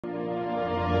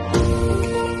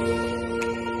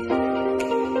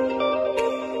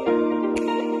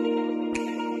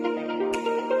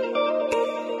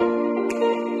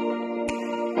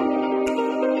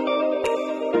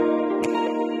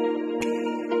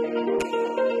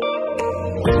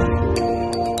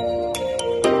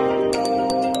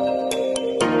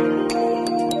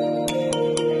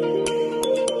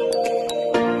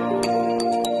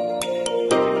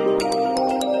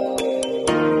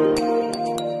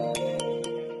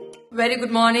Very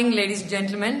good morning, ladies and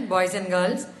gentlemen, boys and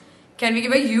girls. Can we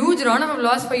give a huge round of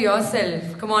applause for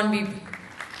yourself? Come on, people.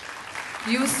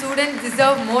 You students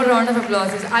deserve more round of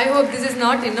applause. I hope this is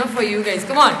not enough for you guys.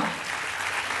 Come on.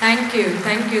 Thank you,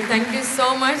 thank you, thank you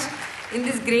so much. In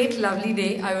this great, lovely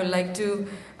day, I would like to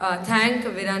thank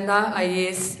Veranda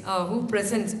IAS who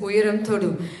presents Uyaram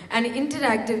Thodu, an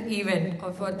interactive event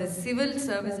for the civil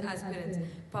service aspirants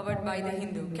powered by the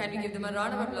Hindu. Can we give them a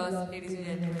round of applause, ladies and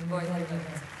gentlemen, boys and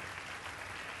girls?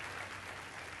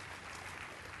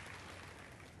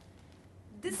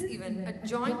 This event, a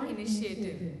joint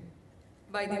initiative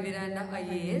by the Veranda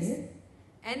IAS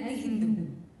and the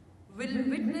Hindu, will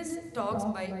witness talks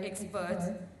by experts,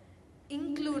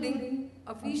 including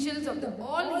officials of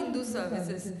all Hindu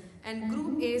services and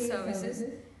Group A services,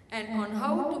 and on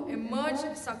how to emerge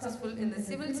successful in the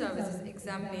civil services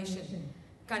examination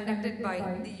conducted by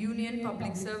the Union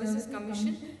Public Services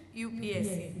Commission,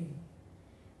 UPSC.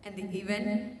 And the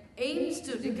event aims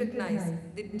to recognize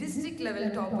the district level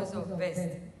toppers of West,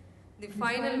 the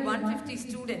final 150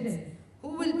 students who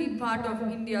will be part of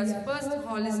India's first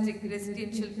holistic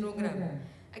residential program.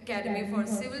 Academy for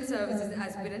Civil Services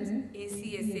Aspirants,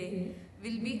 ACSA,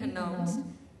 will be announced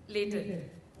later.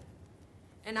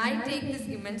 And I take this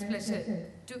immense pleasure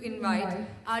to invite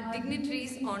our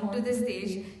dignitaries onto the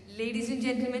stage. Ladies and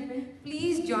gentlemen,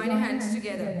 please join your hands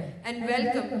together and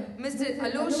welcome Mr.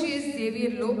 Aloysius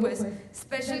Xavier Lopez,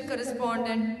 Special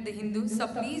Correspondent, The Hindu. So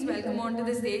please welcome onto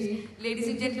the stage. Ladies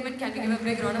and gentlemen, can we give a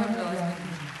big round of applause?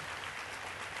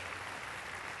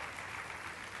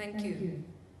 Thank you.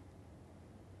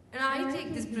 And I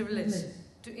take this privilege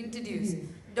to introduce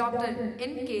Dr.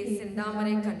 N.K.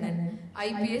 Senthamarai Kannan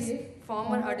IPS,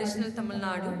 former Additional Tamil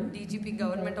Nadu, DGP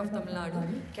Government of Tamil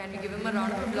Nadu. Can we give him a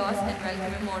round of applause and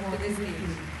welcome him onto this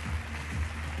stage?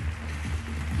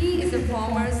 He is a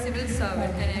former civil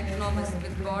servant and economist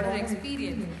with broader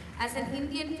experience as an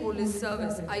Indian Police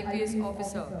Service IPS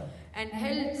officer and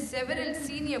held several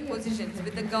senior positions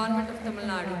with the government of Tamil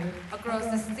Nadu across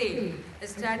the state, a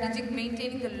strategic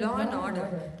maintaining the law and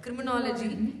order,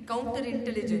 criminology,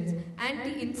 counterintelligence,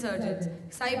 anti-insurgents,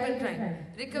 cybercrime,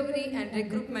 recovery and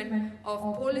recruitment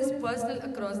of police personnel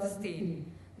across the state.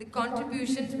 The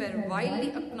contributions were widely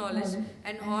acknowledged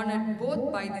and honored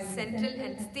both by the central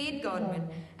and state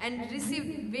government and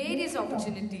received various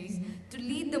opportunities to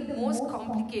lead the most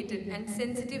complicated and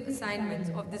sensitive assignments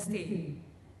of the state.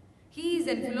 He is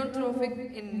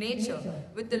philanthropic in nature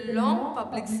with a long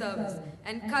public service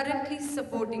and currently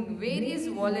supporting various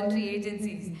voluntary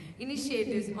agencies,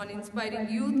 initiatives on inspiring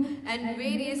youth and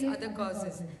various other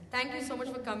causes. Thank you so much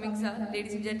for coming, sir.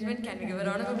 Ladies and gentlemen, can we give a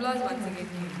round of applause once again,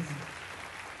 please?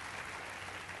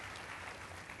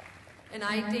 And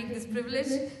I take this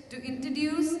privilege to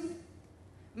introduce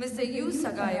Mr.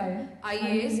 Sagayam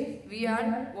IAS. We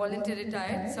are volunteer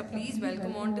retired, so please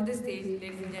welcome on to the stage,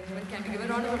 ladies and gentlemen. Can we give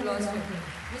a round of applause to him?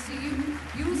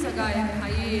 Mr. Sagayam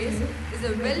IAS is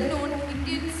a well-known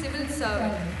Indian civil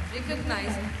servant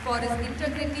recognized for his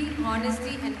integrity,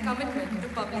 honesty and commitment to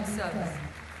public service.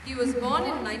 He was born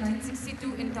in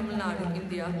 1962 in Tamil Nadu,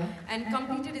 India, and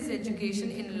completed his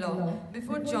education in law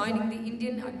before joining the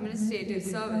Indian Administrative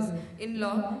Service in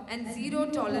law and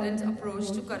zero-tolerance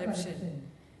approach to corruption.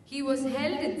 He was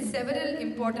held in several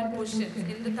important positions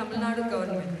in the Tamil Nadu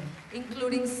government,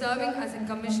 including serving as a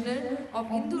commissioner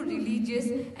of Hindu religious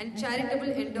and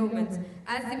charitable endowments,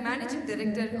 as the managing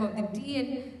director of the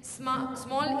TN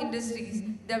Small Industries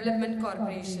Development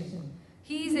Corporation.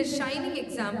 He is a shining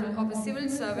example of a civil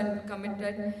servant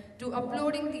committed to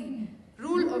upholding the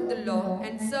rule of the law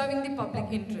and serving the public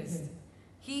interest.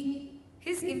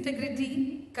 His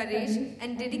integrity, courage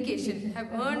and dedication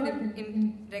have earned him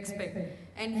in respect,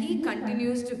 and he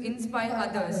continues to inspire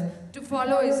others to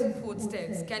follow his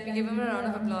footsteps. Can we give him a round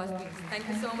of applause, please? Thank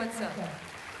you so much, sir.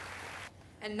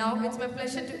 And now it's my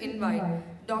pleasure to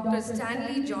invite Dr.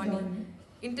 Stanley Johny,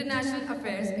 International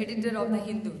Affairs Editor of The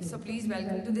Hindu. So please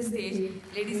welcome to the stage.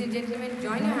 Ladies and gentlemen,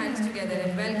 join your hands together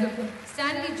and welcome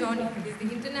Stanley Johny, who is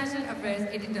the International Affairs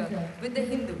Editor with The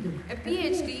Hindu, a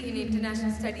PhD in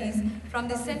International Studies from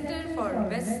the Center for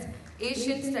West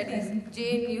Asian Studies,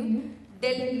 JNU,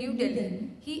 New Delhi.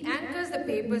 He anchors the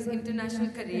paper's international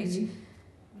courage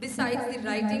besides the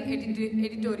writing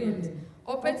editorials,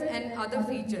 op-eds and other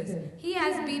features. He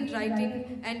has been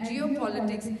writing on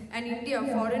geopolitics and India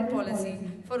foreign policy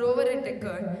for over a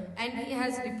decade, and he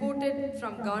has reported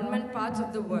from government parts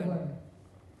of the world.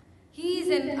 He is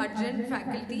an adjunct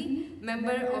faculty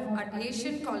member at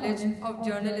Asian College of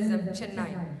Journalism,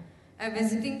 Chennai, a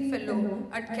visiting fellow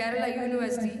at Kerala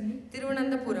University,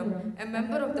 Thiruvananthapuram, a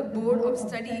member of the Board of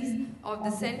Studies of the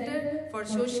Center for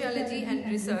Sociology and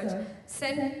Research,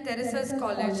 St. Teresa's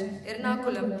College,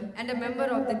 Ernakulam, and a member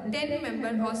of the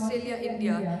 10-member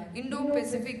Australia-India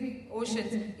Indo-Pacific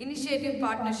Oceans Initiative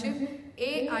Partnership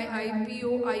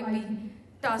AIIPOIP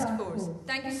Task Force.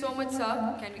 Thank you so much,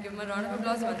 sir. Can we give him a round of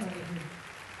applause once again?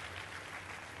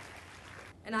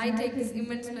 And I take this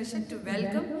immense pleasure to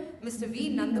welcome Mr.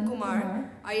 V. Nandakumar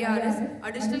IRS,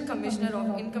 Additional Commissioner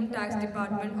of Income Tax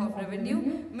Department of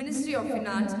Revenue, Ministry of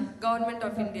Finance, Government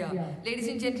of India. Ladies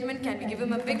and gentlemen, can we give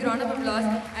him a big round of applause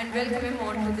and welcome him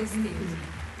onto this stage.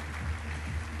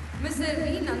 Mr.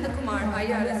 V. Nandakumar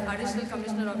IRS, Additional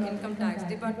Commissioner of Income Tax,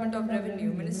 Department of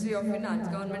Revenue, Ministry of Finance,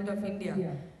 Government of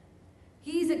India.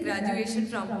 He is a graduation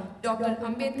from Dr.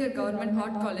 Ambedkar Government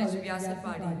Art College,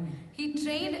 Vyasarpadi. He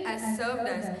trained as served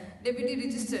as Deputy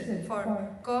Registrar for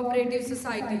Cooperative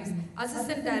Societies,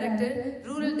 Assistant Director,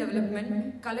 Rural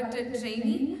Development, Collector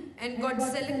Trainee, and got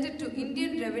selected to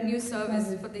Indian Revenue Service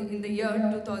in the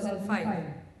year 2005.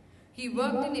 He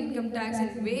worked in income tax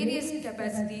in various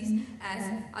capacities as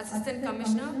Assistant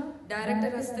Commissioner,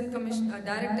 Director Assistant Commissioner,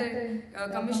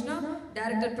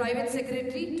 Director Private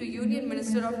Secretary to Union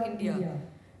Minister of India.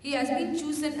 He has been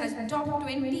chosen as top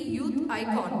 20 youth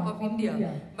icon of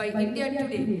India by India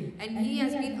Today, and he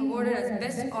has been awarded as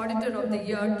Best Auditor of the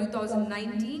Year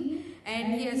 2019,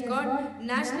 and he has got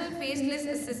National Faceless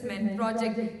Assessment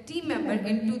Project Team Member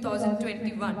in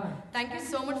 2021. Thank you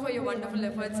so much for your wonderful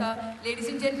efforts, sir. Ladies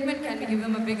and gentlemen, can we give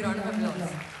him a big round of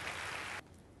applause?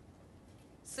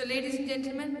 So, ladies and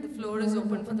gentlemen, the floor is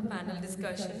open for the panel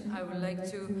discussion. I would like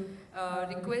to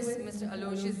request Mr.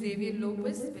 Aloysius Xavier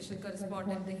Lopez, Special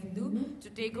Correspondent, The Hindu, to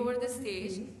take over the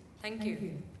stage. Thank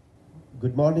you.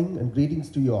 Good morning and greetings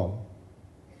to you all.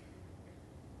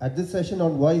 At this session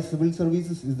on why civil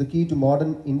services is the key to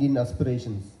modern Indian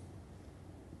aspirations,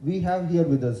 we have here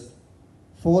with us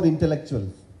 4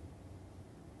 intellectuals.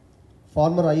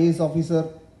 Former IAS officer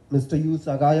Mr. U.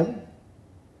 Sagayam,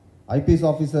 IPS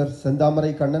officer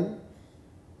Senthamarai Kannan,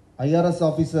 IRS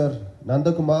officer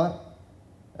Nandakumar,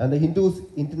 and the Hindu's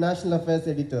International Affairs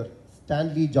editor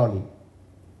Stanley, Johny.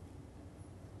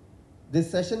 This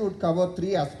session would cover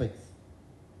 3 aspects.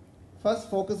 First,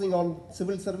 focusing on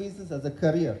civil services as a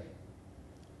career.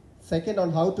 Second,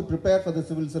 on how to prepare for the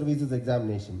civil services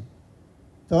examination.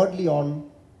 Thirdly,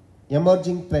 on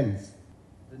emerging trends.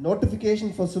 The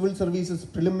notification for civil services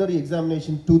preliminary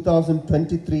examination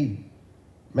 2023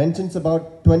 mentions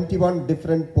about 21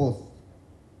 different posts,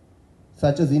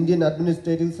 such as Indian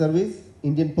Administrative Service,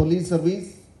 Indian Police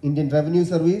Service, Indian Revenue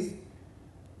Service.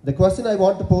 The question I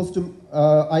want to pose to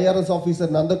IRS officer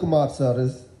Nandakumar sir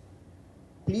is,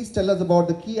 please tell us about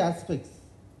the key aspects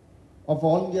of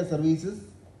All India services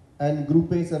and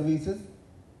Group A services,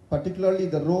 particularly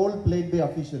the role played by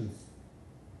officials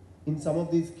in some of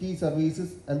these key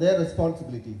services and their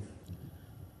responsibilities.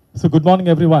 So good morning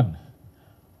everyone.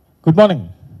 Good morning.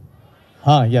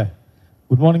 Yeah.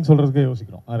 Good morning.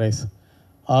 Mr.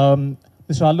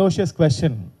 Aloysius'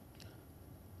 question,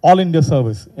 All India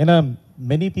service.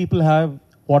 Many people have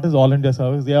what is All India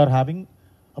service. They are having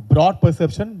a broad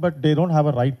perception, but they don't have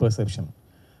a right perception.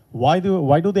 Why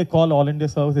do they call All India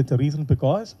service? It's a reason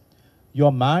because you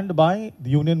are manned by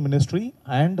the Union Ministry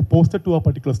and posted to a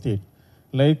particular state,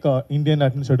 like Indian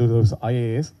Administrative Service,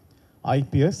 IAS,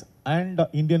 IPS, and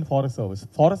Indian Forest Service.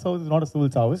 Forest Service is not a civil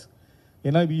service.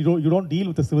 You don't deal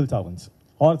with the civil servants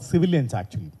or civilians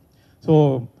actually.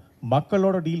 So,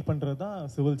 makkaloda deal pandradha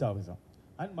civil service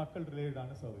and makkal related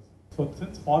service. So,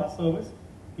 since Forest Service,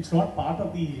 it's not part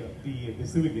of the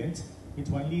civilians.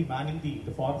 It's only manning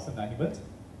the forests and animals.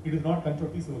 It is not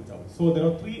controlled by civil service. So there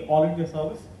are 3 All India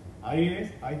service: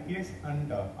 IAS, IPS, and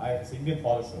IRS, Indian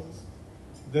Forest Service.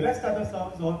 The rest other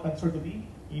services are considered to be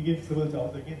Indian civil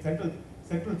service. Again, central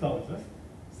services.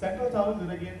 Central service is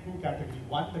again 2 categories.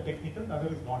 One, the technical; the other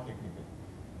is non-technical.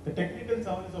 The technical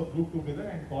services are grouped together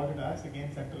and called it as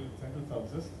again central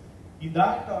services. In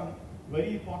that,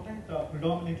 very important,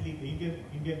 predominantly the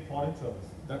Indian Foreign Service.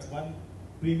 That's one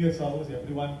premier service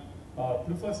everyone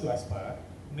prefers to aspire,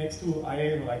 next to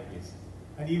IAS or IPS.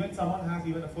 And even someone has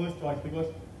even a first choice, because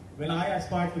when I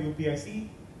aspired for UPSC,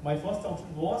 my first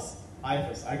option was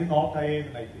IFS. I didn't opt IAS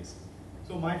and IPS.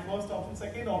 So my first option,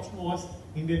 second option was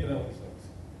Indian Revenue Service.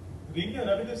 The Indian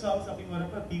Revenue Service,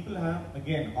 people have,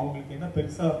 again, the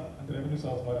Revenue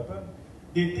Service,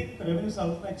 they think the Revenue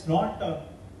Service, it's not the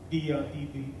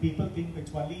people think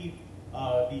it's only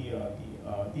the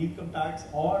income tax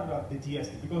or the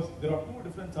GST, because there are 2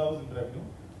 different services in revenue.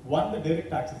 One, the direct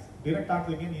taxes. Direct tax,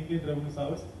 again, Indian Revenue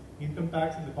Service, income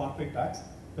tax and the corporate tax.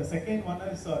 The second one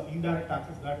is indirect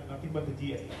taxes, that is nothing but the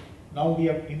GST. Now we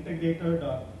have integrated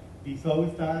the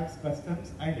service tax,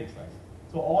 customs, and excise.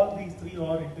 So all these three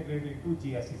are integrated into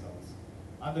GST service.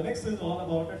 And the next is all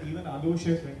about it. Even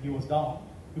Aloysius, when he was down,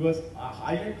 he was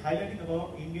highlighting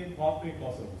about Indian corporate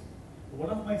law service. One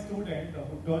of my students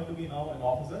who turned to be now an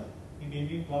officer in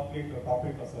Indian corporate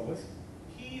law service,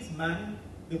 he is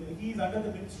under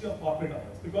the Ministry of Corporate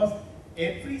Affairs, because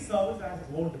every service has its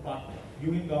own department.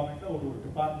 Union government or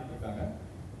department.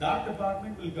 That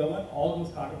department will govern all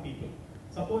those kind of people.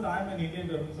 Suppose I am an Indian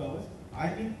Revenue Service,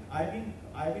 I've been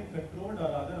controlled or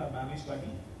rather are managed by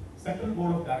the Central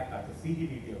Board of Direct Taxes,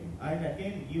 CBDT. And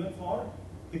again, even for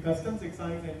the customs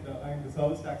excise and the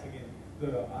service tax again,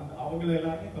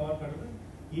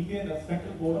 Indian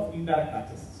Central Board of Indirect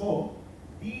Taxes. So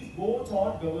these boards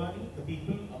are governing the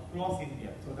people across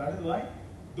India. So that is why,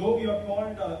 though we are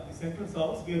called the central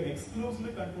service, we are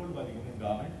exclusively controlled by the union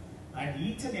government. And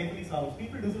each and every service,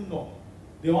 people doesn't know.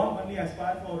 They all only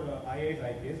aspire for IAS,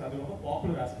 IPS, that's a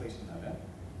popular aspiration.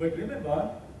 But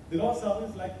remember, there are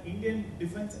services like Indian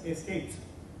Defence Estates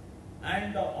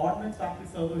and Ordnance Factory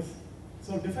Service.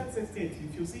 So Defence Estates,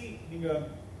 if you see in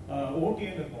OT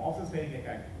and Office Training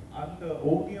Academy, and the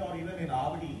OT or even in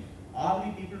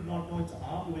RD people do not know it's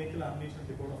Armed Vehicle Ammunition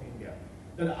Depot of India.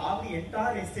 The RD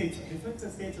entire estates, Defence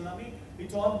Estates,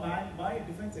 it's all manned by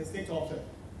Defence Estates officer.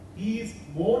 He is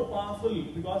more powerful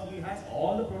because he has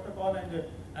all the protocol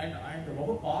and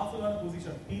more powerful on a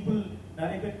position. People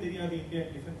narrate the Indian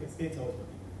Defence Estates Service.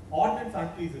 Ordnance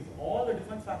factories is all the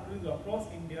defence factories across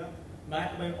India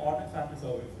manned by Ordnance Factory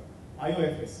Service,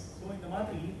 IOFS. So in the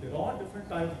matter, there are different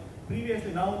types.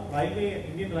 Previously, now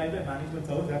Indian Railway Management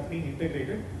Service has been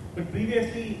integrated, but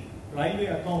previously railway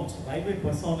accounts, railway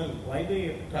personnel,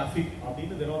 railway traffic,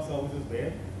 there are services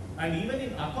there. And even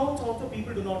in accounts also,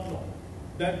 people do not know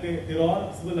that there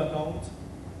are civil accounts,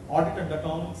 audited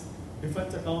accounts,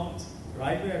 defence accounts,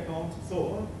 railway accounts.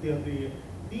 So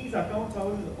these account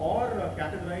services are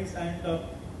categorized, and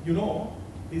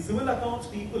the civil accounts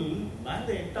people man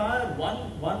the entire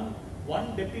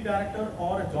one deputy director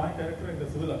or a joint director in the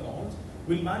civil accounts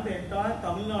will man the entire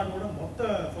Tamil Nadu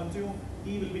motta function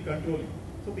he will be controlling.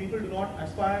 So people do not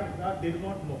aspire that, they do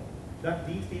not know that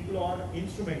these people are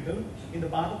instrumental in the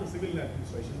path of the civil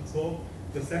administration. So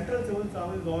the central civil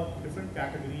service are different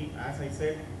category. As I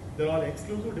said, there are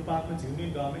exclusive departments,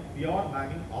 union government, we are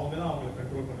manning,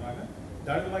 control.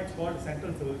 That is why it's called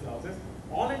central civil services.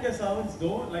 All India service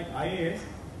though, like IAS,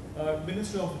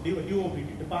 Ministry of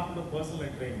DOPT, Department of Personnel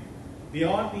and Training. They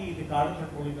are the cadre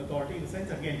controlling authority. In the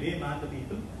sense, again, they man the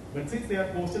people. But since they are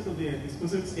posted to the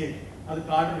specific state, the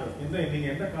cadre, in the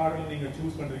cadre you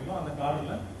choose on the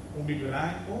cadre,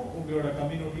 rank,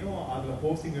 community,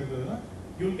 posting,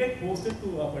 you will get posted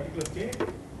to a particular state.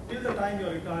 Till the time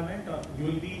your retirement, you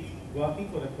will be working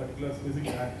for that particular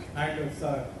specific and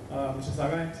Mr.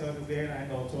 Sagayam sir is there,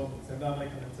 and also Senthamarai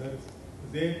Kannan sir is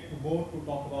there to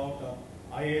talk about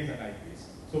IAS and IPS.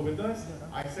 So with us,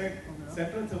 I said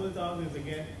central civil service is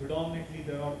again predominantly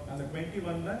there are, and the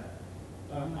 21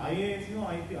 IAS,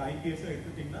 IPS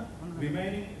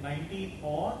remaining 19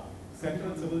 or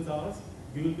central civil service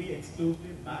will be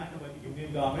exclusively manned by the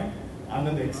union government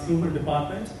under the exclusive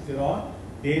departments. They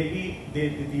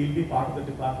will be part of the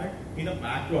department in a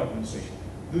macro administration.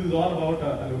 This is all about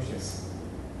Aloysius.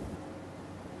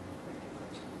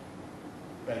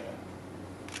 Welcome.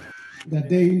 That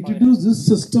they introduced this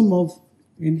system of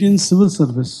Indian civil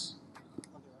service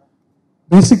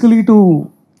basically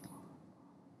to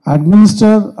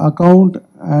administer, account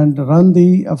and run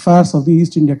the affairs of the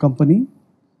East India Company.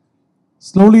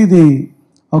 Slowly the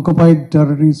occupied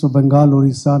territories of Bengal,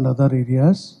 Orissa and other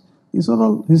areas. These are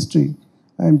all history.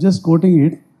 I am just quoting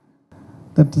it.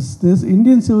 That this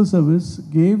Indian civil service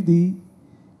gave the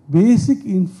basic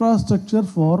infrastructure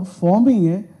for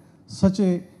forming such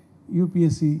a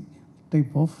UPSC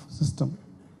type of system.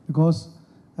 Because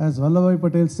as Vallabhbhai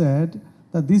Patel said,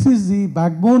 that this is the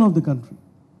backbone of the country.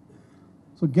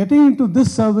 So getting into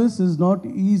this service is not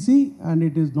easy, and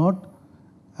it is not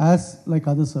as like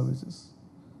other services.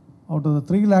 Out of the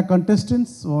 3 lakh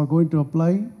contestants who are going to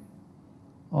apply,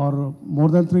 or more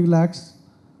than 3 lakhs,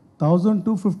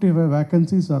 1,255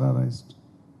 vacancies are arised.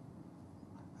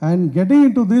 And getting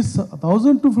into this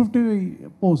 1,250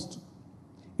 post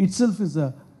itself is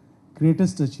the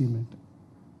greatest achievement.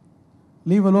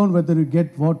 Leave alone whether you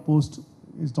get what post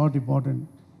is not important.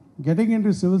 Getting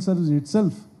into civil service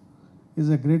itself is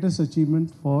the greatest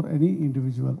achievement for any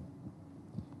individual.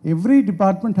 Every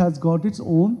department has got its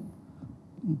own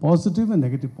positive and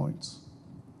negative points.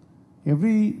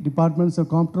 Every department is a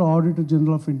Comptroller Auditor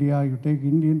General of India, you take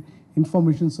Indian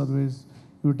Information Service,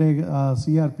 you take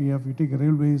CRPF, you take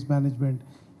Railways Management,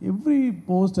 Every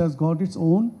post has got its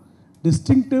own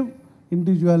distinctive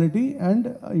individuality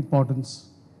and importance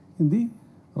in the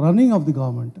running of the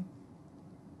government.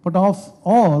 But of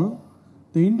all,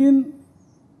 the Indian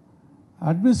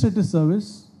Administrative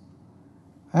Service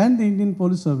and the Indian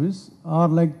Police Service are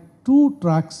like two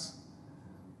tracks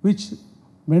which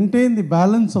maintain the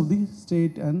balance of the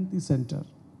state and the center.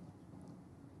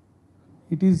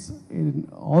 It is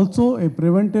also a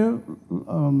preventive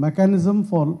mechanism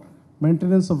for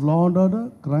maintenance of law and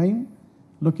order, crime,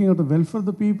 looking at the welfare of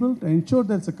the people, to ensure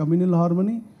there's a communal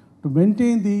harmony, to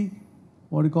maintain the,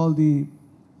 what you call the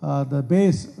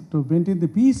base, to maintain the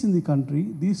peace in the country.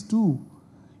 These two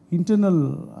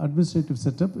internal administrative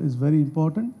setup is very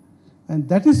important, and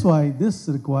that is why this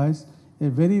requires a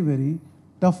very, very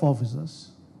tough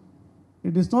officers.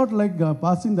 It is not like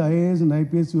passing the IAS and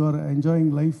IPS, you are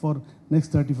enjoying life for next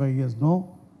 35 years.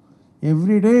 No.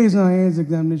 Every day is an IAS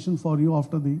examination for you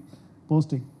after the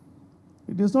posting.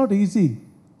 It is not easy.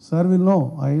 Sir will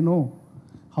know, I know,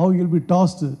 how you will be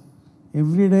tossed.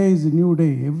 Every day is a new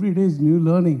day. Every day is new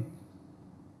learning.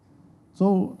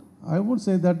 So I would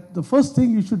say that the first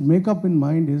thing you should make up in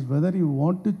mind is whether you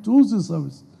want to choose the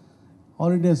service,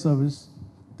 all India service,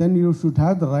 then you should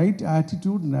have the right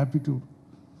attitude and aptitude.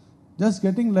 Just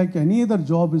getting like any other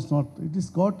job is not. It has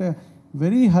got a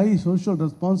very high social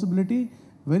responsibility,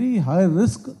 very high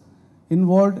risk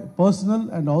involved, personal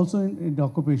and also in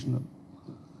occupational.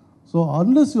 So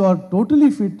unless you are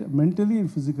totally fit mentally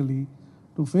and physically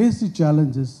to face the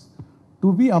challenges,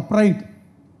 to be upright,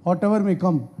 whatever may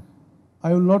come,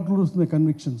 I will not lose my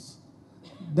convictions,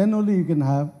 then only you can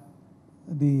have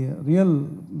the real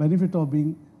benefit of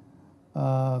being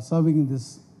serving in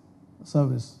this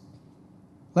service.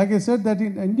 Like I said, that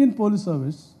in Indian Police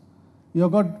Service, you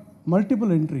have got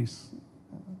multiple entries.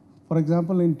 For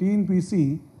example, in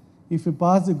TNPC, if you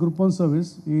pass the Group 1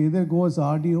 service, you either go as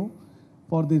RDO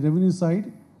for the revenue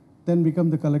side, then become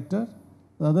the collector.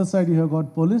 The other side, you have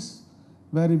got police,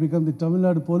 where you become the Tamil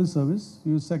Nadu Police Service.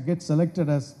 You get selected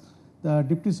as the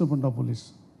Deputy Superintendent of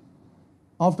Police.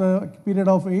 After a period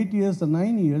of 8 years or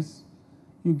 9 years,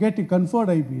 you get a conferred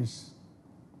IPS.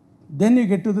 Then you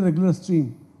get to the regular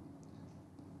stream.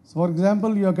 So for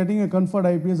example, you are getting a conferred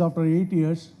IPS after 8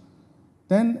 years.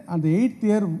 Then at the 8th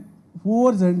year,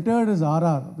 whoever is entered as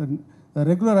RR, the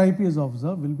regular IPS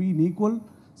officer, will be in equal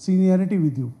seniority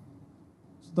with you.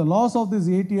 So the loss of these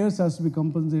 8 years has to be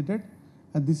compensated,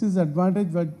 and this is the advantage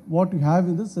what you have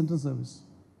in the central service.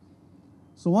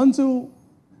 So once you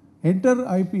enter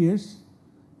IPS,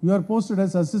 you are posted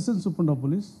as Assistant Superintendent of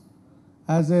Police.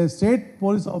 As a state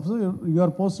police officer, you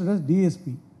are posted as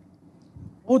DSP.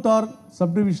 Both are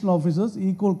subdivisional officers,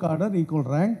 equal cadre, equal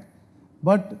rank,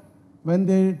 but when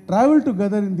they travel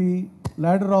together in the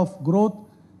ladder of growth,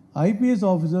 IPS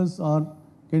officers are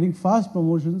getting fast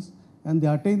promotions and they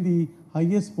attain the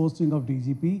highest posting of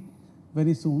DGP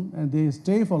very soon, and they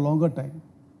stay for longer time.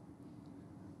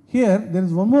 Here, there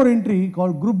is one more entry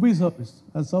called Group B service.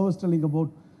 As I was telling about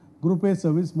Group A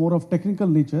service, more of technical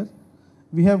nature.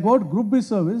 We have got Group B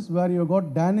service where you have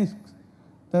got Danish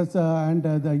and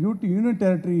the Union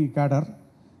Territory cadre,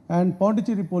 and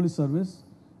Pondicherry Police Service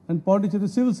and Pondicherry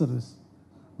Civil Service.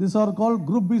 These are called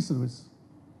Group B service.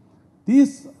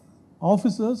 These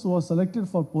officers who are selected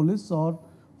for police or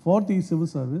for the civil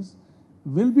service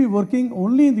will be working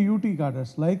only in the UT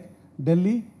cadres like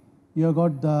Delhi, you have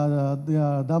got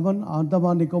the Daman,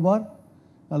 Andaman, Nicobar,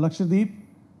 Lakshadweep,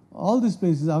 all these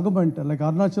places, Agament like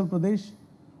Arunachal Pradesh,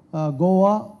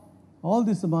 Goa, all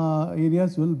these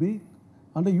areas will be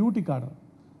under UT cadre.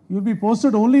 You will be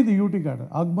posted only in the UT cadre.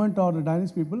 Agament or the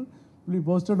Danish people will be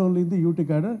posted only in the UT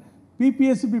cadre.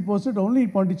 PPS will be posted only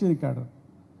in Pondicherry cadre.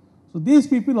 So these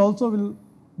people also will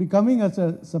be coming as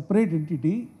a separate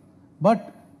entity,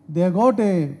 but they have got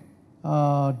a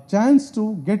chance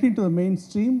to get into the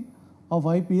mainstream of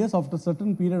IPS after a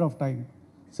certain period of time,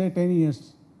 say 10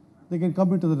 years. They can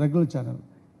come into the regular channel.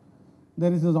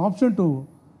 There is an option to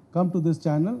come to this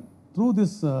channel through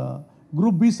this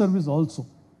Group B service also.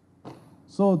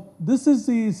 So this is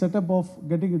the setup of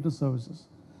getting into services.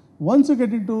 Once you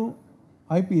get into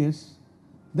IPS,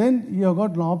 then you have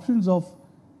got options of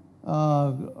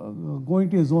going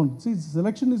to a zone. See,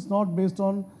 selection is not based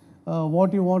on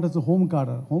what you want as a home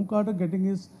cadre. Home cadre getting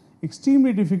is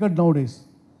extremely difficult nowadays.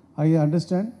 I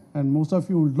understand, and most of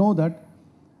you will know that.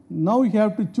 Now you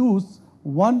have to choose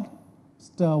one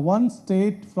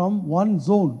state from one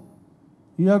zone.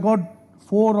 You have got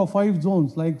 4 or 5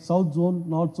 zones like South Zone,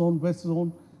 North Zone, West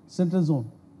Zone, Central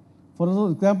Zone.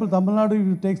 For example, Tamil Nadu,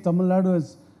 you take Tamil Nadu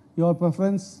as your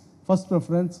preference, first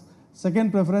preference.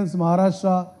 Second preference,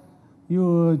 Maharashtra,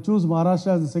 you choose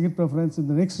Maharashtra as the second preference in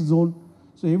the next zone.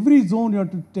 So every zone you have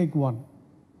to take one.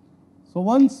 So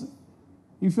once,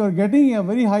 if you are getting a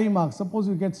very high mark, suppose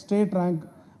you get state rank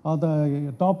or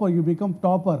the topper, you become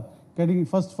topper, getting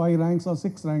first 5 ranks or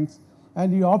 6 ranks,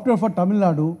 and you opt for Tamil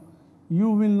Nadu,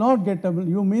 you may not get Tamil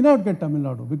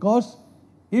Nadu, because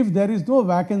if there is no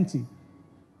vacancy,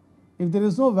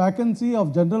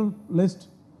 of general list,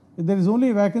 if there is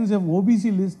only vacancy of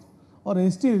OBC list or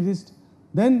ST list,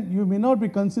 then you may not be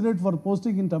considered for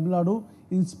posting in Tamil Nadu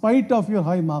in spite of your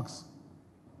high marks.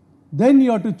 Then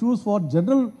you have to choose for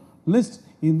general list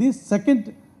in this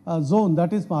second zone,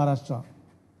 that is Maharashtra.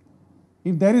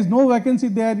 If there is no vacancy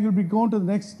there, you will be going to the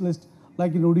next list,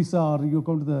 like in Odisha, or you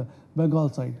come to the Bengal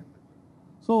side.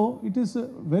 So it is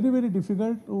very, very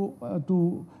difficult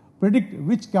to predict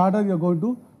which cadre you are going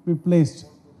to be placed.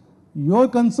 Your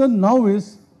concern now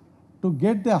is to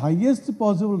get the highest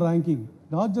possible ranking,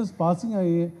 not just passing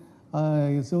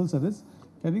a civil service,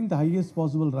 getting the highest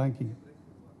possible ranking.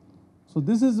 So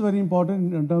this is very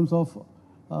important in terms of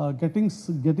getting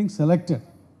selected.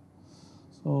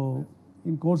 So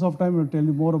in course of time, I will tell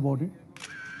you more about it.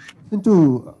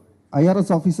 To IRS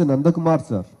officer Nandakumar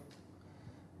sir,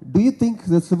 do you think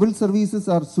the civil services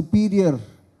are superior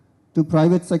to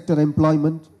private sector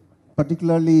employment,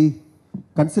 particularly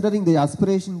considering the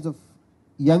aspirations of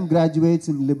young graduates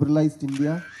in liberalized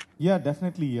India? Yeah,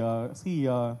 definitely.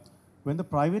 When the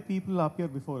private people appear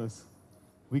before us,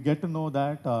 we get to know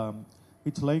that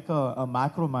it's like a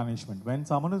macro management. When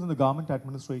someone is in the government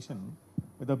administration,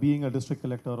 whether being a district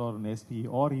collector or an SP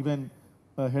or even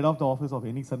head of the office of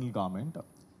any central government,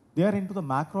 they are into the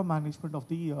macro management of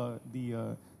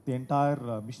the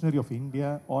entire machinery of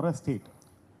India or a state.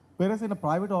 Whereas in a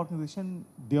private organization,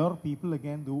 there are people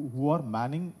again who are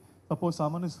manning. Suppose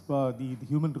someone is the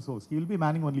human resource, he will be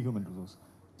manning only human resource.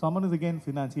 Someone is again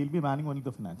finance, he will be manning only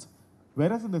the finance.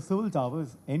 Whereas in the civil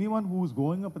service, anyone who is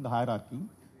going up in the hierarchy,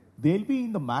 they'll be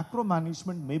in the macro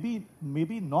management,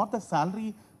 maybe not the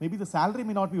salary, maybe the salary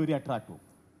may not be very attractive,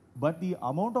 but the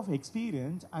amount of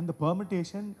experience and the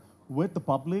permutation with the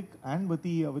public and with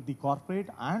the corporate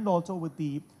and also with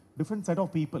the different set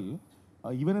of people,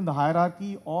 even in the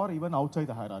hierarchy or even outside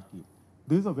the hierarchy.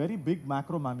 This is a very big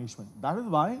macro management. That is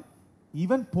why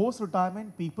even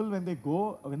post-retirement, people when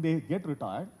they get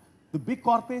retired, the big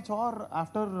corporates are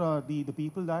after the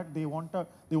people that they want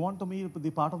to be the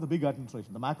part of the big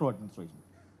administration, the macro administration.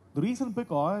 The reason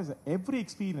because every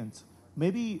experience,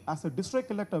 maybe as a district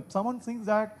collector, someone thinks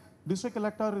that district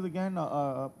collector is again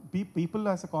people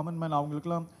as a common man,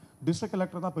 district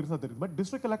collector, but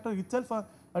district collector itself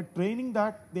a training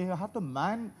that they have to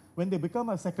man when they become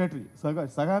a secretary.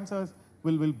 Sagayam says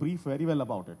will brief very well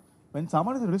about it. When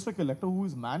someone is a district collector who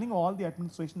is manning all the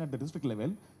administration at the district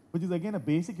level, which is again a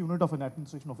basic unit of an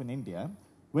administration of in India,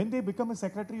 when they become a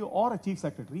secretary or a chief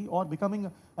secretary or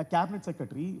becoming a cabinet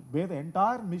secretary, where the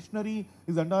entire machinery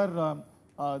is under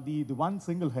the one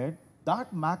single head,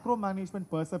 that macro management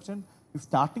perception is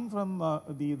starting from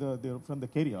the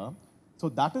career. So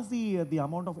that is the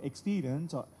amount of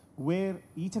experience where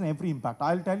each and every impact.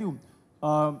 I'll tell you,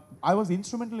 I was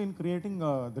instrumental in creating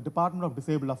the Department of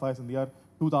Disabled Affairs in the year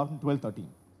 2012-13.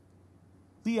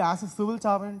 See, as a civil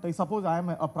servant, I suppose I am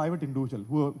a private individual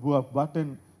who have worked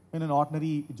in an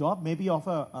ordinary job, maybe of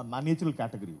a managerial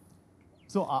category.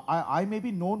 So I may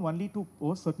be known only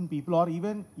to certain people, or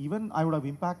even I would have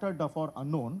impacted for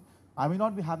unknown. I may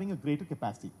not be having a greater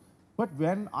capacity. But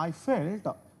when I felt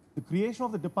the creation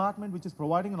of the department, which is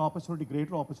providing an opportunity,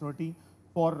 greater opportunity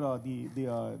for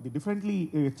the differently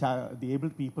the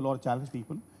able people or challenged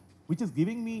people, which is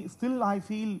giving me, still I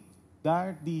feel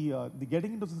that the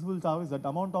getting into the civil service, that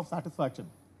amount of satisfaction.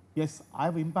 Yes, I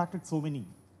have impacted so many.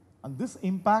 And this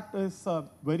impact is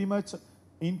very much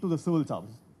into the civil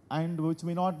service, and which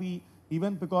may not be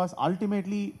even because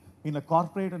ultimately in a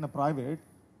corporate and a private,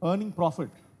 earning profit,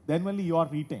 then only you are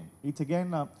retained. It's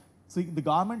again, see, the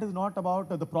government is not about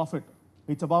the profit.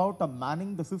 It's about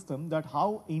manning the system, that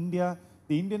how India,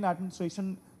 the Indian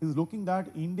administration is looking that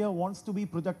India wants to be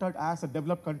projected as a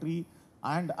developed country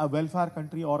and a welfare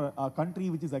country, or a country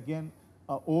which is again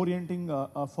orienting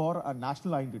for a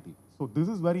national identity. So this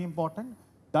is very important.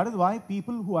 That is why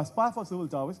people who aspire for civil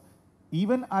service,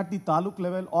 even at the taluk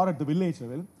level or at the village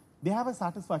level, they have a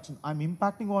satisfaction. I'm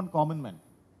impacting on common men.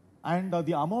 And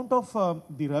the amount of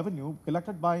the revenue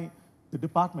collected by the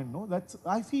department, that's,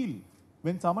 I feel,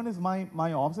 when someone is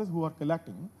my officers who are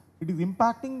collecting, it is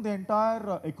impacting the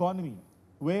entire economy,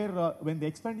 where when the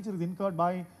expenditure is incurred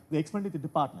by the expenditure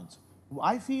departments.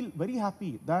 I feel very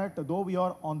happy that though we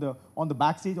are on the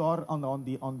backstage or on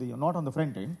the not on the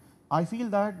front end, I feel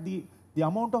that the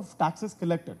amount of taxes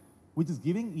collected, which is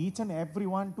giving each and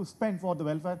everyone to spend for the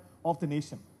welfare of the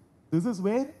nation, This is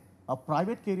where a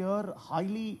private career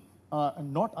highly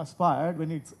not aspired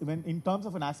when in terms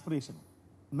of an aspiration.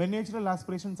 Managerial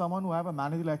aspiration, someone who have a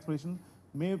managerial aspiration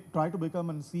may try to become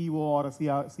a CEO or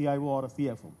a CIO or a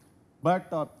CFO. But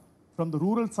from the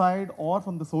rural side or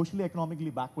from the socially economically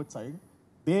backward side,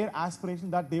 their aspiration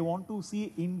that they want to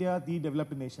see India the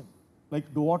developed nation. Like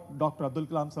what Dr. Abdul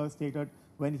Kalam sir stated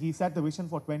when he set the vision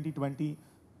for 2020,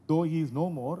 though he is no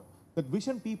more, that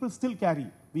vision people still carry.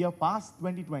 We are past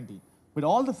 2020. But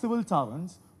all the civil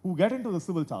servants who get into the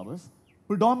civil service,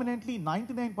 predominantly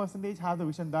 99% have the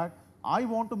vision that I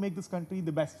want to make this country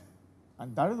the best.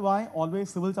 And that is why always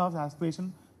civil service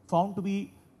aspiration found to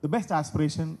be the best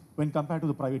aspiration when compared to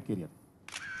the private career.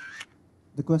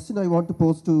 The question I want to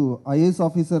pose to IAS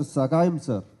officer Sagayam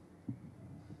sir.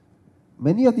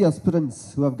 Many of the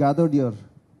aspirants who have gathered here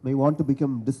may want to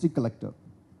become district collector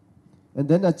and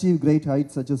then achieve great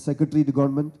heights such as secretary to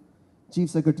government, chief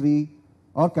secretary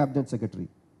or cabinet secretary.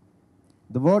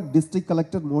 The word district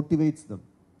collector motivates them.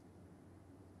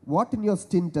 What in your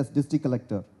stint as district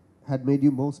collector had made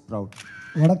you most proud?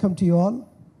 Welcome to you all.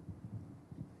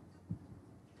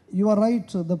 You are right,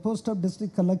 the post of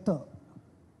district collector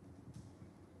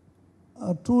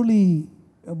truly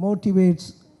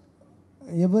motivates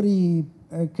every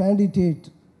candidate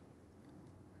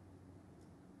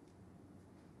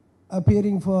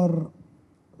appearing for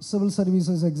civil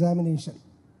services examination.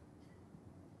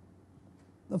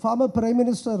 The former Prime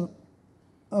Minister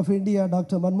of India,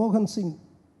 Dr. Manmohan Singh,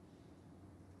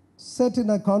 said in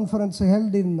a conference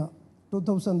held in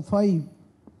 2005,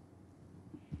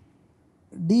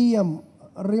 DM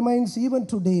remains even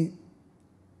today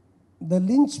the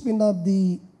linchpin of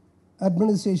the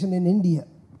administration in India.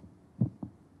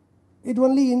 It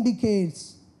only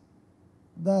indicates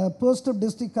the post of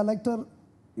district collector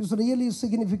is really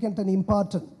significant and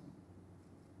important.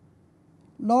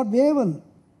 Lord Wavell,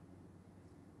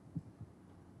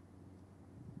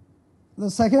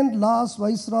 the second last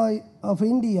Viceroy of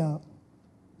India,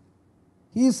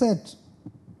 he said,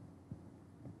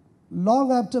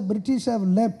 long after British have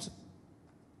left,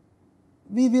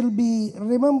 we will be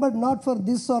remembered not for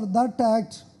this or that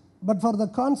act, but for the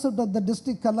concept of the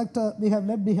district collector we have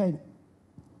left behind.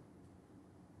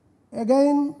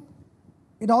 Again,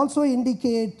 it also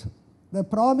indicates the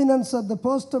prominence of the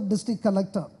post of district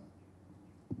collector.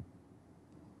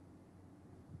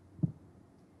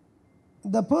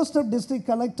 The post of district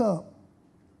collector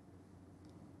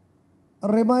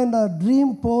remained a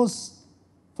dream post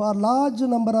for a large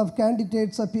number of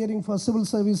candidates appearing for civil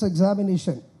service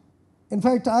examination. In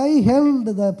fact, I held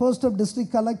the post of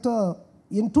district collector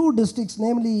in 2 districts,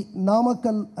 namely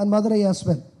Namakkal and Madurai as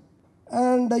well.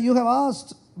 And you have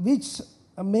asked which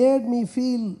made me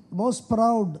feel most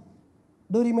proud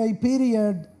during my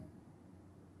period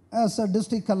as a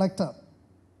district collector.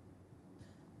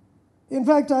 In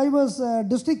fact, I was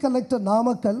district collector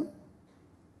Namakkal.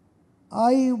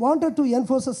 I wanted to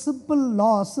enforce a simple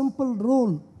law, simple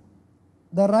rule.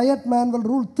 The Riot Manual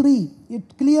Rule 3,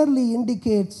 it clearly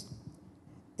indicates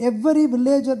every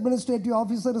village administrative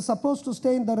officer is supposed to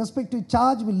stay in the respective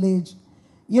charge village.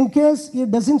 In case he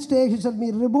doesn't stay, he shall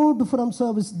be removed from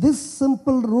service. This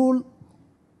simple rule,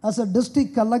 as a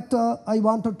district collector, I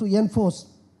wanted to enforce.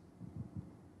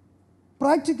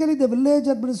 Practically, the village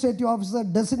administrative officer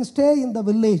doesn't stay in the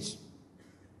village.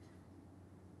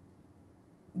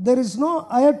 There is no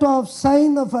iota of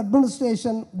sign of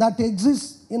administration that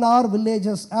exists in our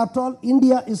villages. After all,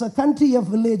 India is a country of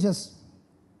villages.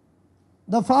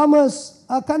 The farmers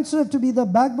are considered to be the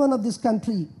backbone of this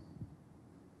country.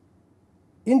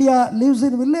 India lives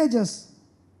in villages.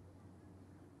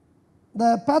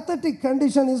 The pathetic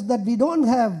condition is that we don't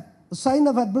have a sign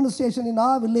of administration in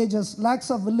our villages,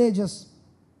 lakhs of villages.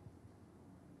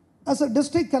 As a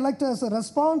district collector, as a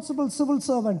responsible civil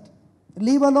servant,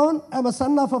 leave alone, I am a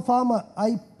son of a farmer.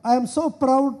 I am so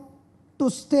proud to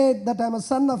state that I am a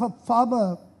son of a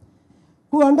farmer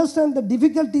who understands the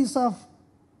difficulties of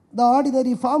the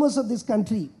ordinary farmers of this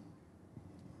country.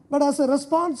 But as a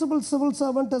responsible civil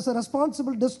servant, as a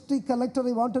responsible district collector,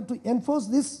 I wanted to enforce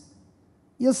this,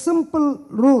 a simple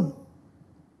rule.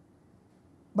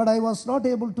 But I was not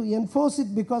able to enforce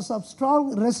it because of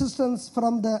strong resistance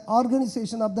from the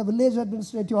organization of the village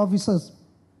administrative officers.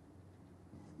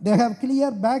 They have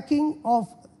clear backing of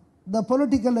the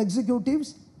political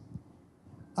executives.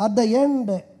 At the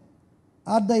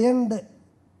end,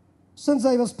 since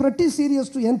I was pretty serious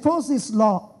to enforce this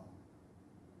law,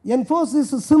 enforce this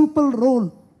simple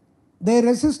rule, they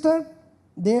resisted,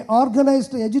 they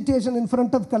organized agitation in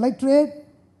front of collectorate.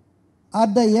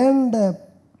 At the end,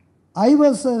 I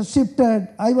was shifted,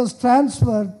 I was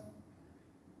transferred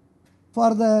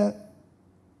for the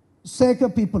Shaker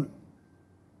people.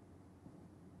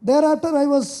 Thereafter, I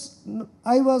was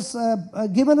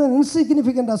given an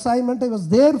insignificant assignment. I was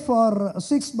there for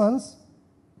 6 months.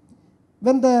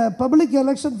 When the public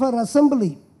election for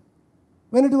assembly,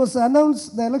 when it was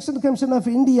announced, the Election Commission of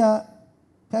India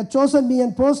had chosen me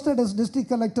and posted as district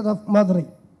collector of Madurai.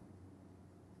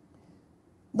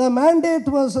 The mandate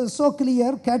was so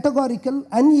clear, categorical,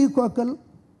 unequivocal.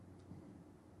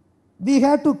 We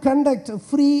had to conduct a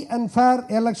free and fair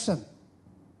election.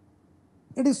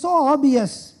 It is so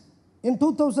obvious. In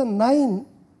 2009,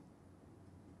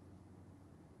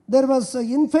 there was an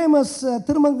infamous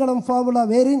Thirumangalam formula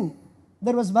wherein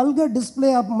there was vulgar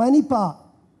display of money power.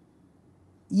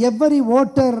 Every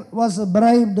voter was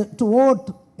bribed to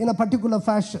vote in a particular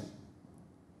fashion.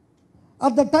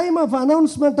 At the time of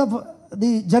announcement of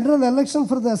the general election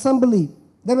for the assembly,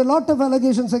 there were a lot of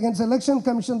allegations against the Election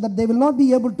Commission that they will not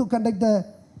be able to conduct the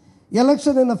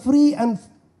election in a free and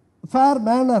fair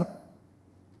manner.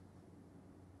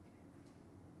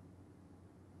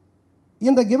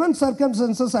 In the given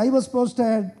circumstances, I was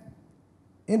posted.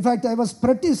 In fact, I was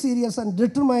pretty serious and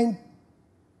determined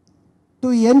to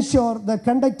ensure the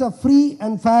conduct of free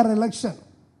and fair election.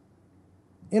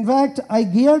 In fact, I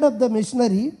geared up the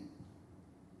machinery,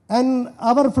 and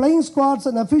our flying squads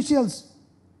and officials,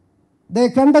 they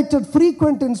conducted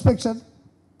frequent inspection,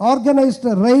 organized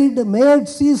a raid, made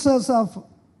seizures of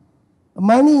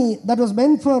money that was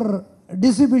meant for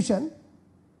distribution.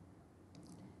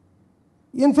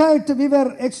 In fact, we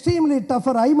were extremely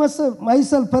tougher. I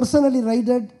myself personally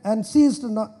raided and seized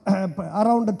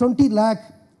around 20 lakh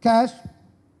cash.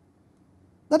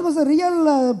 That was a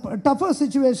real tougher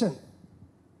situation.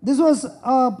 This was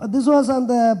on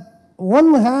the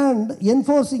one hand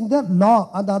enforcing the law.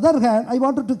 On the other hand, I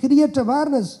wanted to create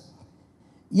awareness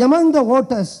among the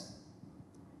voters.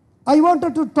 I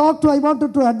wanted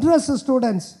to address the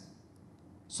students.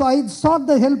 So I sought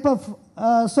the help of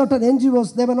certain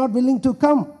NGOs. They were not willing to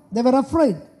come. They were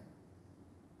afraid.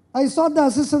 I sought the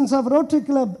assistance of Rotary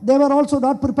Club. They were also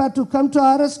not prepared to come to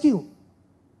our rescue.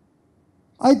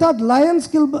 I thought Lions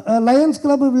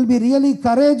Club will be really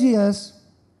courageous.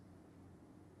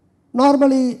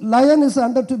 Normally, lion is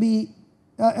under to be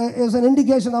is an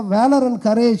indication of valor and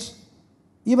courage.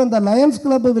 Even the Lions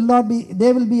Club will not be.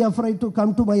 They will be afraid to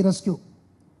come to my rescue.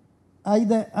 At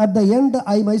the end,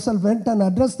 I myself went and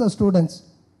addressed the students.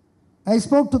 I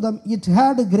spoke to them. It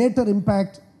had a greater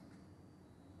impact.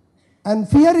 And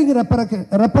fearing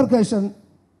repercussion,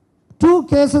 2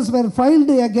 cases were filed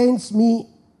against me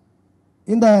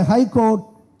in the High Court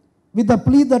with the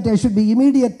plea that I should be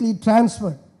immediately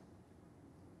transferred.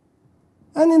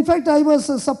 And in fact, I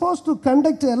was supposed to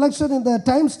conduct an election in the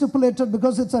time stipulated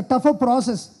because it's a tougher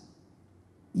process.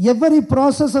 Every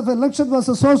process of election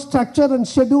was so structured and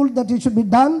scheduled that it should be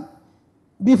done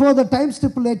before the time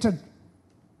stipulated.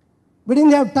 We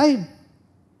didn't have time.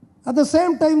 At the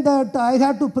same time that I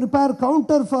had to prepare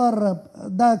counter for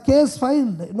the case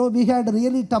filed, we had a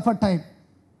really tougher time.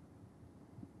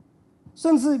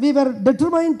 Since we were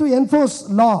determined to enforce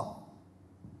law,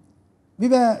 we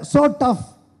were so tough.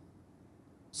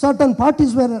 Certain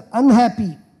parties were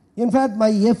unhappy. In fact, my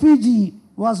effigy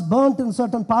was burnt in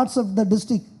certain parts of the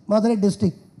district, Madurai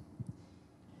district.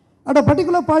 At a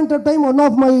particular point of time, one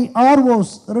of my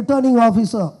ROs, returning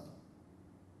officer,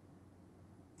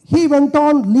 he went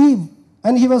on leave,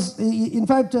 and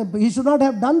he should not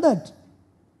have done that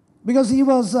because he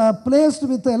was placed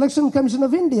with the Election Commission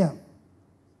of India.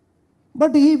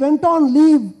 But he went on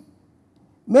leave,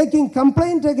 making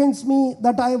complaint against me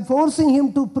that I am forcing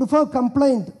him to prefer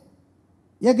complaint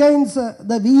against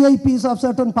the VIPs of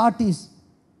certain parties,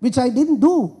 which I didn't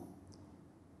do.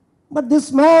 But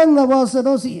this man was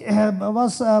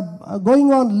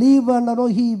going on leave,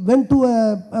 and he went to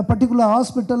a particular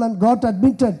hospital and got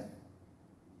admitted.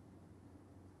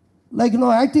 Like,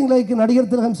 acting like Nadigar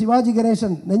Tilakam Shivaji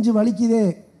Ganeshan, Nenju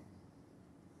Valikide.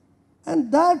 And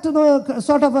that,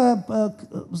 sort of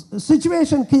a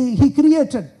situation he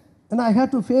created. And I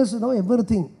had to face,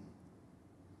 everything.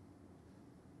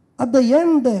 At the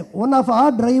end, one of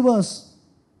our drivers,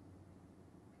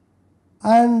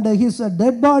 and his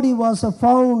dead body was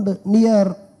found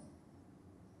near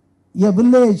a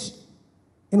village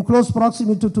in close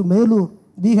proximity to Melur.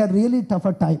 We had really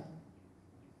tougher time.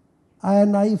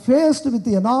 And I faced with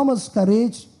enormous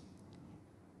courage.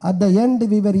 At the end,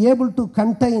 we were able to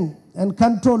contain and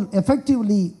control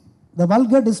effectively the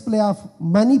vulgar display of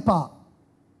money power.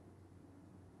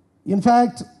 In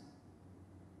fact,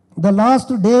 the last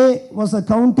day was a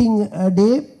counting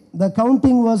day. The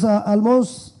counting was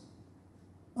almost,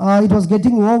 it was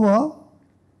getting over.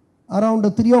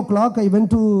 Around 3 o'clock, I went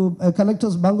to a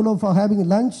collector's bungalow for having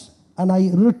lunch. and I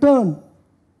returned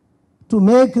to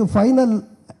make a final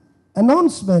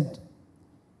announcement.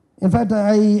 In fact,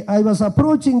 I was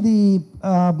approaching the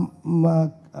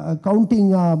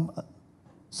counting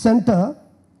center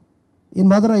in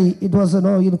Madurai. It was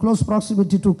in close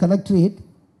proximity to collectorate.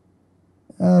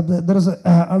 There is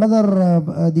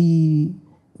another, the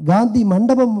Gandhi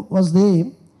Mandapam was there.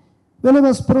 When I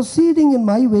was proceeding in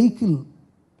my vehicle,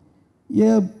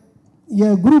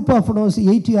 a group of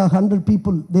 80 or 100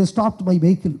 people, they stopped my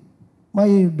vehicle.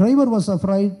 My driver was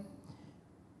afraid,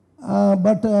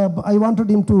 but I wanted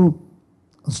him to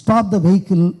stop the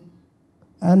vehicle,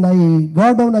 and I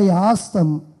got down, I asked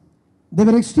them. They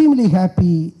were extremely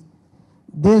happy.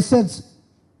 They said,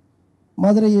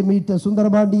 Madurai meet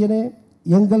Sundarabandiyane,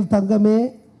 Yengal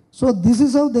Tangame. So this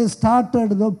is how they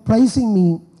started pricing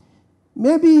me.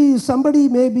 Maybe somebody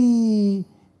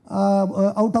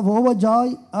out of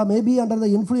overjoy, or maybe under the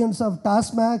influence of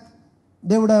TASMAC,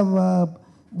 they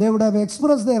would have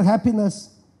expressed their happiness.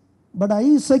 But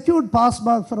I secured pass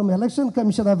mark from Election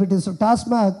Commission, if it is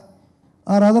TASMAC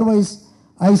or otherwise.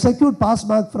 I secured pass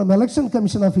mark from Election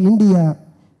Commission of India.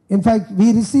 In fact,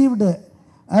 we received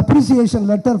appreciation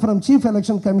letter from Chief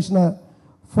Election Commissioner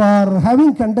for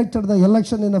having conducted the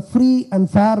election in a free and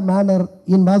fair manner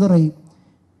in Madurai.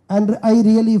 And I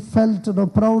really felt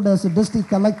proud as a district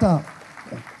collector.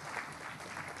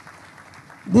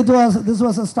 This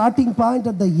was a starting point.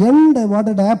 At the end, what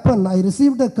had happened, I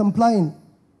received a complaint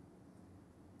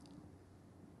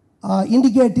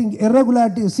indicating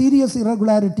irregularities, serious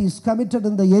irregularities committed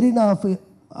in the arena of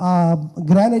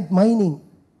granite mining.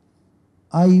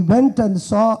 I went and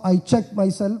saw, I checked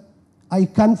myself, I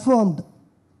confirmed,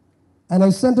 and I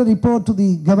sent a report to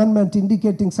the government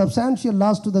indicating substantial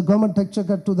loss to the government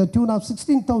exchequer to the tune of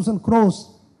 16,000 crores.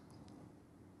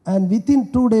 And within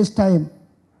 2 days' time,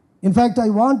 in fact, I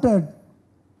wanted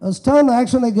a stern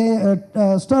action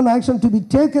to be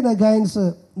taken against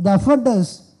the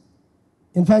offenders.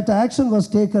 In fact, action was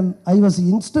taken. I was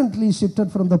instantly shifted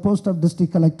from the post of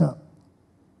district collector.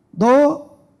 Though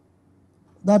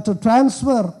that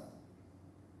transfer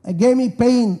gave me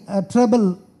pain,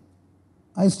 trouble,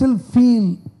 I still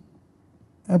feel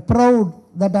proud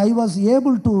that I was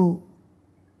able to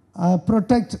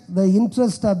protect the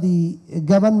interest of the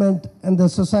government and the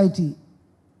society.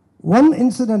 One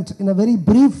incident in a very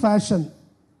brief fashion,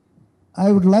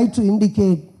 I would like to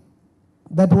indicate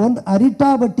that one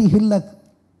Arittapatti Hillock,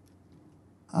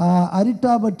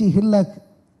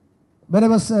 when I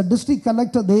was district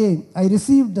collector there, I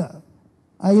received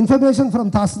information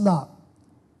from Tahsildar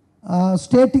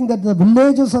stating that the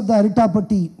villages of the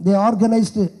Arittapatti, they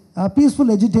organized a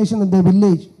peaceful agitation in their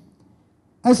village.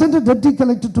 I sent a deputy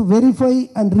collector to verify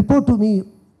and report to me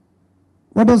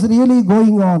what was really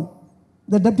going on.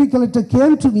 The deputy collector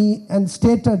came to me and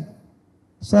stated,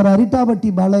 Sir,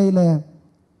 Arittapatti Balayila,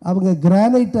 avanga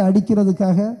granite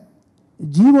adikkiradhukaga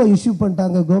GO issue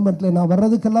பண்ணிட்டாங்க கவர்மெண்ட்டில். நான்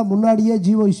வர்றதுக்கெல்லாம் முன்னாடியே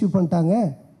GO issue பண்ணிட்டாங்க.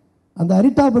 அந்த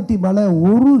அரிட்டாபட்டி மலை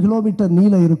 1 kilometre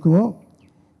நீளம் இருக்கும்.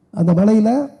 அந்த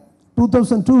மலையில்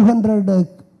 2200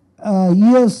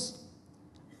 இயர்ஸ்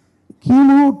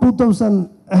கிமு 200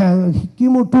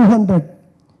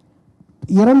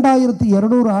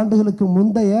 2200 ஆண்டுகளுக்கு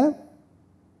முந்தைய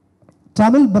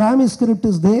தமிழ் பிராமி ஸ்கிரிப்ட்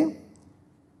இஸ் தே.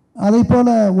 அதே போல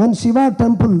one Siva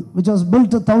temple which was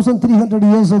built 1300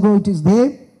 years ago it is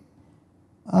there.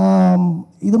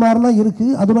 இது மாதிரிலாம் இருக்குது.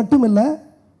 அது மட்டும் இல்லை,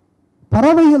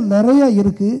 பறவைகள் நிறைய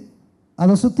இருக்குது.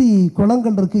 அதை சுற்றி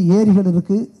குளங்கள் இருக்குது, ஏரிகள்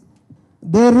இருக்குது.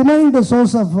 They remained a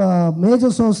source of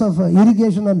major source of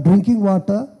irrigation and drinking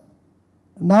water.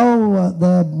 Now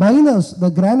the miners,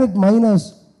 the granite miners,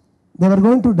 they were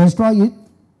going to destroy it,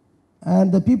 and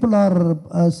the people are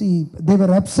they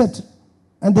were upset,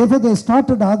 and therefore they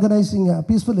started organizing a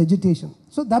peaceful agitation.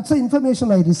 So that's the information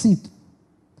I received.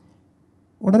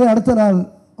 உடனே அடுத்த நாள்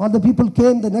all the people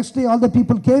came. The next day all the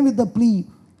people came with the plea,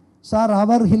 sir,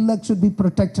 our hillock should be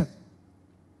protected.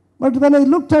 But when I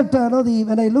looked at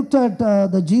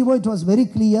the GO, it was very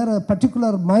clear. A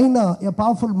particular miner, a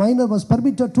powerful miner, was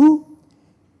permitted to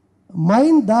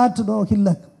mine that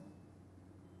hillock.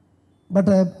 But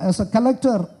as a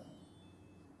collector,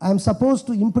 I am supposed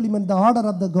to implement the order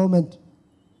of the government.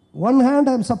 One hand,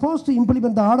 I am supposed to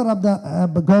implement the order of the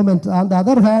government. On the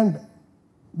other hand,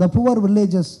 the poor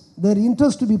villages, their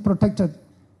interest to be protected.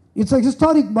 It's a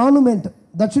historic monument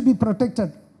that should be protected.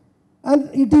 And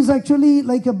it is actually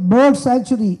like a bird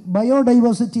sanctuary,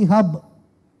 biodiversity hub.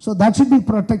 So that should be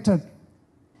protected.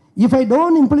 If I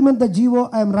don't implement the GO,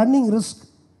 I am running risk.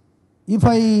 If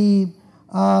I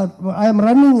am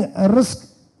running a risk.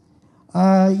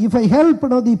 If I help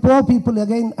the poor people,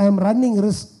 again, I am running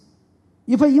risk.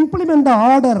 If I implement the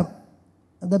order,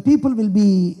 the people will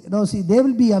be, see, they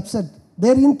will be upset.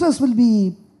 Their interest will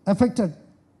be affected.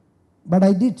 But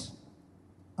I did.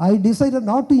 I decided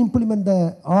not to implement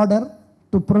the order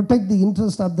to protect the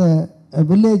interest of the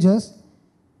villagers.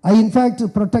 I in fact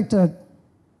protected.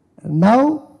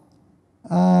 Now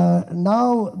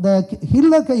the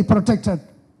Hillock I protected.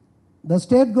 The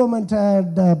state government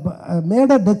had made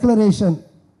a declaration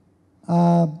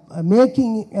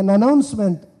making an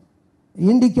announcement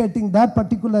indicating that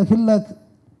particular Hillock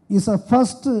is a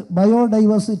first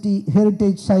biodiversity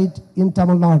heritage site in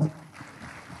Tamil Nadu.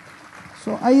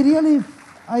 So I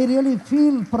really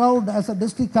feel proud as a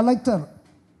district collector.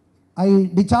 I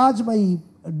discharge my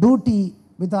duty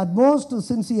with utmost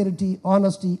sincerity,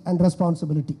 honesty and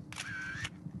responsibility.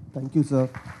 Thank you, sir.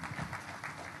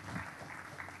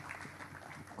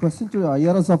 Question to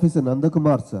IRS officer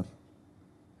Nandakumar, sir.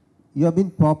 You have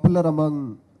been popular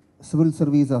among civil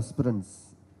service aspirants,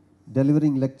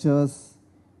 delivering lectures,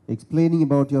 explaining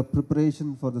about your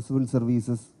preparation for the civil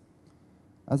services.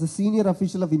 As a senior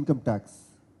official of income tax,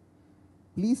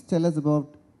 please tell us about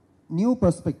new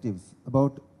perspectives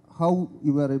about how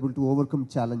you were able to overcome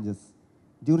challenges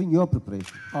during your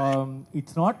preparation.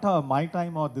 It's not my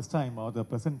time or this time or the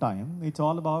present time. It's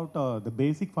all about the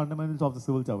basic fundamentals of the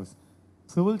civil service.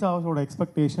 Civil service or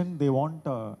expectation, they want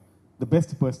the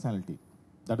best personality.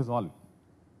 That is all.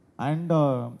 And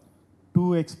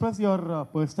to express your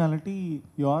personality,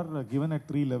 you are given at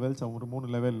 3 levels, or 3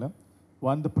 levels.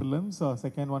 One the prelims,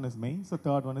 second one is mains, the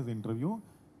third one is interview.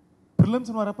 Prelims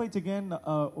it's again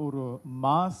or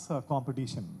mass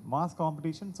competition. Mass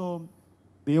competition, so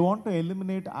they want to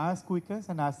eliminate as quick as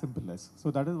and as simple as. So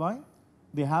that is why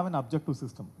they have an objective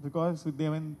system. Because they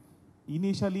when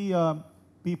initially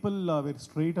people were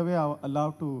straight away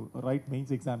allowed to write mains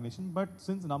examination, but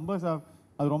since numbers are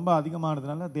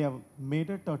they have made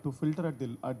it to filter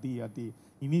at the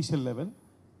initial level.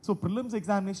 So prelims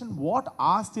examination, what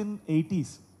asked in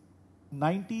 80s,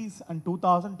 90s and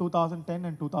 2000, 2010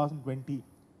 and 2020,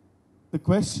 the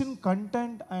question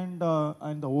content and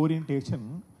the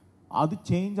orientation, அது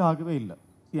change ஆகவே இல்லை.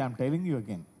 See, I'm telling you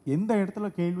again, எந்த இடத்துல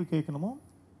கேள்வி கேட்கணுமோ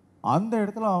அந்த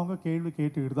இடத்துல அவங்க கேள்வி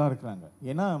கேட்டுக்கிட்டு தான் இருக்கிறாங்க.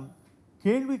 ஏன்னா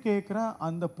கேள்வி கேட்குற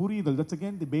அந்த புரிதல், that's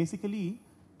again the basically,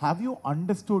 have you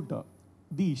understood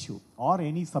the issue or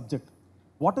any subject?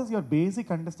 What is your basic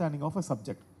understanding of a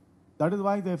subject? That is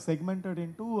why they have segmented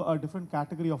into a different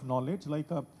category of knowledge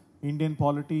like Indian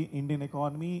polity, Indian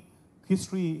economy,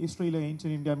 history like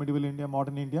ancient India, medieval India,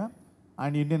 modern India,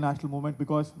 and Indian national movement,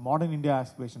 because modern India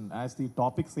aspiration, as the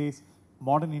topic says,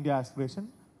 modern India aspiration,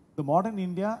 the modern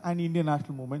India and Indian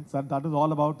national movements, that is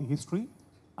all about the history.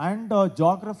 And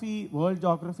geography, world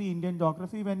geography, Indian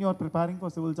geography, when you are preparing for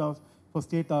civil service, for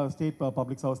state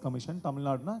public service commission, Tamil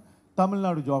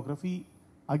Nadu geography,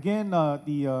 again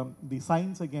the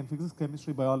science, again physics,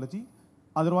 chemistry, biology.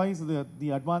 Otherwise the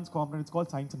advanced component is called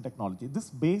science and technology. This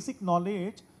basic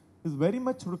knowledge is very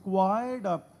much required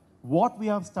what we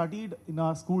have studied in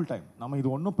our school time.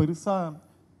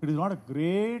 It is not a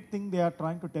great thing they are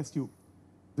trying to test you.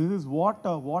 This is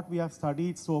what we have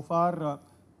studied so far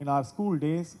in our school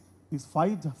days. These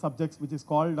 5 subjects, which is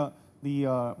called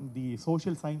the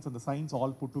social science and the science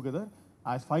all put together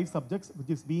as 5 subjects,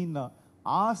 which is being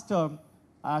asked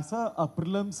as a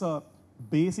prelims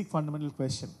basic fundamental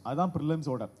question. That's prelims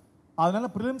order. Adhanala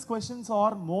prelims questions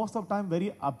are most of the time very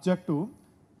objective,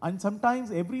 and sometimes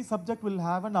every subject will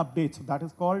have an update. So that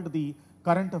is called the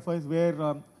current affairs, where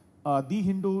the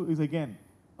Hindu is again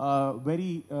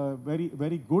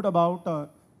very good about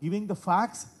giving the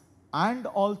facts. And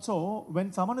also when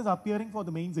someone is appearing for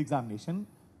the mains examination,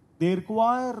 they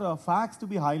require facts to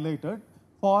be highlighted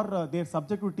for their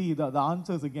subjectivity, the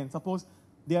answers again. Suppose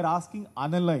they are asking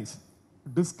analyze,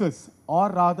 discuss, or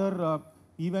rather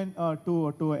even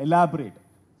to elaborate.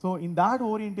 So in that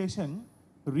orientation,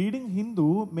 reading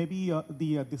Hindu may be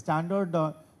the standard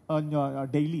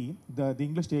daily, the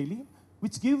English daily,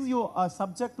 which gives you a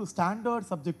subject to standard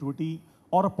subjectivity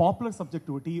or a popular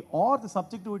subjectivity or the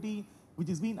subjectivity which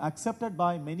is being accepted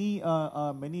by many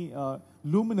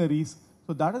luminaries.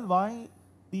 So that is why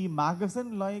the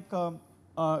magazine like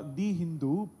The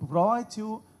Hindu provides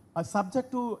you a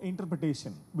subject to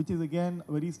interpretation, which is again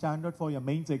very standard for your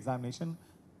mains examination.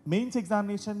 Mains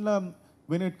examination,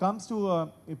 when it comes to,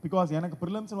 because எனக்கு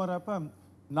prelims வரப்ப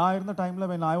நான் இருந்த டைம்ல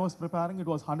when I was preparing, it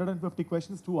was 150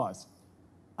 questions, 2 hours.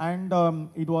 And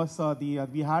it was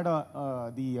we had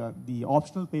the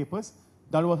optional papers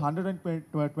that was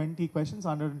 120 questions,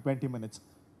 120 minutes.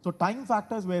 So time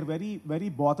factors were very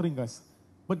bothering us.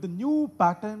 But the new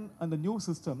pattern and the new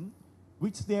system,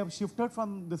 which they have shifted from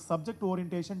the subject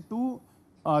orientation to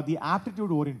the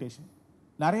aptitude orientation.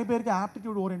 நிறைய பேருக்கு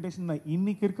aptitude orientation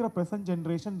இன்னைக்கு இருக்கிற present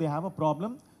generation they have a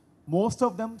problem. Most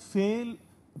of them fail,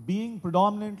 being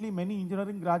predominantly many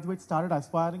engineering graduates started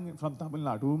aspiring from Tamil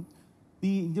Nadu.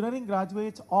 The engineering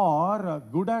graduates are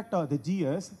good at the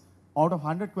GS. Out of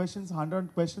 100 questions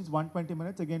 120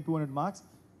 minutes, again 200 marks,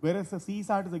 whereas the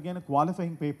CSAT is again a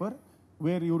qualifying paper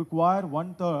where you require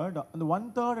 1/3. And the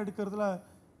 1/3 edukradhula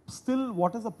still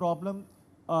what is the problem?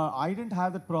 I didn't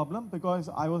have that problem because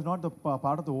I was not the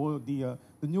part of the whole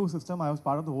the new system. I was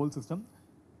part of the whole system.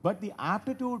 But the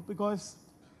aptitude, because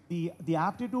the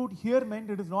aptitude here meant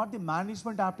it is not the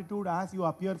management aptitude as you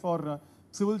appear for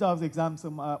civil jobs exams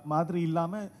madri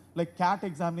illama like CAT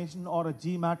examination or a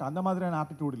GMAT and the madri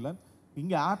aptitude illa.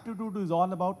 Inga aptitude is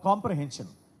all about comprehension.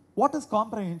 What is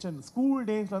comprehension? School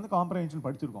days la comprehension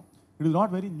padichirukom. It is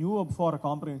not very new for a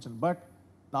comprehension, but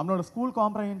நம்மளோட school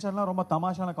காம்ப்ரஹென்ஷன்லாம் ரொம்ப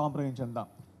தமாஷான comprehension தான்.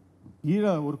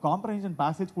 கீழே ஒரு comprehension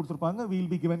passage கொடுத்துருப்பாங்க, we'll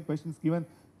be given questions given,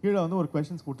 கீழே வந்து ஒரு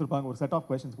questions கொடுத்துருப்பாங்க, ஒரு செட் ஆஃப்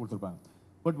கொஸ்டின்ஸ் கொடுத்துருப்பாங்க.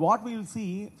 But what we will see,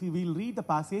 we will read the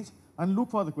passage and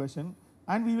look for the question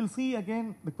and we will see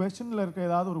again the கொஸ்டினில் இருக்க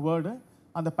ஏதாவது ஒரு வேர்டு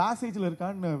அந்த பேசேஜில்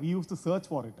இருக்கான்னு we use to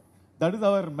search for it. That is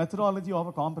our methodology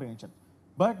of a comprehension.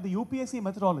 But the UPSC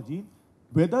methodology,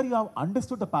 whether you have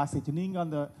understood the passage, நீங்கள்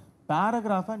அந்த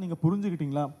பேராகிராஃபை நீங்கள்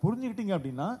புரிஞ்சுக்கிட்டீங்க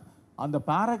அப்படின்னா அந்த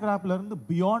பேராகிராஃப்ல இருந்து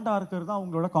பியாண்டா இருக்கிறது தான்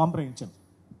உங்களோட comprehension.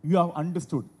 You have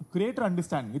understood, greater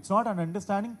understanding. It's not an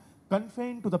understanding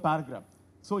confined to the paragraph.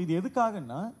 So இது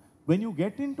எதுக்காகன்னா when you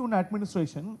get in to an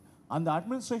administration, அந்த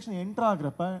அட்மினிஸ்ட்ரேஷன் என்டர்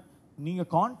ஆகிறப்ப நீங்கள்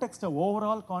கான்டெக்ஸ்ட்டை,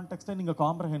 ஓவரால் கான்டெக்ஸ்ட்டை நீங்கள்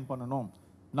காம்ப்ரஹெண்ட் பண்ணணும்.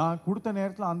 நான் கொடுத்த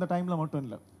நேரத்தில் அந்த டைமில் மட்டும்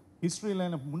இல்லை, ஹிஸ்ட்ரியில்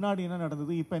எனக்கு முன்னாடி என்ன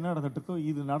நடந்தது, இப்போ என்ன நடந்துட்டு இருக்கோ,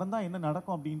 இது நடந்தால் என்ன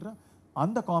நடக்கும் அப்படின்ற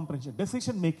அந்த comprehension.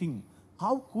 Decision making,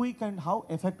 how quick and how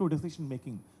effective decision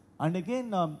making, and again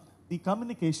the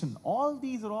communication, all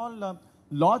these are all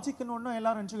logic and one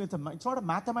ellarum it's not a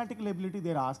mathematical ability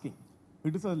they are asking,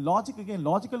 it is a logic. Again,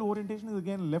 logical orientation is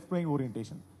again left brain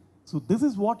orientation. So this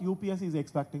is what UPSC is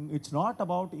expecting. It's not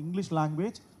about English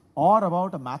language or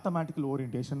about a mathematical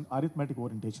orientation, arithmetic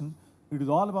orientation. It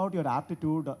is all about your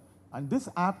aptitude, and this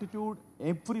aptitude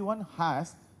everyone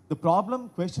has. The problem,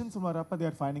 questions marappa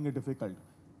they are finding it difficult.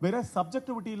 Whereas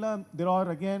subjectivity, there are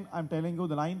again, I'm telling you,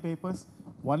 the 9 papers,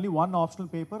 only one optional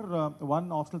paper, one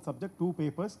optional subject, 2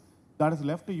 papers, that is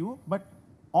left to you. But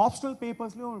optional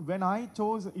papers, when I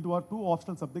chose, it were 2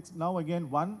 optional subjects, now again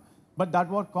 1, but that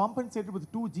were compensated with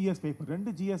 2 GS paper.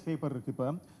 2 GS paper இருக்கு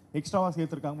இப்ப எக்ஸ்ட்ராவா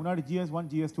சேர்த்திருக்காங்க. முன்னாடி GS1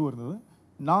 GS2 இருந்தது.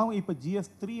 now இப்ப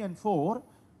GS3 and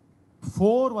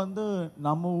 4 வந்து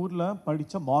நம்ம ஊர்ல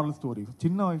படிச்ச moral stories,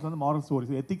 சின்ன வயசுல வந்து moral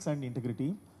stories, ethics and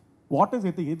integrity. What is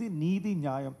ethics? எது நீதி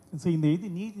நியாயம். ஸோ இந்த எது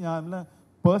நீதி நியாயம்ல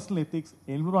personal ethics,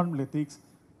 environmental ethics,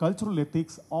 cultural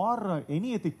ethics or any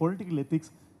ethic, political ethics,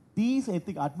 these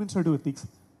ethic, administrative ethics,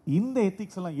 இந்த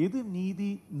எத்திக்ஸ் எல்லாம் எது நீதி,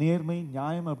 நேர்மை,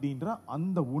 நியாயம் அப்படின்ற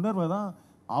அந்த உணர்வை தான்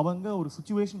அவங்க ஒரு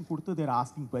சுச்சுவேஷன் கொடுத்து they're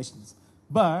asking questions.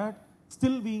 But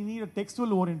still we need a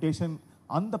textual orientation.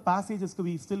 அந்த பேசேஜஸ்க்கு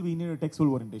we need a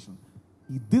textual orientation.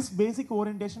 This basic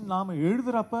orientation நாம்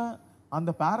எழுதுறப்ப அந்த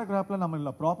பேராகிராஃபில்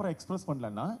நம்ம ப்ராப்பராக எக்ஸ்பிரஸ்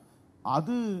பண்ணலன்னா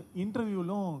அது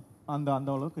இன்டர்வியூலும் அந்த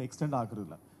அளவுக்கு எக்ஸ்டெண்ட் ஆகுறது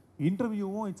இல்லை.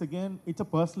 இன்டர்வியூவும் it's a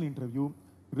personal interview.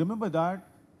 Remember that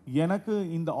எனக்கு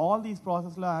இந்த ஆல் தீஸ்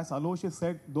ப்ராசஸில் ஆஸ் அலோஷியஸ்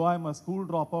செட், தோ I am a school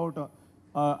drop out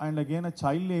and again a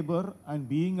child labour and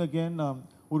being again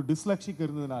ஒரு டிஸ்லெக்ஷிக்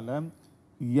இருந்ததுனால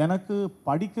எனக்கு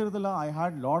படிக்கிறதுல ஐ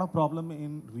had lot of problem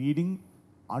in reading,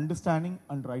 understanding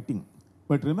and writing.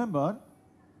 But remember,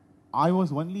 I was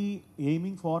only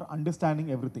aiming for understanding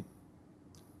everything.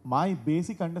 My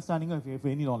basic understanding of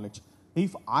any knowledge.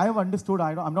 If I have understood,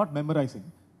 I'm not memorizing.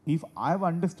 If I have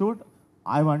understood,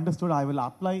 I will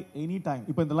apply any time.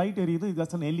 If the light area is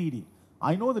just an LED.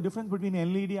 I know the difference between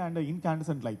LED and an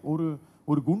incandescent light.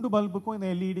 ஒரு குண்டு பல்புக்கும் இந்த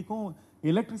எல்இடிக்கும்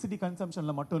electricity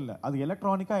கன்சம்ஷன்ல மட்டும் இல்லை, அது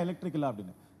எலக்ட்ரானிக்கா எலக்ட்ரிக்கலா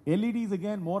அப்படின்னு. LED is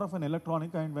again more of an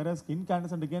electronic and whereas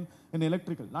incandescent again an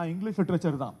electrical. நான் English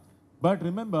literature தான். But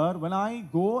remember, when I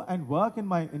go and work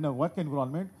in a work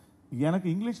environment, எனக்கு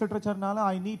English லிட்ரேச்சர்னால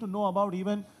I need to know about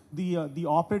even the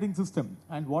operating system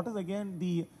and what is again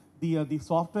the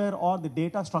software or the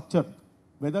data structure.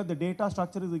 Whether the data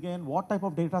structure is again what type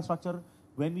of data structure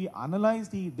when we analyze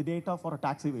the data for a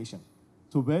tax evasion.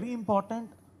 So very important,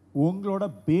 உங்களோட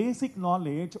basic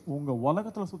knowledge உங்க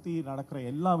உலகத்துல சுத்தி நடக்கிற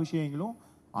எல்லா விஷயங்களும்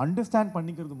understand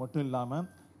பண்ணிக்கிறது மட்டும் இல்லாம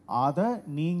அதை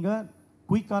நீங்க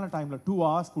குயிக்கான டைம்ல 2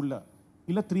 hours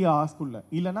இல்ல 3 hours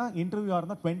இல்லனா இன்டர்வியூ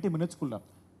இருந்தா 20 minutes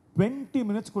 20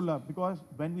 minutes because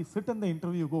when we sit in the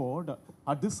interview board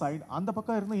at this side, அந்த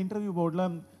பக்கம் இருந்த இன்டர்வியூ போர்ட்ல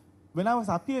when I was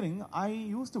appearing, I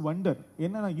used to wonder,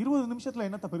 என்ன 20 நிமிஷத்துல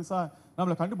என்னத்த பெருசா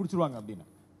நம்மள கண்டுபிடிச்சிருவாங்க அப்படின்னு.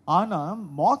 ஆனா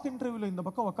மார்க் இன்டர்வியூல இந்த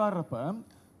பக்கம் உட்கார்றப்ப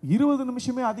 20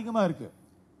 நிமிஷமே அதிகமா இருக்கு.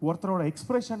 ஒருத்தரோட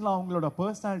எக்ஸ்பிரஷனில் அவங்களோட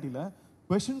பர்சனாலிட்டியில்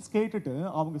கொஷின்ஸ் கேட்டுட்டு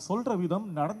அவங்க சொல்கிற விதம்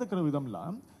நடந்துக்கிற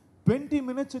விதம்லாம் 20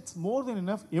 minutes it's more then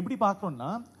enough. எப்படி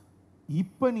பார்க்குறோன்னா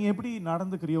இப்போ நீ எப்படி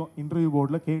நடந்துக்கிறியோ இன்டர்வியூ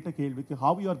போர்டில் கேட்ட கேள்விக்கு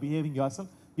how you are behaving yourself,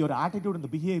 your attitude and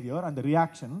the behavior and the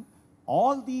reaction,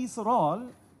 all these are all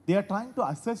they are trying to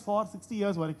assess for 60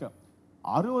 years வரைக்கும்.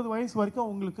 60 வயசு வரைக்கும்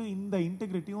உங்களுக்கு இந்த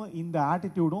இன்டெகிரிட்டியும் இந்த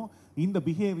ஆட்டிடியூடும் இந்த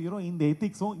பிஹேவியரும் இந்த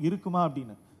எத்திக்ஸும் இருக்குமா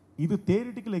அப்படின்னு. இது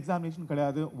theoretical examination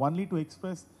கிடையாது, ஒன்லி டு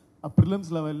எக்ஸ்பிரஸ் ப்ரிலிம்ஸ்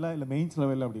லெவலில் இல்லை மெயின்ஸ்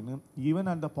லெவலில் அப்படின்னு. Even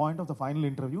at the point of the final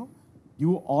interview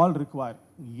you all require.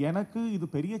 எனக்கு இது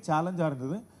பெரிய சேலஞ்சாக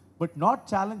இருந்தது, but not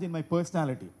challenge in my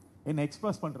personality, என்னை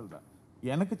எக்ஸ்பிரஸ் பண்ணுறதுல.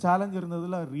 எனக்கு சேலஞ்ச்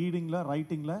இருந்ததில் ரீடிங்கில்,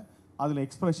 ரைட்டிங்கில், அதில்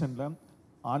எக்ஸ்பிரஷனில்.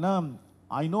 ஆனால்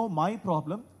I know my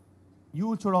problem, you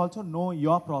should also know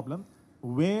your problem,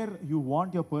 where you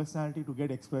want your personality to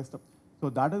get expressed. So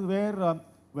that is where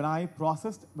when I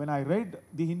processed, when I read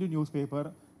the Hindu newspaper,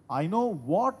 I know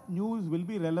what news will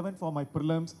be relevant for my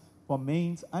prelims, for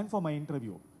mains and for my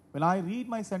interview. When I read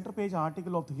my center page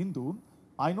article of the Hindu,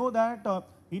 I know that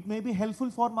it may be helpful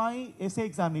for my essay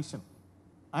examination.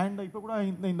 And இப்போ கூட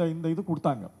இந்த இது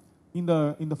கொடுத்தாங்க.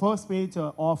 In the first page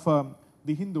of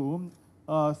the Hindu,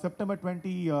 September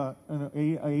 20,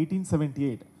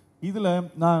 1878, இதில்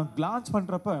நான் glands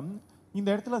பண்ணுறப்ப இந்த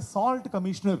இடத்துல சால்ட்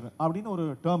கமிஷனர் அப்படின்னு ஒரு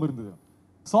டேர்ம் இருந்தது.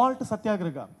 Salt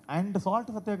Satyagraha. And Salt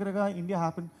Satyagraha, India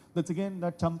happened. That's again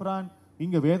that Champaran,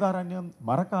 Inga Vedaranyam,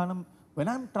 Marakanam. When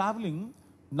I'm traveling,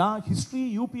 na history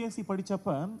UPSC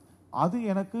padichappa, adu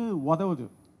enakku vadavudhu.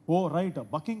 Oh right,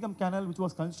 Buckingham Canal which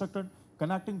was constructed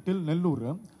connecting till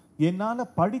Nellore. என்னால்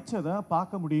படித்ததை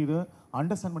பார்க்க முடியுது,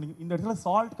 understand பண்ணி. இந்த இடத்துல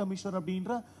salt commissioner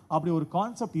அப்படின்ற அப்படி ஒரு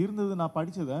கான்செப்ட் இருந்தது. நான்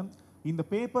படித்ததை இந்த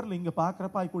பேப்பரில் இங்கே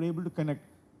பார்க்குறப்ப I could able to connect.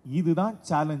 இதுதான்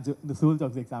சேலஞ்சு இந்த சிவில்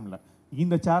சர்வீஸ் எக்ஸாமில்.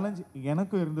 இந்த சேலஞ்ச்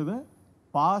எனக்கு இருந்தது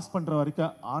பாஸ் பண்ணுற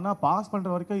வரைக்கும். ஆனால் பாஸ் பண்ணுற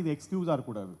வரைக்கும் இது எக்ஸ்கியூஸாக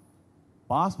இருக்கக்கூடாது.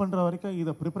 பாஸ் பண்ணுற வரைக்கும்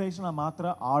இதை ப்ரிப்பரேஷனாக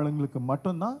மாத்திர ஆளுங்களுக்கு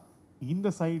மட்டும்தான் இந்த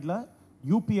சைடில்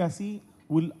UPSC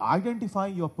will identify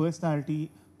your personality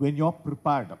when you're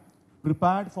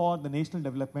prepared for the national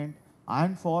development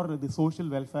and for the social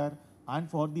welfare and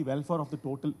for the welfare of the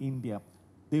total India.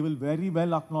 They will very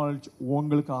well acknowledge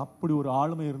உங்களுக்கு அப்படி ஒரு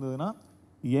ஆளுமை இருந்ததுன்னா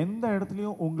எந்த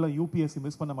இடத்துலையும் உங்களை UPSC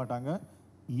மிஸ் பண்ண மாட்டாங்க.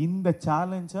 இந்த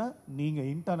சேலஞ்சை நீங்கள்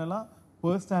இன்டர்னலாக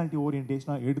பர்சனாலிட்டி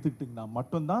ஓரியன்டேஷனாக எடுத்துக்கிட்டிங்கன்னா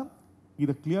மட்டும்தான்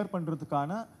இதை கிளியர்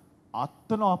பண்ணுறதுக்கான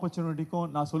அத்தனை ஆப்பர்ச்சுனிட்டிக்கும்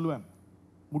நான் சொல்லுவேன்.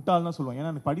 முட்டாள் தான் சொல்லுவேன், ஏன்னா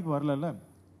எனக்கு படிப்பு வரல.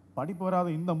 படிப்பு வராத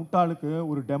இந்த முட்டாளுக்கு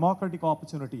ஒரு டெமோக்ராட்டிக்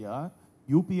ஆப்பர்ச்சுனிட்டியாக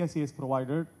UPSC has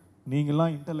provided.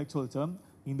 நீங்கள்லாம் இன்டெலெக்சுவல்ஸை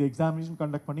இந்த எக்ஸாமினேஷன்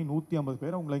கண்டக்ட் பண்ணி 150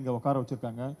 பேரை உங்களை இங்கே உட்கார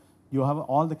வச்சுருக்காங்க. You have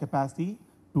all the capacity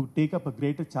to take up a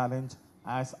greater challenge.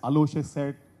 As Aloysius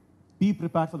said, be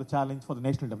prepared for the challenge for the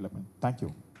national development. Thank you.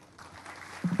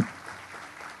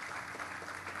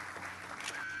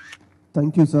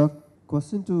 Thank you, sir.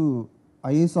 Question to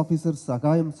IAS officer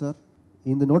Sagayam, sir.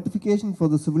 In the notification for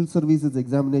the Civil Services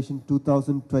Examination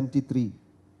 2023,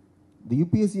 the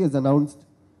UPSC has announced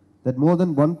that more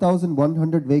than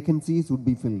 1,100 vacancies would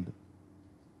be filled.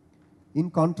 In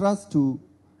contrast to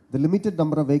the limited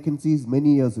number of vacancies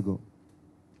many years ago.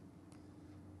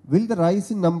 Will the rise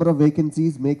in number of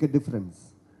vacancies make a difference,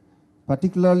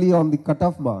 particularly on the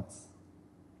cutoff marks?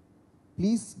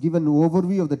 Please give an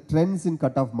overview of the trends in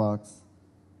cutoff marks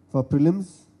for prelims,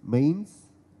 mains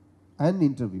and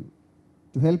interview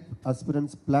to help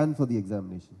aspirants plan for the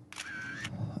examination.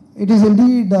 It is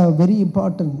indeed very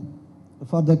important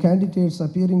for the candidates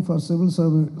appearing for civil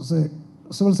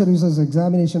services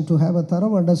examination to have a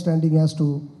thorough understanding as to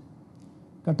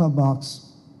cutoff marks.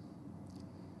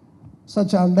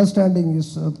 Such understanding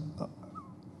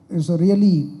is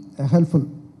really helpful.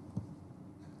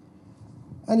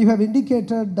 And you have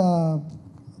indicated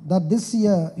that this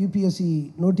year UPSC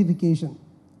notification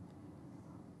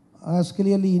has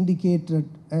clearly indicated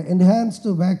enhanced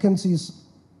vacancies,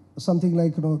 something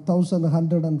like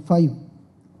 1,105.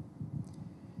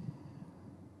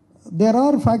 There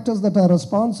are factors that are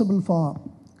responsible for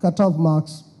cutoff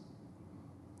marks.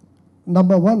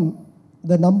 Number one,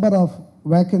 the number of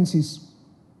vacancies.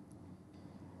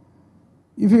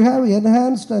 If you have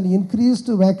enhanced and increased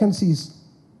vacancies,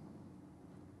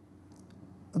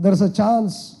 there is a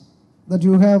chance that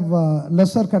you have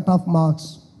lesser cutoff marks.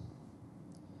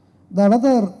 The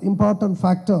another important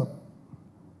factor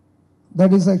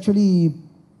that is actually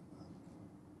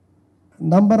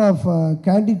number of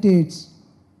candidates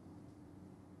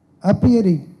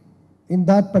appearing in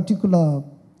that particular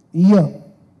year.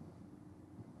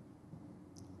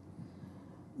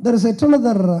 There is yet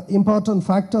another important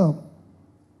factor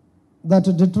that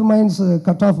determines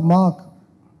cutoff mark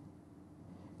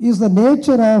is the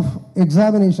nature of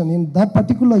examination. In that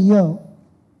particular year,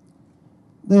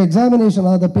 the examination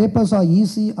or the papers are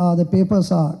easy or the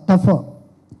papers are tougher.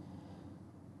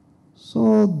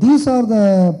 So these are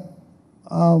the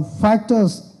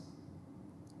factors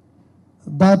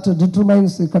that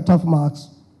determines the cutoff marks.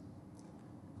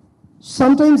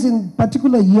 Sometimes in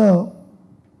particular year,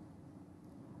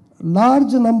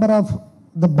 large number of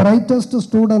the brightest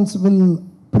students will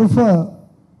prefer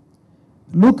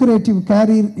lucrative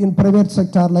career in private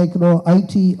sector like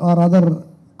IT or other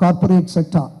corporate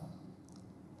sector.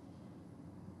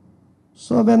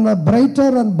 So when the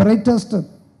brighter and brightest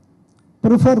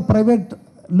prefer private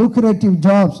lucrative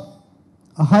jobs,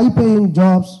 high paying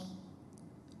jobs,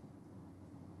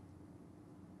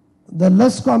 the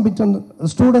less competent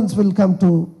students will come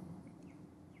to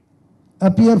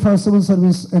appear for civil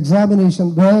service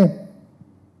examination, where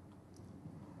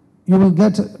you will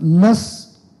get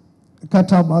less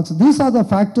cutoff marks. These are the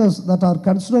factors that are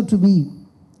considered to be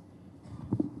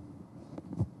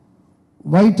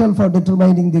vital for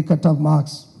determining the cutoff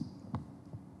marks.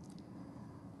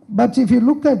 But if you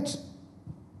look at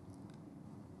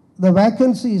the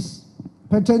vacancies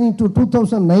pertaining to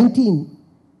 2019,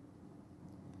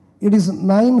 it is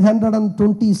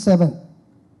 927.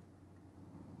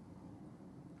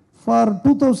 For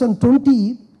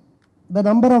 2020, the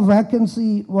number of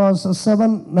vacancy was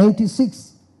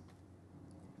 796.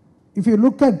 If you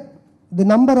look at the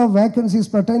number of vacancies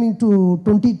pertaining to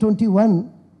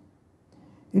 2021,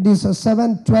 it is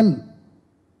 712.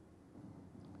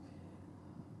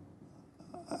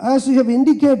 As you have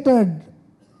indicated,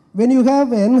 when you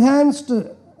have enhanced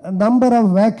number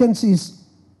of vacancies,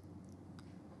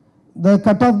 the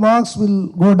cutoff marks will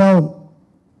go down.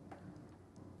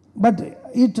 But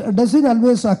it doesn't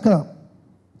always occur.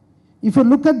 If you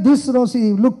look at this,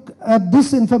 look at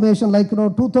this information, like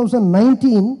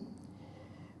 2019,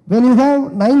 when you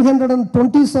have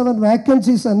 927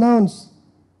 vacancies announced,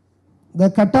 the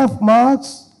cutoff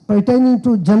marks pertaining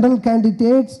to general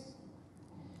candidates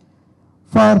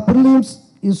for prelims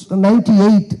is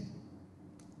 98.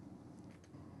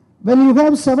 When you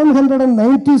have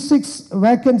 796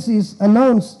 vacancies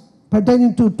announced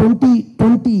pertaining to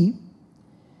 2020,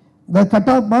 the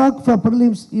cutoff mark for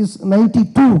prelims is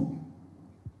 92.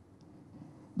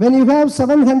 When you have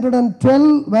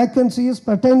 712 vacancies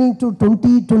pertaining to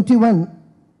 2021,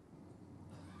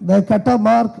 the cutoff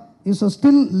mark is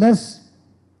still less,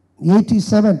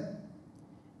 87.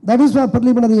 That is for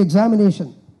preliminary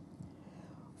examination.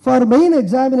 For main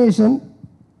examination,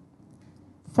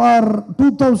 for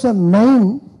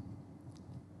 2009,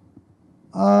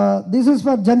 this is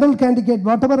for general candidate.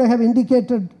 Whatever I have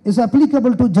indicated is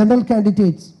applicable to general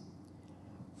candidates.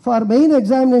 For main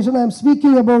examination, I am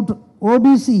speaking about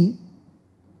OBC.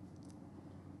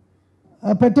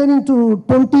 Pertaining to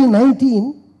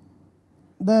 2019,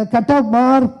 the cutoff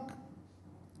mark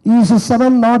is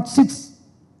 706.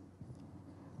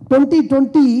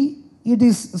 2020, it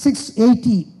is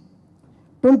 680.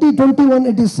 2021,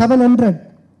 it is 700.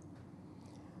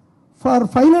 For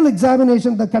final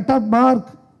examination, the cutoff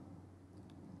mark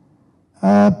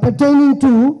pertaining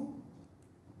to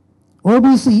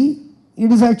OBC,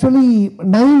 it is actually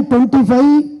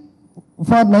 925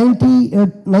 for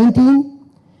 19,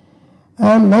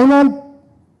 and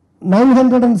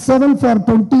 907 for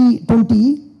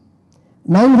 2020,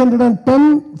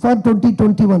 910 for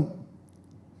 2021.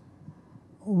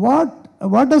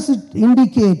 What does it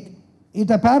indicate? It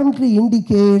apparently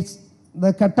indicates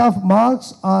the cutoff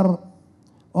marks are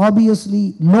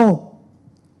obviously low.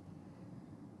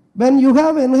 When you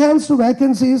have enhanced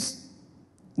vacancies,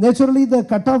 naturally the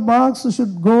cutoff marks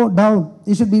should go down.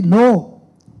 It should be low.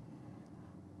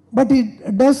 But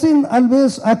it doesn't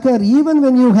always occur. Even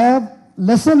when you have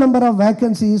lesser number of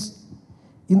vacancies,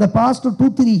 in the past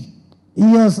 2-3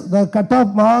 years, the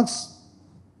cutoff marks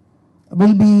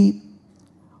will be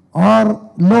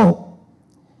low.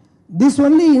 This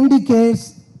only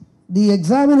indicates the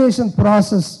examination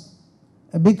process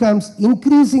becomes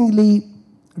increasingly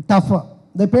tougher.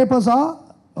 The papers are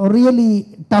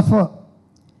really tougher.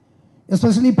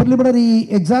 Especially preliminary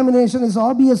examination is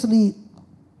obviously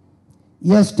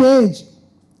a stage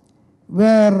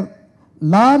where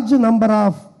large number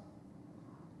of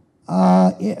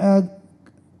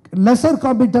lesser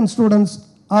competent students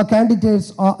or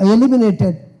candidates are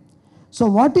eliminated. So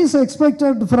what is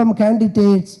expected from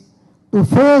candidates to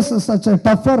face such a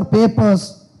tougher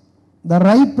papers? The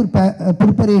right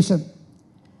preparation.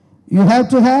 You have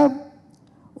to have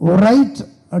right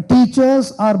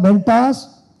teachers or mentors.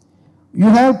 You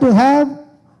have to have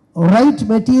right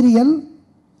material,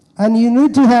 and you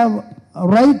need to have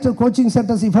right coaching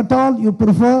centers if at all you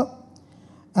prefer,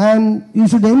 and you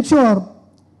should ensure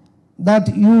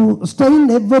that you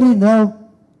strain every nerve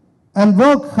and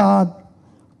work hard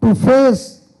to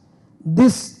face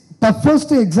this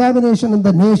toughest examination in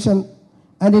the nation,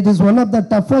 and it is one of the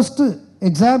toughest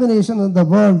examinations in the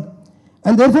world.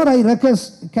 And therefore, I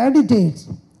request candidates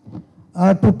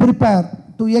to prepare,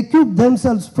 to equip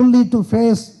themselves fully to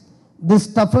face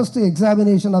this toughest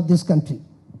examination of this country.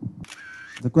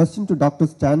 The question to Dr.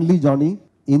 Stanley, Johny.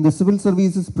 In the civil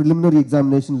services preliminary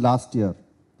examination last year,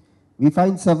 we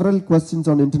find several questions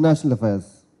on international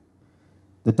affairs.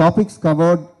 The topics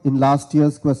covered in last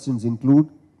year's questions include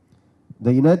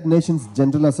the United Nations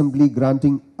General Assembly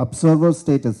granting observer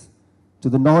status to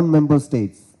the non-member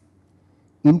states,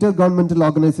 intergovernmental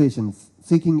organizations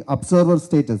seeking observer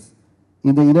status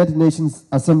in the United Nations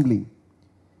Assembly,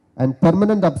 and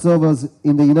permanent observers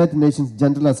in the United Nations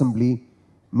General Assembly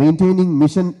maintaining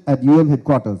mission at UN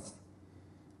headquarters.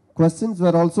 Questions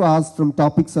were also asked from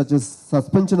topics such as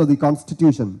suspension of the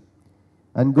constitution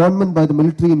and government by the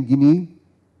military in Guinea,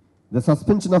 the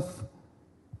suspension of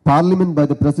parliament by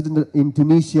the president in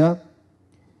Tunisia.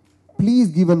 Please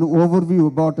give an overview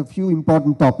about a few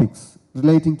important topics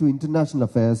relating to international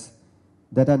affairs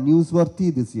that are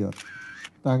newsworthy this year.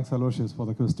 Thanks, Aloysius, for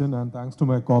the question, and thanks to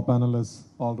my co-panelists,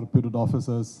 all reputed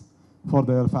officers, for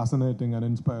their fascinating and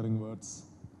inspiring words.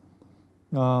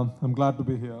 I'm glad to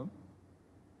be here.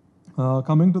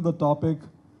 Coming to the topic,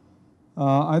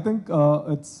 I think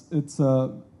it's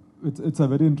a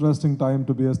very interesting time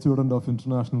to be a student of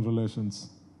international relations.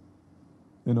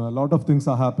 You know, a lot of things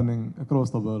are happening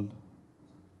across the world,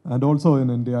 and also in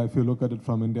India, if you look at it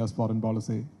from India's foreign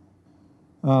policy.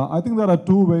 I think there are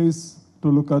two ways to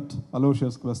look at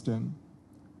Aloysius' question.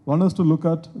 One is to look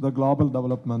at the global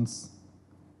developments,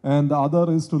 and the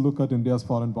other is to look at India's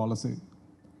foreign policy.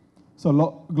 So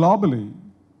globally,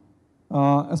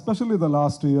 especially the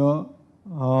last year,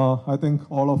 I think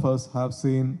all of us have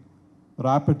seen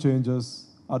rapid changes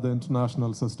at the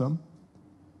international system.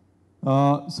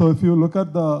 So if you look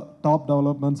at the top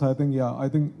developments, I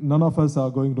think none of us are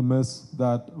going to miss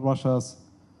that Russia's,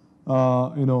 the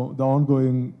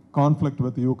ongoing conflict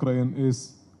with Ukraine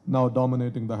is now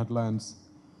dominating the headlines.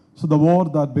 So the war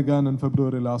that began in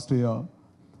February last year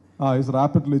is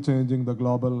rapidly changing the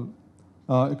global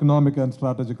economic and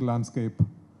strategic landscape.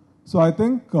 So I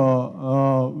think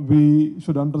we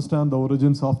should understand the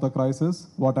origins of the crisis,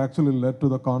 what actually led to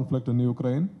the conflict in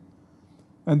Ukraine.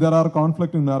 And there are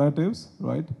conflicting narratives,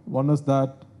 right? One is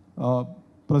that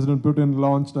President Putin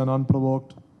launched an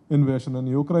unprovoked invasion in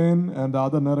Ukraine, and the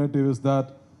other narrative is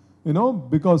that,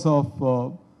 because of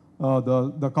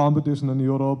the competition in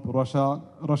Europe,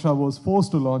 Russia was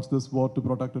forced to launch this war to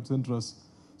protect its interests.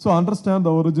 So understand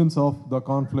the origins of the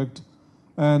conflict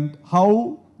and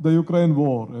how the Ukraine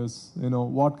war is,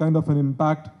 what kind of an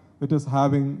impact it is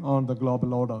having on the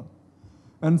global order.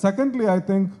 And secondly, I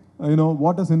think,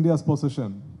 what is India's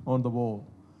position on the war?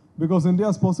 Because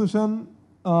India's position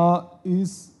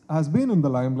has been in the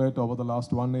limelight over the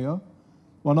last 1 year.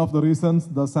 One of the reasons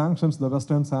the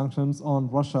Western sanctions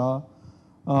on Russia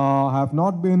have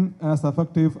not been as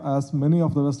effective as many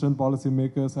of the Western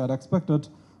policymakers had expected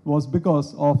was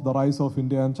because of the rise of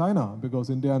India and China, because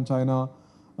India and China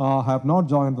have not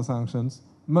joined the sanctions.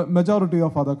 Majority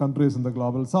of other countries in the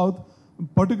global south,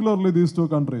 particularly these two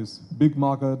countries, big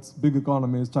markets, big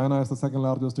economies. China is the second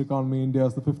largest economy, India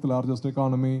is the fifth largest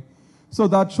economy. So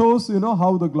that shows,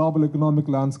 how the global economic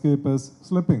landscape is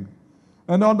slipping.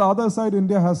 And on the other side,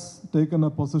 India has taken a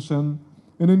position,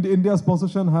 and India's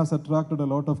position has attracted a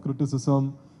lot of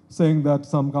criticism, saying that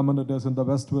some commentators in the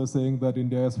West were saying that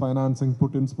India is financing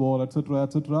Putin's war, etc.,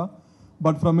 etc.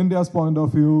 But from India's point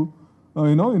of view,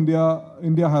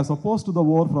 India has opposed to the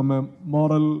war from a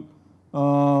moral,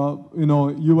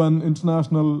 UN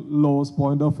international laws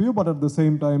point of view, but at the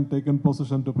same time taken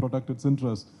position to protect its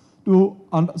interests.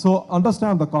 So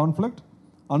understand the conflict,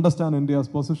 understand India's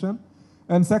position,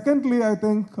 and secondly, I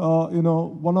think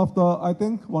one of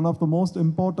the most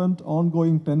important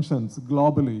ongoing tensions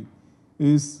globally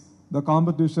is the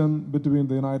competition between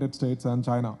the United States and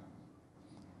China.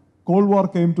 Cold War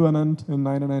came to an end in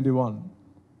 1991.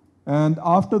 And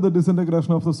after the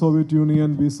disintegration of the Soviet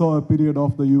Union, we saw a period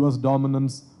of the US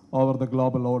dominance over the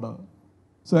global order.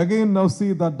 So again, now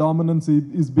see that dominance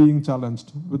is being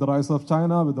challenged with the rise of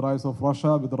China, with the rise of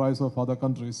Russia, with the rise of other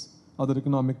countries, other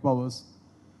economic powers.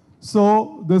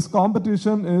 So this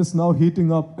competition is now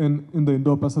heating up in the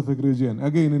Indo-Pacific region,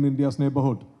 again in India's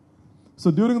neighborhood. So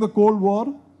during the Cold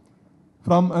War,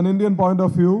 from an Indian point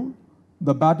of view,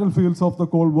 the battlefields of the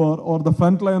Cold War or the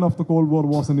front line of the Cold War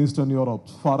was in Eastern Europe,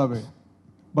 far away.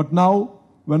 But now,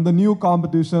 when the new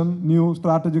competition, new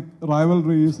strategic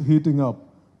rivalry is heating up,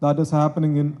 that is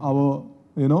happening in our,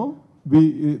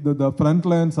 the front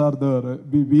lines are there.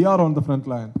 We are on the front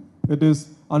line. It is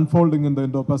unfolding in the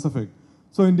Indo-Pacific.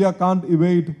 So India can't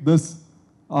evade this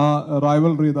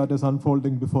rivalry that is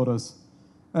unfolding before us,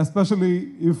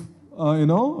 especially if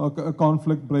a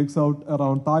conflict breaks out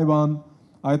around Taiwan.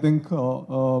 I think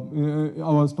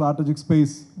our strategic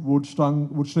space would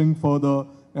shrink further,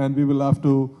 and we will have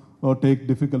to take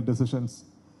difficult decisions.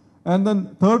 And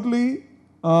then thirdly,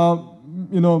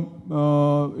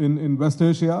 in West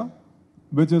Asia,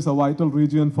 which is a vital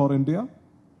region for India,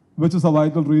 which is a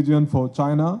vital region for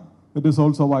China, it is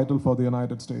also vital for the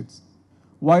United States.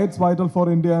 Why it's vital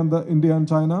for India and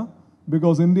China?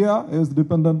 Because India is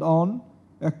dependent on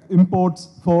imports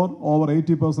for over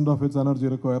 80% of its energy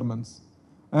requirements.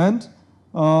 And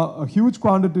huge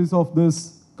quantities of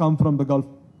this come from the Gulf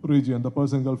region, the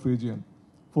Persian Gulf region.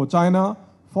 For China,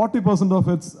 40% of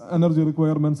its energy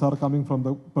requirements are coming from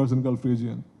the Persian Gulf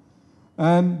region.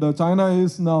 And China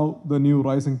is now the new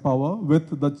rising power.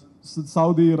 With the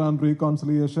Saudi-Iran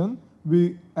reconciliation,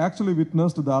 we actually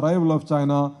witnessed the arrival of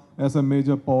China as a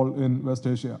major pole in West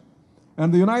Asia.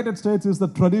 And the United States is the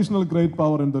traditional great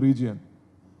power in the region.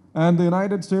 And the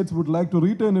United States would like to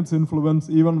retain its influence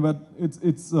even when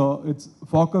its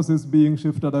focus is being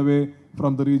shifted away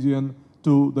from the region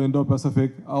to the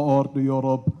Indo-Pacific or to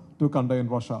Europe to contain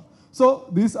Russia. So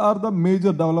these are the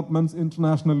major developments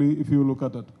internationally if you look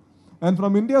at it. And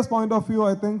from India's point of view,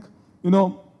 I think, in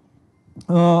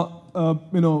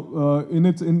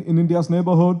India's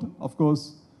neighborhood, of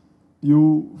course,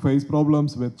 you face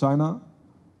problems with China.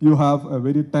 You have a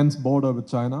very tense border with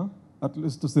China. At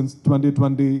least since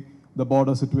 2020, the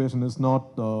border situation is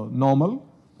not normal.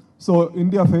 So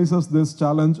India faces this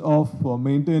challenge of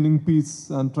maintaining peace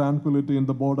and tranquility in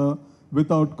the border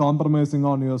without compromising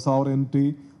on your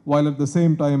sovereignty, while at the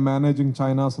same time managing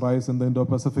China's rise in the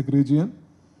Indo-Pacific region.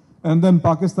 And then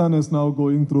Pakistan is now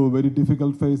going through a very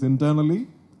difficult phase internally.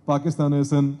 Pakistan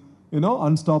is in,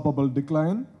 unstoppable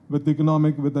decline with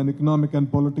an economic and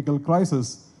political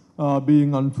crisis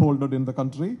being unfolded in the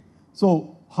country.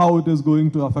 So how it is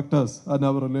going to affect us and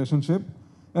our relationship.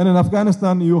 And in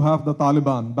Afghanistan, you have the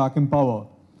Taliban back in power.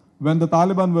 When the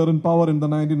Taliban were in power in the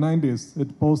 1990s,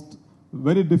 it posed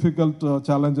very difficult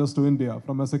challenges to India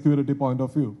from a security point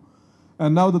of view.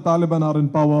 And now the Taliban are in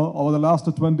power. Over the last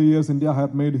 20 years, India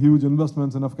had made huge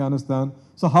investments in Afghanistan.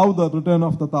 So how the return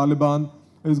of the Taliban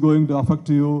is going to affect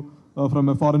you from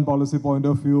a foreign policy point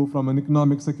of view, from an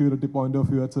economic security point of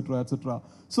view, etc., etc.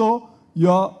 So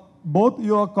both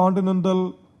your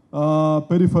continental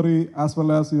periphery as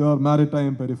well as your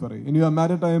maritime periphery. In your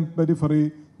maritime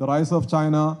periphery, the rise of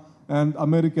China and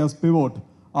America's pivot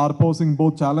are posing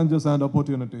both challenges and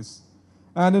opportunities.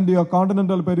 And in your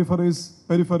continental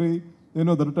periphery,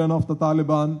 the return of the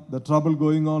Taliban, the trouble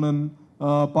going on in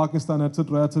Pakistan,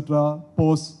 etc.,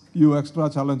 pose you extra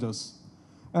challenges.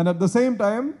 And at the same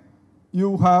time,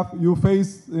 you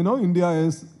face, India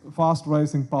is fast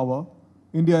rising power.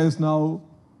 India is now,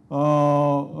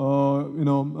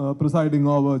 presiding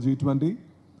over G20.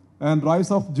 And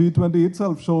rise of G20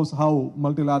 itself shows how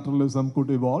multilateralism could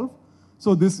evolve.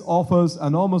 So this offers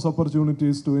enormous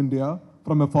opportunities to India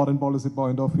from a foreign policy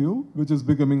point of view, which is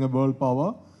becoming a world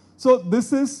power. So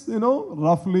this is,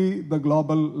 roughly the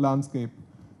global landscape.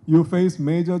 You face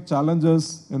major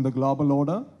challenges in the global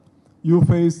order. You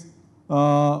face,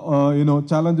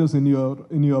 challenges in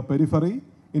your periphery,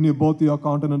 both your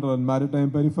continental and maritime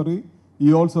periphery.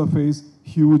 You also face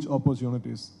huge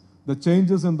opportunities. The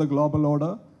changes in the global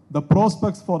order, the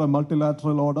prospects for a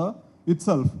multilateral order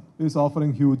itself is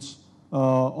offering huge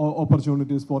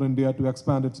opportunities for India to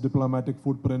expand its diplomatic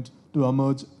footprint to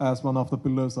emerge as one of the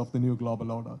pillars of the new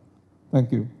global order.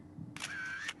 Thank you.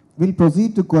 We'll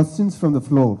proceed to questions from the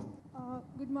floor.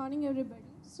 Good morning, everybody.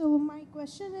 So my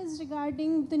question is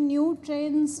regarding the new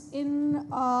trends in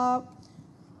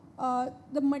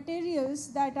the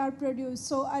materials that are produced.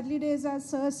 So early days, as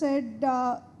Sir said,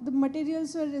 the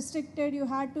materials were restricted. You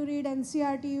had to read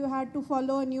NCERT, you had to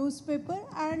follow a newspaper,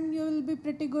 and you will be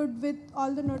pretty good with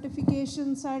all the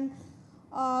notifications and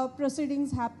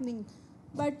proceedings happening.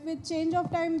 But with change of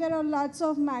time, there are lots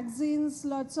of magazines,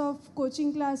 lots of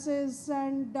coaching classes,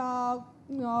 and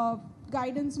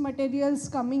guidance materials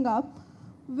coming up,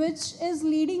 which is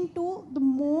leading to the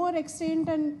more extent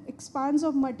and expanse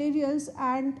of materials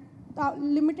and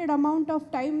limited amount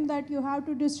of time that you have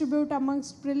to distribute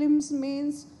amongst prelims,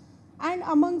 mains, and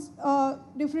amongst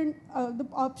different the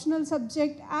optional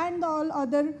subject and all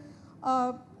other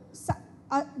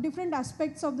different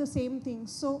aspects of the same thing.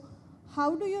 So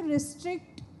how do you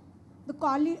restrict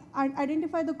the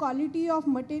identify the quality of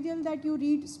material that you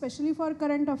read, especially for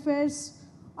current affairs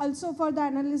Also for the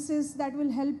analysis that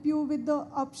will help you with the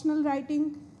optional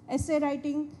writing, essay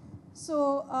writing.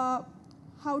 So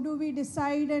how do we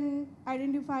decide and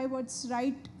identify what's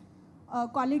right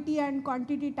quality and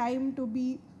quantity time to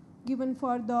be given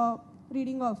for the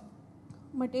reading of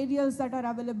materials that are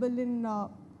available in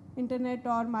internet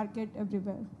or market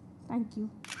everywhere. Thank you.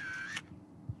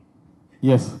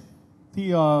 Yes.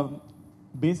 See,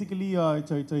 basically,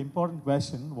 it's an important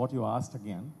question, what you asked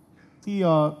again. See,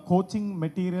 coaching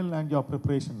material and your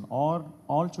preparation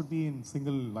all should be in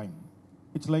single line.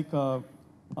 It's like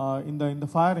in the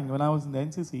firing, when I was in the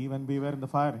NCC, when we were in the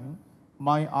firing,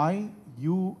 my eye,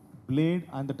 you, blade,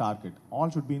 and the target all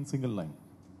should be in single line.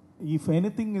 If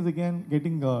anything is again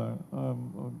getting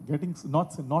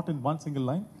not in one single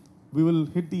line, we will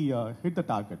hit the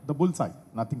target, the bullseye,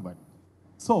 nothing but.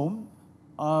 So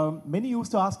many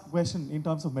used to ask question in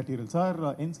terms of materials,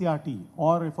 sir, NCRT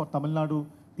or for Tamil Nadu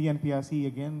TNPSC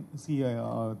again, see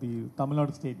the Tamil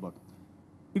Nadu state book.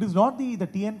 It is not the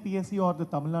TNPSC or the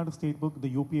Tamil Nadu state book, the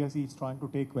UPSC is trying to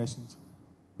take questions.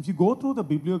 If you go through the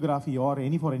bibliography or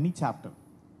for any chapter,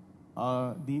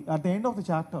 at the end of the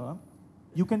chapter,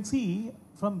 you can see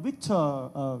from which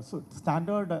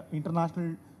standard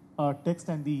international text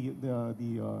and the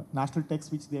national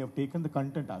text which they have taken the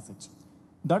content as such.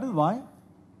 That is why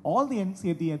all the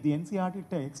NCRT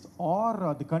text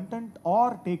or the content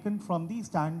are taken from the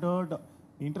standard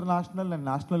international and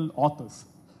national authors.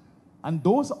 And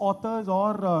those authors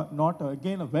are not,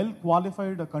 again, well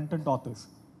qualified content authors.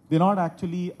 They're not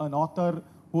actually an author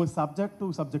who is subject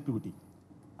to subjectivity.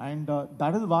 And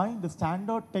that is why the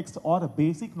standard text or a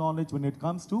basic knowledge when it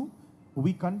comes to,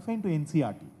 we confine to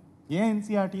NCRT. Yeah,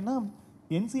 NCRT na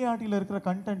NCRT la irukra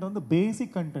content on the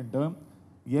basic content.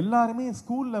 எல்லாருமே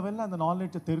school லெவலில் அந்த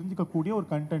நாலேஜை தெரிஞ்சிக்கக்கூடிய ஒரு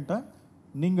கண்டென்ட்டை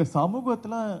நீங்கள்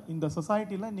சமூகத்தில் இந்த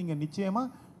சொசைட்டியில் நீங்கள் நிச்சயமாக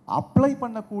அப்ளை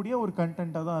பண்ணக்கூடிய ஒரு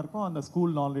கண்டென்ட்டாக தான் இருக்கும் அந்த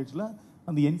ஸ்கூல் நாலேஜில்,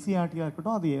 அந்த என்சிஆர்டியாக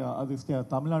இருக்கட்டும், அது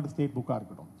தமிழ்நாடு ஸ்டேட் புக்காக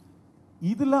இருக்கட்டும்.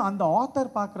 இதில் அந்த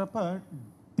ஆத்தர் பார்க்குறப்ப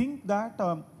think that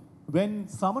when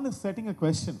someone is setting a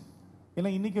question, ஏன்னா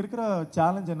இன்றைக்கி இருக்கிற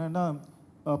சேலஞ்ச் என்னென்னா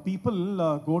people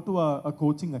go to a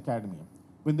coaching academy.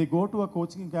 When they go to a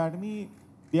coaching academy,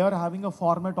 they are having a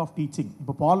format of teaching.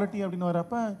 இப்போ polity அப்படின்னு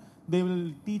வரப்ப they will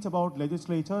teach about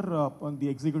legislature, the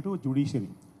executive,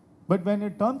 judiciary. But when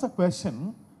it turns a question,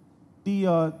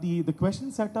 the question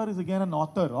setter is again an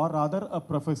author or rather a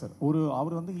professor.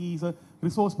 அவர் வந்து he is a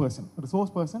resource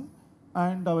person,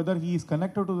 and whether he is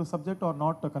connected to the subject or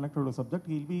not connected to the subject,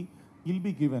 he'll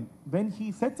be given. When he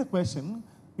sets a question,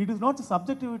 it is not the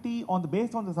subjectivity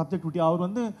based on the subjectivity. அவர்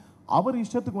வந்து அவர்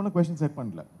இஷ்டத்துக்கு ஒன்று question set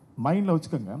பண்ணல, மைண்டில்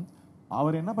வச்சுக்கோங்க.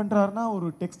 அவர் என்ன பண்ணுறாருன்னா ஒரு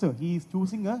text, he is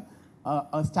choosing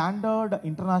a standard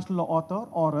international author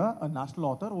or a national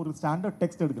author, ஒரு ஸ்டாண்டர்ட்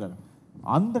டெக்ஸ்ட் எடுக்கிறாரு.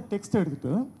 அந்த டெக்ஸ்ட்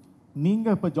எடுத்துட்டு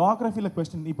நீங்கள் இப்போ ஜியாகிரஃபியில்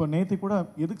கொஸ்டின், இப்போ நேற்று கூட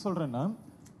எதுக்கு சொல்கிறேன்னா,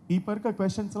 இப்போ இருக்க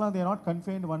கொஸ்டின்ஸ்லாம் they are not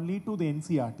confined only to the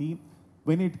NCRT.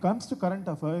 When it comes to current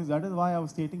affairs, that is why I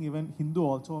was stating, even Hindu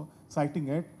also citing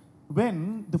it. When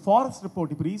the forest report,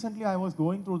 recently I was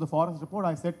going through the forest report,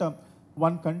 I set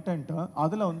one content,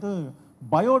 அதில் வந்து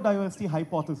biodiversity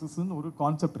hypothesis ன்னு ஒரு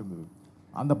concept இருந்தது.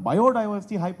 அந்த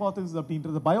biodiversity hypothesis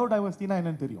அப்படின்றது, biodiversityனா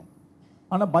என்னன்னு தெரியும்,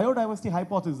 ஆனால் biodiversity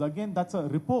hypothesis, again that's a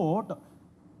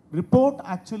report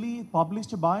actually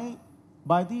published by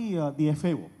the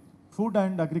FAO, Food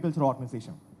and Agriculture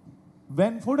Organization.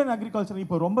 When Food and Agriculture,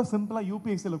 இப்போ ரொம்ப சிம்பிளாக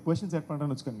யூபிஎஸ்சியில் கொஸ்டின் செட்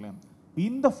பண்ணுறேன்னு வச்சுக்கோங்களேன்,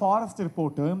 இந்த ஃபாரஸ்ட்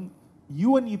ரிப்போர்ட்டு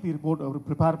UNEP ரிப்போர்ட் அவர்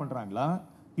ப்ரிப்பேர் பண்ணுறாங்களா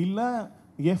இல்லை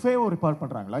FAO ரிப்பேர்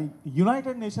பண்ணுறாங்களா,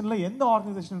 யுனைடெட் நேஷனில் எந்த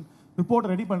ஆர்கனைசேஷன் ரிப்போர்ட்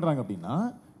ரெடி பண்ணுறாங்க அப்படின்னா,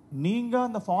 நீங்கள்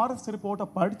அந்த ஃபாரஸ்ட் ரிப்போர்ட்டை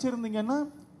படிச்சிருந்தீங்கன்னா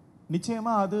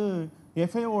நிச்சயமாக அது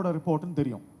FAOட ரிப்போர்ட்டுன்னு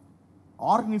தெரியும்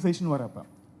ஆர்கனைசேஷன் வரப்போ.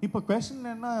 இப்போ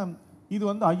கொஸ்டின் என்ன, இது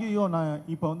வந்து ஐயோ நான்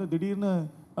இப்போ வந்து திடீர்னு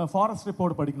ஃபாரஸ்ட்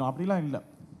ரிப்போர்ட் படிக்கணும் அப்படிலாம் இல்லை.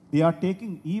 They are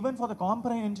taking, even for the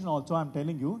comprehension also, I am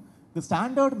telling you, the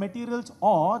standard materials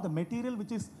or the material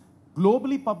which is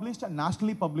globally published and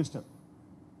nationally published.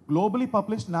 Globally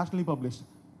published, nationally published.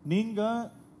 நீங்கள்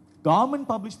government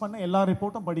publish பண்ண எல்லா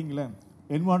ரிப்போர்ட்டும் படிங்களேன்.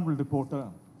 Environmental report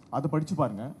அதை படித்து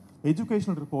பாருங்கள்,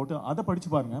 educational report அதை படித்து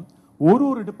பாருங்கள்.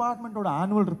 ஒரு டிபார்ட்மெண்ட்டோட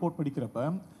ஆனுவல் ரிப்போர்ட் படிக்கிறப்ப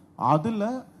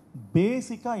அதில்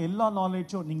பேசிக்காக எல்லா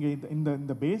நாலேஜும் நீங்கள்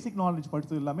இந்த பேசிக் நாலேஜ்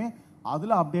படித்தது எல்லாமே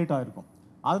அதில் அப்டேட் ஆகிருக்கும்.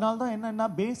 அதனால தான் என்னென்னா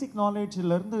பேசிக்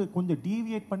நாலேஜ்லேருந்து கொஞ்சம்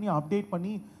டீவியேட் பண்ணி அப்டேட்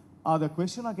பண்ணி அதை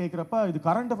கொஸ்டினாக கேட்குறப்ப இது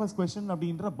கரண்ட் அஃபேர்ஸ் கொஸ்டின்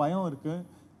அப்படின்ற பயம் இருக்குது.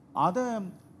 அதை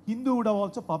Hindu would have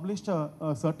also published a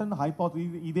certain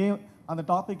hypothesis. இதே அந்த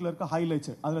டாப்பிக்கில் இருக்க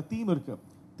ஹைலைட்ஸ், அதில் தீம் இருக்குது.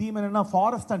 தீம் என்னென்னா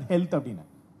ஃபாரஸ்ட் அண்ட் ஹெல்த் அப்படின்னு.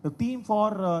 The theme for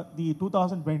the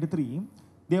 2023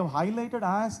 they have highlighted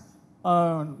as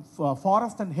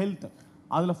forest and health.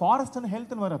 அதில் ஃபாரஸ்ட் அண்ட்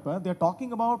ஹெல்த்னு வரப்போ they are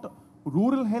talking about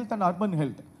rural health and urban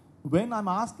health. when I'm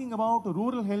asking about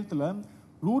rural health,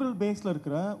 rural based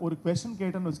இருக்கிற ஒரு question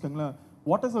கேட்டேன்னு வச்சுக்கோங்களேன்,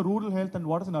 what is a rural health and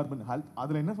what is an urban health?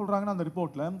 அதில் என்ன சொல்கிறாங்கன்னா அந்த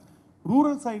ரிப்போர்ட்டில்,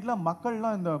 ரூரல் சைடில்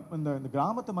மக்கள்லாம் இந்த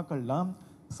கிராமத்து மக்கள்லாம்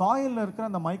சாயிலில் இருக்கிற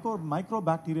அந்த மைக்ரோ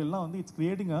பாக்டீரியல்லாம் வந்து இட்ஸ்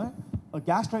கிரியேட்டிங்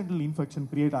கேஸ்ட்ரைண்டல் இன்ஃபெக்ஷன்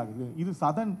கிரியேட் ஆகுது. இது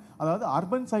சதன், அதாவது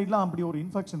அர்பன் சைட்லாம் அப்படி ஒரு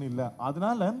இன்ஃபெக்ஷன் இல்லை.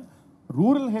 அதனால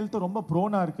ரூரல் ஹெல்த் ரொம்ப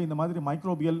ப்ரோனாக இருக்குது இந்த மாதிரி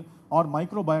மைக்ரோபியல் ஆர்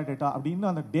மைக்ரோபயோடேட்டா அப்படின்னு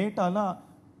அந்த டேட்டாலாம்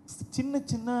சின்ன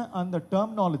சின்ன அந்த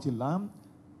டெர்மினாலஜிலாம்,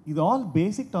 இது all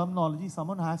basic terminology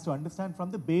someone has to understand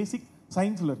from the basic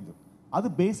சயின்ஸில் இருந்து. அது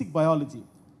பேசிக் biology.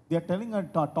 They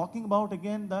are talking about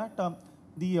again that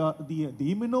the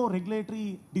immunoregulatory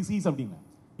disease அப்படின்னா,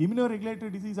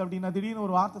 immunoregulatory disease அப்படின்னா திடீர்னு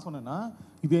ஒரு வார்த்தை சொன்னேன்னா,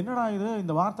 இது என்னடா இது,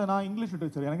 இந்த வார்த்தை நான் இங்கிலீஷ்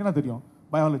லிட்டரேச்சர் எனக்கு என்ன தெரியும்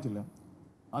பயாலஜியில்.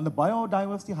 அந்த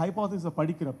பயோடைவர்சிட்டி ஹைபோதசிஸை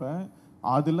படிக்கிறப்ப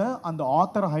அதில் அந்த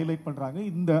ஆத்தரை ஹைலைட் பண்ணுறாங்க,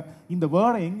 இந்த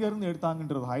வேர்டை எங்கேருந்து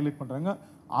எடுத்தாங்கன்றதை ஹைலைட் பண்ணுறாங்க.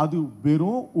 அது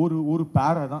வெறும் ஒரு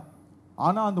பேரா தான்.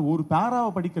 ஆனால் அந்த ஒரு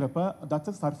பேராவை படிக்கிறப்ப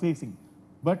that's a சர்ஃபேசிங்.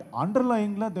 But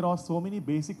underlyingly, there are so many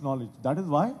basic knowledge. That is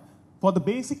why, for the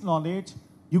basic knowledge,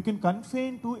 you can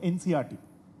confine to NCERT.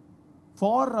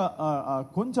 For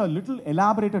a little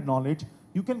elaborated knowledge,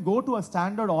 you can go to a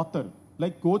standard author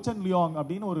like Gochen Leong.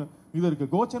 Abdin or either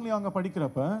Gochen Leong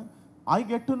படிக்கிறப்ப, I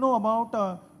get to know about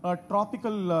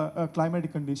tropical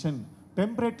climatic condition,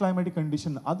 temperate climatic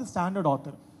condition. அது standard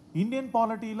author. Indian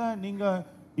polityல நீங்க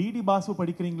DD Basu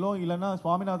படிக்கிறீங்களோ, இல்லைன்னா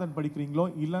சுவாமிநாதன் படிக்கிறீங்களோ,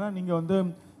 இல்லைன்னா நீங்க வந்து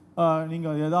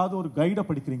நீங்கள் ஏதாவது ஒரு கைடை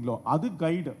படிக்கிறீங்களோ, அது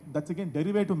guide. That's again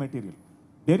derivative material.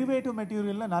 Derivative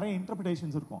மெட்டீரியலில் நிறைய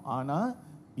இன்டர்பிரிட்டேஷன்ஸ் இருக்கும். ஆனால்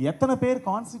எத்தனை பேர்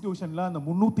கான்ஸ்டிடியூஷனில் அந்த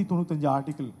 395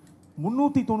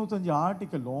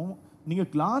 ஆர்டிக்கலும் நீங்கள்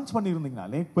கிளான்ஸ்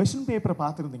பண்ணியிருந்தீங்கனாலே, கொஷின் பேப்பரை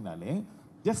பார்த்துருந்தீங்கனாலே,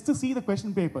 just see the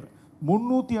question paper,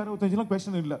 365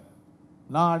 question இல்லை.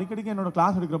 நான் அடிக்கடிக்கு என்னோட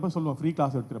கிளாஸ் எடுக்கிறப்ப சொல்லுவேன், ஃப்ரீ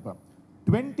கிளாஸ் எடுக்கிறப்ப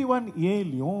 21A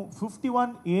லையும்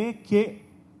 51AK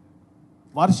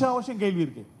வருஷம் கேள்வி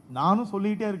இருக்கு. நானும்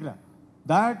சொல்லிகிட்டே இருக்கிறேன்.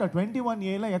 தட்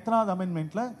 21A எத்தனாவது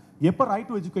அமெண்ட்மெண்ட்ல எப்போ ரைட்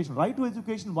டு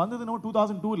எஜுகேஷன் வந்ததுன்னு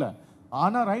 2002ல.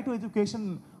 ஆனால் ரைட் டு எஜுகேஷன்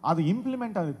அது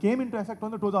இம்ப்ளிமெண்ட் அது கேம் இன்டு எஃபெக்ட்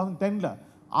வந்து 2010ல.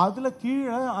 அதில்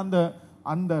கீழே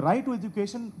அந்த ரைட் டு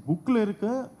எஜுகேஷன் புக்கில்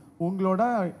இருக்கு. உங்களோட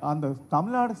அந்த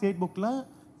தமிழ்நாடு ஸ்டேட் புக்கில்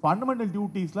ஃபண்டமெண்டல்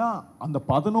டியூட்டிஸில் அந்த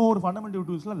 11 ஃபண்டமெண்டல்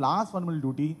டியூட்டிஸில் லாஸ்ட் ஃபண்டமெண்டல்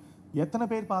டியூட்டி எத்தனை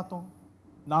பேர் பார்த்தோம்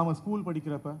நாம் ஸ்கூல்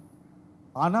படிக்கிறப்ப?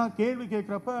 ஆனால் கேள்வி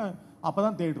கேட்குறப்ப அப்போ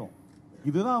தான் தேடுறோம்.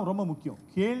 இதுதான் ரொம்ப முக்கியம்.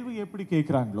 கேள்வி எப்படி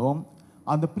கேட்குறாங்களோ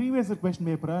அந்த ப்ரீவியஸ் கொஸ்டின்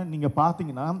பேப்பரை நீங்கள்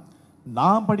பார்த்தீங்கன்னா,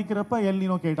 நான் படிக்கிறப்ப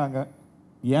எல்னினோ கேட்டாங்க,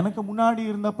 எனக்கு முன்னாடி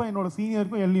இருந்தப்ப என்னோட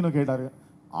சீனியருக்கும் எல்னினோ கேட்டார்.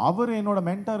 அவர் என்னோட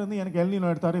மென்டார் இருந்து எனக்கு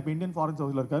எல்னினோ எடுத்தார். இப்போ இந்தியன் ஃபாரின்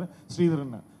சர்வீஸில் இருக்கார்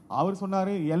ஸ்ரீதரன். அவர்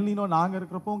சொன்னார், எல்னினோ நாங்கள்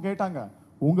இருக்கிறப்பவும் கேட்டாங்க,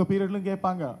 உங்கள் பீரியட்லையும்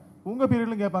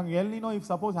கேட்பாங்க. El Niño if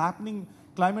suppose happening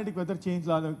climatic weather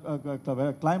சேஞ்சில்,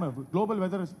 global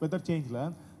weather சேஞ்சில்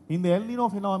இந்த எல்னினோ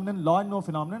ஃபினாமினன், லானினோ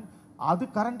ஃபினாமினன் அது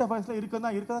கரண்ட் அஃபேர்ஸ்ல இருக்க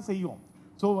தான் செய்யும்.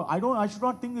 So I should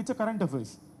not think it's a current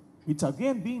affairs. It's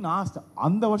again being asked.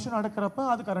 அந்த வருஷம் நடக்கிறப்ப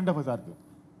அது கரண்ட் அஃபேர்ஸாக இருக்கு.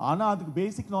 ஆனால் அதுக்கு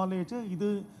பேசிக் நாலேஜ் இது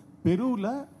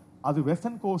பெருவில், அது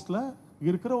வெஸ்டர்ன் கோஸ்ட்ல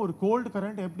இருக்கிற ஒரு கோல்டு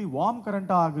கரண்ட் எப்படி வார்ம்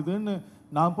கரண்ட் ஆகுதுன்னு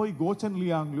நான் போய் கோச்சன்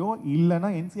லியாங்லையோ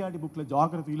இல்லைன்னா என்சிஆர்டி புக்கில்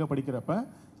ஜியாகிரஃபியில் படிக்கிறப்ப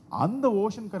அந்த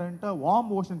ஓஷன் கரண்ட்டை, வார்ம்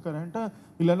ஓஷன் கரண்ட்டு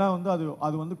இல்லைன்னா வந்து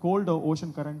அது வந்து கோல்டு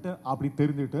ஓஷன் கரண்ட்டு அப்படி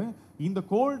தெரிஞ்சுட்டு, இந்த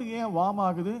கோல்டு ஏன் வார்ம்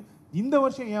ஆகுது, இந்த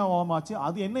வருஷம் ஏன் வார்ம் ஆச்சு,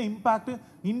 அது என்ன இம்பாக்ட்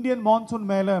இந்தியன் மான்சூன்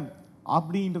மேல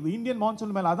அப்படின்றது, இந்தியன்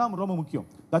மான்சூன் மேல அதான் ரொம்ப முக்கியம்.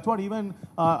 That's what even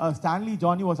Stanley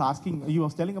Johny was asking. He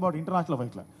was telling about international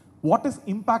affairs. What is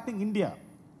impacting India?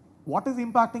 What is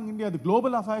impacting India? The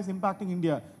global affairs impacting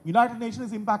India. United Nations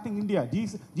is impacting India.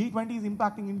 G20 is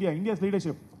impacting India. India's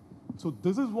leadership. So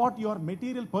this is what your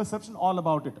material perception all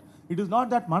about it. It is not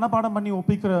that manapadam panni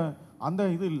oppikra அந்த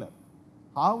இது இல்லை.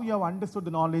 How you have understood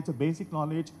the knowledge, the basic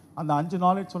knowledge, அந்த 5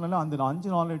 knowledge சொன்னால அந்த 5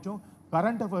 knowledgeம்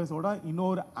current அஃபேர்ஸோட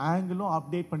இன்னொரு ஆங்கிளும்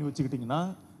update பண்ணி வச்சுக்கிட்டீங்கன்னா,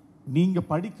 நீங்கள்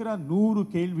படிக்கிற 100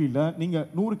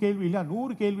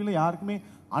 கேள்வியில் யாருக்குமே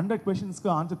 100 கொஸ்டின்ஸ்க்கு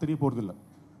ஆன்சர் தெரிய போகிறதில்ல.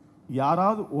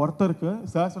 யாராவது ஒருத்தருக்கு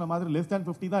சார் சொன்ன மாதிரி less than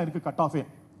 50 தான் இருக்குது cut ஆஃபே.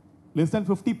 less than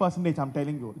 50%, I'm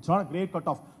telling you. It's not a great cut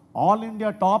off. All India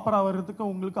topper ஆகிறதுக்கு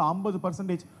உங்களுக்கு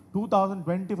 50%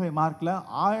 2025 மார்க்கில்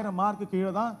 1000 மார்க்கு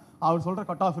கீழே தான் அவர் சொல்கிற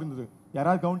கட் ஆஃப் இருந்தது.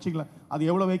 யாராவது கவுன்சிங்களா அது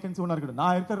எவ்வளோ வேகன்சி ஒன்றா இருக்குது?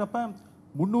 நான் இருக்கிறப்ப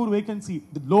 300 vacancy,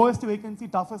 the lowest vacancy,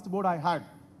 toughest board I had.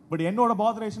 But என்னோட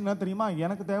பாதரேஷன் என்ன தெரியுமா?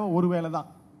 எனக்கு தேவை ஒரு வேலை தான்,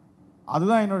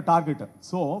 அதுதான் என்னோட target.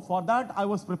 So for that I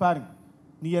was preparing.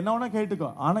 நீ என்ன வேணா கேட்டுக்கோ,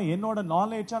 ஆனால் என்னோட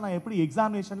நாலேஜாக நான் எப்படி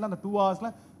எக்ஸாமினேஷனில் அந்த 2 hours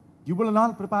இவ்வளோ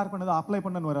நாள் ப்ரிப்பேர் பண்ணதை அப்ளை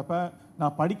பண்ணன்னு வரப்ப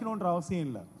நான் படிக்கணுன்ற அவசியம்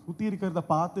இல்லை. சுற்றி இருக்கிறத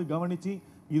பார்த்து கவனித்து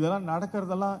இதெல்லாம்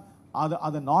நடக்கிறதெல்லாம்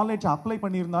அதை நாலேஜ் அப்ளை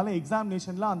பண்ணியிருந்தாலே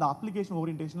எக்ஸாமினேஷனில் அந்த அப்ளிகேஷன்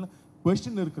ஓரியன்டேஷனில்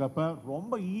கொஸ்டின் இருக்கிறப்ப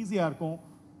ரொம்ப ஈஸியாக இருக்கும்.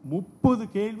 30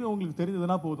 கேள்வி உங்களுக்கு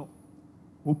தெரிஞ்சதுன்னா போதும்.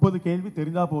 30 கேள்வி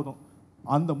தெரிஞ்சா போதும்.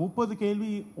 அந்த 30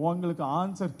 கேள்வி உங்களுக்கு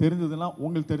ஆன்சர்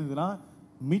தெரிஞ்சதுன்னா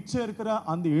மிச்சம் இருக்கிற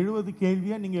அந்த 70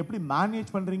 கேள்வியை நீங்க எப்படி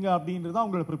மேனேஜ் பண்றீங்க அப்படின்றது தான்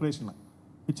உங்களோட ப்ரிப்பரேஷன்.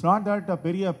 இட்ஸ் நாட் தட்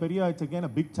பெரிய it's again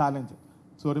a big challenge.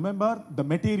 So remember the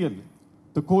material,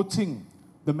 the coaching,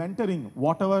 the mentoring,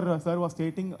 whatever sir was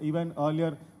stating even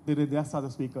earlier, there is just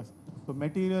other speakers. So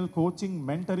material, coaching,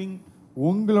 mentoring,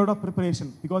 உங்களோட preparation,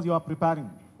 because you are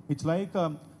preparing. It's like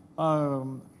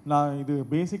நான் இது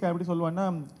பேசிக்காக எப்படி சொல்லுவேன்னா,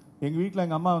 எங்கள் வீட்டில்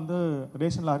எங்கள் அம்மா வந்து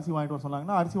ரேஷனில் அரிசி வாங்கிட்டு வர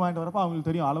சொன்னாங்கன்னா, அரிசி வாங்கிட்டு வரப்போ அவங்களுக்கு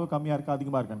தெரியும் அளவு கம்மியாக இருக்குது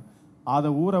அதிகமாக இருக்குன்னு. அதை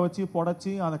ஊற வச்சு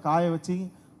புடச்சி அதை காய வச்சு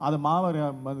அதை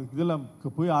இதில்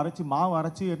போய் மாவு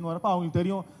அரைச்சி எடுத்துன்னு வரப்போ அவங்களுக்கு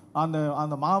தெரியும்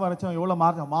அந்த மாவு அரைச்சா எவ்வளோ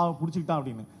மாவு பிடிச்சிக்கிட்டான்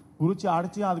அப்படின்னு. குறிச்சி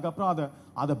அடைச்சி அதுக்கப்புறம்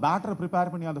அதை பேட்டரை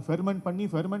ப்ரிப்பேர் பண்ணி அதை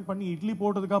ஃபெர்மெண்ட் பண்ணி இட்லி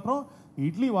போட்டதுக்கப்புறம்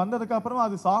இட்லி வந்ததுக்கப்புறம்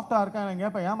அது சாஃப்டாக இருக்கா நான்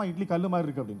கேட்பேன், ஏமா இட்லி கல் மாதிரி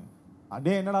இருக்கு அப்படின்னு.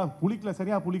 அதே என்னடா புளிக்கல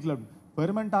சரியா புளிக்கல அப்படின்னு.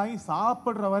 ஃபெர்மெண்ட் ஆகி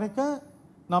சாப்பிட்ற வரைக்கும்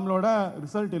நம்மளோட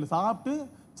ரிசல்ட் இல்லை.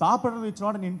 சாப்பிட்றது it's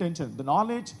not an intention. The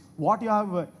knowledge what you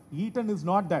have eaten is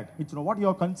not that, it's what you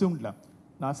have கன்சியூம்ட்ல.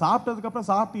 நான்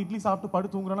சாப்பிட்டதுக்கப்புறம் இட்லி சாப்பிட்டு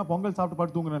படுத்து தூங்குறேன்னா பொங்கல் சாப்பிட்டு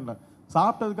படுத்து தூங்குறேன்ல,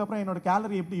 சாப்பிட்டதுக்கப்புறம் என்னோட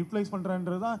கேலரி எப்படி யூட்டிலைஸ்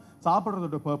பண்ணுறேன்றது தான்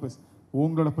சாப்பிட்றதோட பர்பஸ்.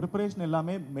 உங்களோட ப்ரிப்பரேஷன்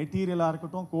எல்லாமே மெட்டீரியலாக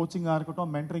இருக்கட்டும், கோச்சிங்காக இருக்கட்டும்,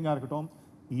 மென்டரிங்காக இருக்கட்டும்,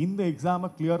 இந்த எக்ஸாமை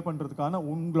கிளியர் பண்ணுறதுக்கான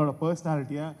உங்களோட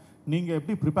பர்சனாலிட்டியை நீங்கள்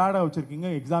எப்படி ப்ரிப்பேர்டாக வச்சுருக்கீங்க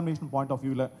எக்ஸாமினேஷன் பாயிண்ட் ஆஃப்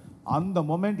வியூவில், அந்த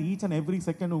moment each and every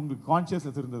second உங்களுக்கு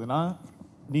கான்ஷியஸ்னஸ் இருந்ததுன்னா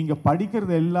நீங்கள்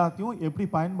படிக்கிறது எல்லாத்தையும் எப்படி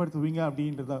பயன்படுத்துவீங்க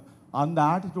அப்படின்றத அந்த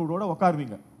ஆட்டிடியூடோட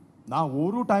உட்காருவீங்க. நான்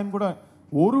ஒரு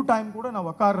டைம் கூட நான்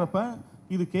உட்கார்றப்ப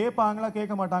இது கேட்பாங்களா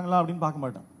கேட்க மாட்டாங்களா அப்படின்னு பார்க்க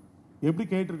மாட்டேன். எப்படி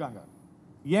கேட்டிருக்காங்க,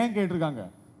 ஏன் கேட்டிருக்காங்க,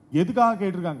 எதுக்காக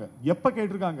கேட்டிருக்காங்க, எப்போ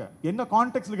கேட்டிருக்காங்க, என்ன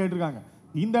கான்டெக்ட்ல கேட்டிருக்காங்க,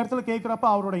 இந்த இடத்துல கேட்குறப்ப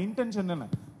அவரோட இன்டென்ஷன் என்ன.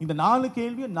 இந்த 4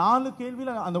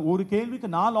 கேள்வியில் அந்த ஒரு கேள்விக்கு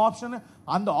 4 ஆப்ஷன்,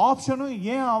 அந்த ஆப்ஷனும்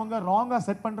ஏன் அவங்க ராங்கா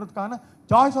செட் பண்றதுக்கான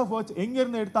சாய்ஸ் ஆஃப் வேர்ட்ஸ்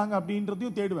எங்கேருந்து எடுத்தாங்க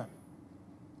அப்படின்றதையும் தேடுவேன்.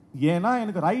 ஏன்னா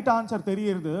எனக்கு ரைட் ஆன்சர்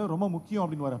தெரியறது ரொம்ப முக்கியம்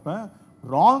அப்படின்னு வரப்ப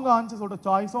ராங் ஆன்சர்ஸோட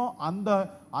சாய்ஸும்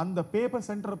அந்த பேப்பர்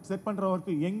செட்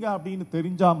பண்றவருக்கு எங்க அப்படின்னு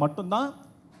தெரிஞ்சா மட்டும்தான்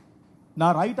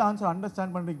நான் ரைட் ஆன்சர்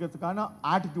அண்டர்ஸ்டாண்ட் பண்ணிக்கிறதுக்கான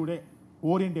ஆட்டிடியூடே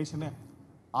ஓரியன்டேஷனு.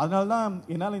 அதனால தான்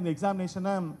என்னால் இந்த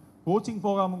எக்ஸாமினேஷனை கோச்சிங்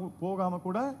போகாம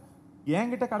கூட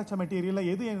என்கிட்ட கிடைச்ச மெட்டீரியலில்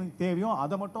எது எனக்கு தேவையோ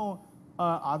அதை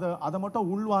மட்டும்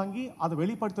உள்வாங்கி அதை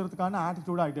வெளிப்படுத்துறதுக்கான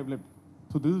attitude I developed.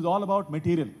 So this is all about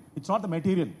material. It's not the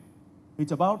material,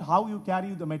 it's about how you carry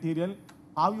the material,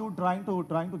 how you trying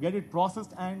to get it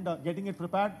processed and getting it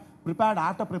prepared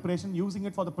after preparation, using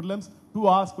it for the prelims 2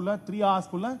 hours kulla, 3 hours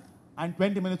kulla and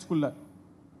 20 minutes kulla.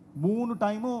 3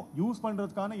 டைமும் use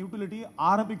பண்றதுக்கான utility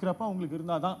ஆரம்பிக்கிறப்ப உங்களுக்கு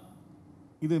இருந்தாதான்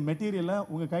இது மெட்டீரியலை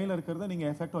உங்க கையில் இருக்கிறத நீங்க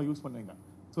எஃபெக்டிவா யூஸ் பண்ணுவீங்க.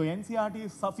 So NCERT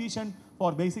is sufficient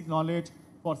for basic knowledge.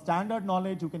 For standard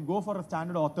knowledge you can go for a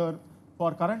standard author.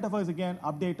 For current affairs again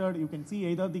updated, you can see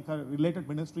either the related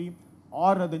ministry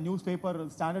or the newspaper,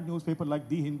 standard newspaper like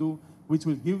The Hindu, which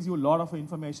will gives you a lot of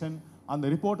information. அந்த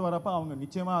report வரப்ப அவங்க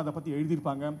நிச்சயமா அதை பத்தி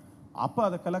எழுதியிருப்பாங்க. அப்போ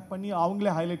அதை collect பண்ணி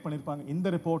அவங்களே ஹைலைட் பண்ணியிருப்பாங்க. இந்த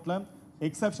ரிப்போர்ட்ல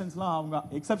எக்ஸப்ஷன்ஸ்லாம் அவங்க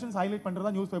எக்ஸப்ஷன்ஸ் ஹைலைட்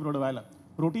பண்றதா நியூஸ் பேப்பரோட வேலை,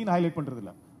 ரொட்டீன் ஹைலைட் பண்றது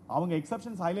இல்லை. அவங்க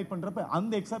எக்ஸப்ஷன்ஸ் ஹைலைட் பண்றப்ப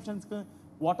அந்த எக்ஸப்ஷன்ஸ்க்கு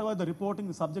what ever the reporting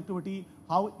subjectivity,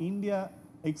 how India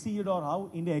exceed R how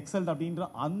India எக்ஸல்ட் அப்படின்ற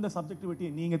அந்த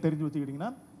சப்ஜெக்டிவிட்டியை நீங்க தெரிஞ்சு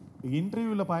வச்சுக்கிட்டீங்கன்னா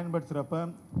இன்டர்வியூவில் பயன்படுத்துறப்ப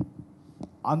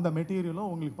அந்த மெட்டீரியலும்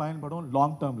உங்களுக்கு பயன்படும்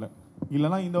லாங் டேர்ம்ல.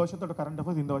 இல்லைனா இந்த வருஷத்தோட கரண்ட்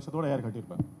அஃபேர்ஸ் இந்த வருஷத்தோட ஏர்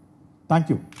கட்டியிருப்பேன்.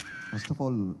 Thank you. First of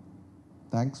all,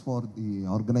 thanks for the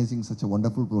organizing such a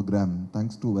wonderful program.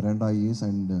 Thanks to Veranda IAS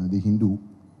and The Hindu.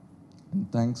 And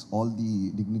thanks all the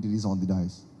dignitaries on the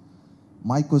dais.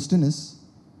 My question is,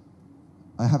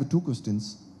 I have 2 questions.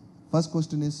 First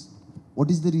question is, what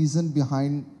is the reason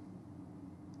behind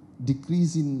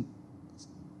decrease in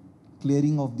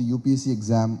clearing of the UPSC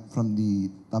exam from the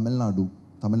Tamil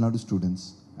Nadu students,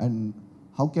 and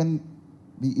how can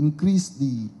we increase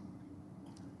the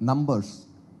numbers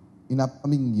in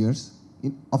upcoming years?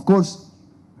 Of course,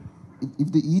 if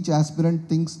each aspirant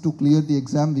thinks to clear the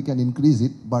exam, we can increase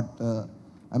it, but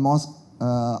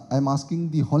I'm asking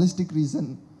the holistic reason,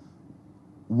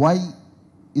 why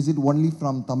is it only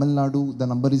from Tamil Nadu the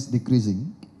number is decreasing?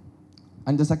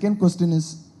 And the second question is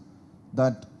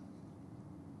that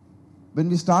when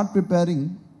we start preparing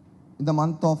in the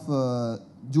month of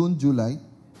June, July,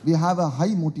 we have a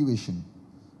high motivation.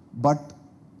 But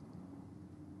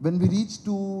when we reach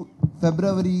to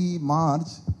February, March,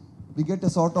 we get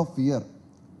a sort of fear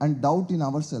and doubt in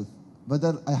ourselves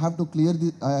whether I have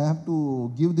to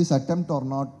give this attempt or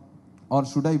not, or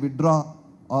should I withdraw,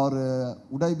 or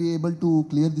would I be able to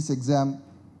clear this exam?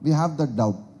 We have that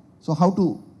doubt. So how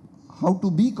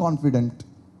to be confident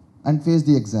and face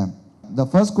the exam? The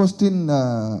first question,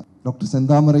 Dr.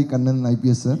 Senthamarai Kannan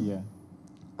IPS, sir. Yeah.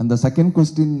 And the second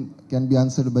question can be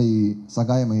answered by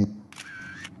Sagayam IAS.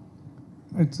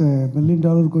 It's a $1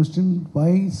 million question.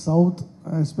 Why South,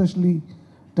 especially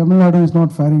Tamil Nadu, is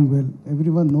not faring well?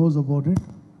 Everyone knows about it.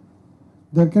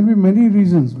 There can be many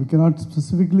reasons. We cannot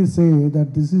specifically say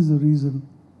that this is the reason.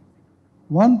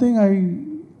 One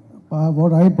thing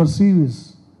what I perceive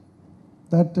is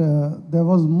that there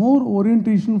was more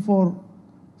orientation for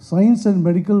science and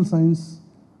medical science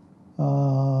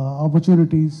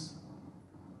opportunities,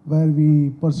 where we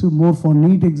pursue more for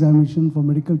NEET examination, for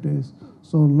medical tests.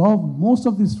 So most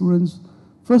of the students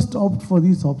first opt for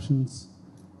these options.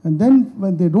 And then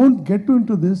when they don't get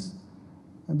into this,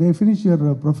 they finish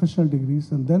their professional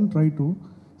degrees and then try to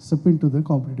step into the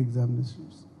competitive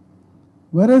examinations.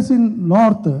 Whereas in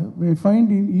North, we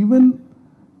find even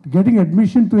getting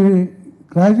admission to a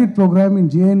graduate program in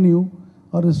JNU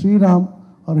or a Sriram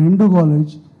or Hindu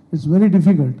college, it's very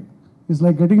difficult. It's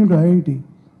like getting into IIT.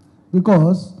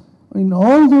 Because in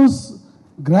all those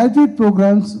graduate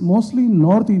programs, mostly in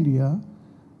North India,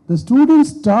 the student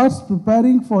starts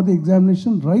preparing for the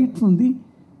examination right from the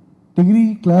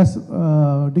degree class,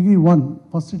 degree 1,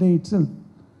 first day itself.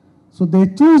 So they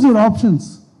choose their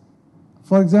options.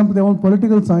 For example, they want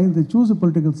political science, they choose a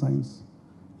political science.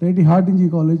 Lady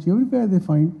Hardinge College, everywhere they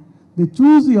find, they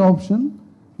choose the option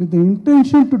with the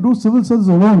intention to do civil service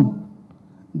alone.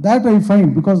 That I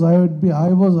find, because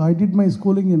I did my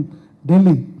schooling in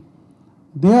Delhi.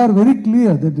 They are very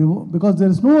clear that because there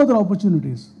is no other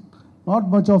opportunities, not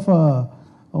much of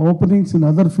openings in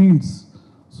other fields.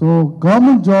 So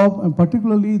government job, and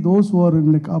particularly those who are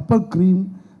in like upper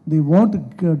cream, they want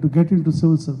to get into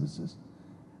civil services.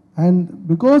 And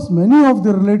because many of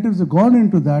their relatives have gone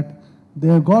into that, they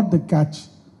have got the catch,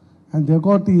 and they have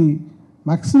got the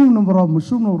maximum number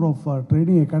of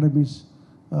training academies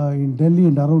in Delhi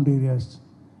and around areas.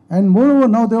 And moreover,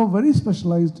 now they are very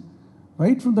specialized.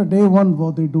 Right from the day one,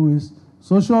 what they do is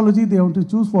sociology, they want to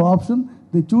choose for option,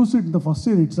 they choose it in the first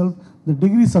year itself, the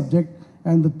degree subject,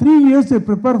 and the 3 years they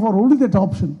prepare for only that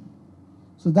option.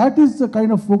 So that is the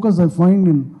kind of focus I find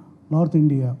in North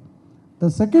India. The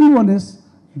second one is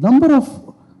number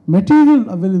of material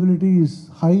availability is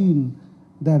high in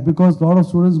there, because a lot of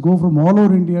students go from all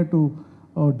over India to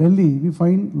Delhi. We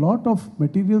find a lot of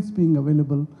materials being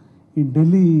available in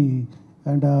Delhi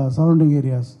and surrounding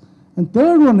areas. And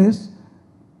third one is,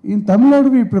 in Tamil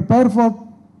Nadu, we prepare for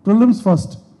prelims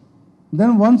first.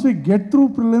 Then once we get through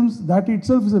prelims, that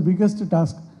itself is the biggest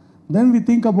task. Then we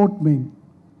think about main.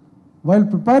 While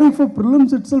preparing for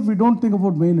prelims itself, we don't think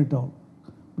about main at all.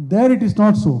 There it is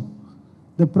not so.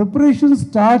 The preparation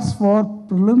starts for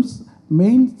prelims,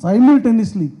 main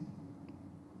simultaneously.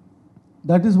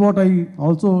 That is what I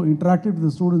also interacted with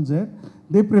the students there.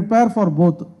 They prepare for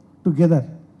both together.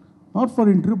 Not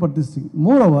for interview, but this thing.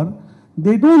 Moreover,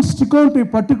 they don't stick on to a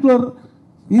particular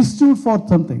institute for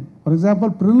something. For example,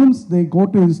 prelims, they go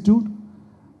to institute,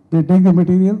 they take the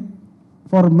material.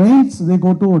 For mains, they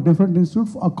go to a different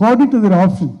institute according to their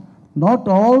option. Not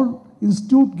all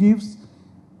institute gives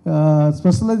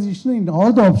specialization in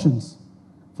all the options.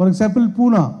 For example,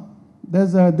 Pune,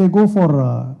 they go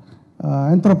for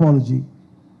anthropology.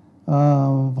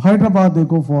 Hyderabad, they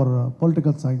go for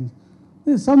political science.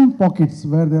 There are some pockets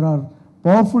where there are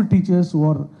powerful teachers who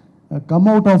are come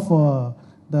out of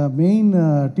the main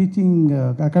teaching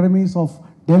academies of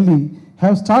Delhi,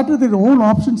 have started their own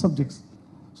option subjects.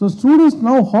 So students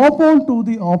now hop on to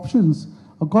the options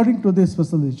according to their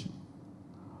specialization.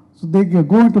 So they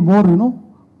go into more,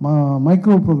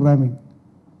 micro programming.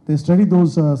 They study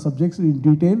those subjects in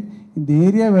detail in the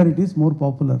area where it is more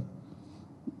popular.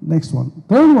 Next one.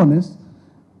 Third one is,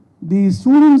 the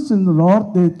students in the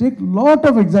north, they take lot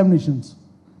of examinations.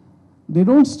 They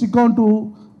don't stick on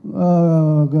to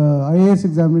IAS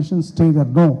examinations, stay there.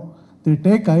 No. They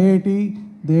take IIT,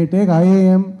 they take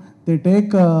IIM, they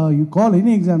take, you call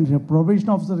any examination, probation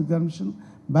officer examination,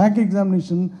 bank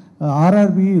examination,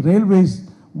 RRB, railways,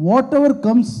 whatever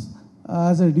comes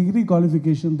as a degree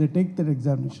qualification, they take that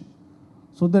examination.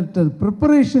 So that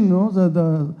preparation,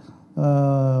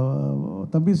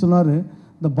 தம்பி சொன்னாரு,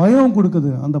 இந்த பயம்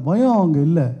கொடுக்குது, அந்த பயம் அவங்க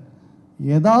இல்லை.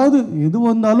 எது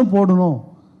வந்தாலும் போடணும்,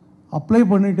 அப்ளை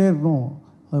பண்ணிகிட்டே இருக்கணும்.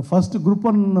 ஃபஸ்ட்டு குரூப்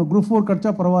 1 குரூப் 4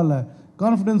 கிடச்சா பரவாயில்ல,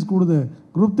 கான்ஃபிடென்ஸ் கூடுது.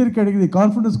 குரூப் 3 கிடைக்குது,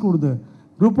 கான்ஃபிடென்ஸ் கூடுது.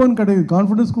 குரூப் 1 கிடைக்குது,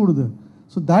 கான்ஃபிடென்ஸ் கூடுது.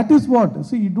 So that is what.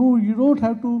 So you don't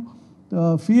have to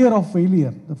fear of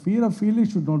failure. The fear of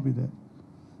failure should not be there.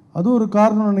 அது ஒரு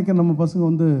காரணம் நினைக்க நம்ம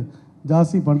பசங்க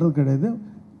ஜாஸ்தி பண்ணுறது கிடையாது.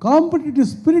 Competitive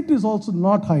spirit is also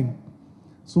not high.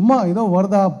 சும்மா ஏதோ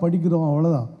வருதா படிக்கிறோம்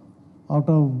அவ்வளோதான்.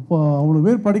 அவ்வளோ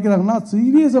பேர் படிக்கிறாங்கன்னா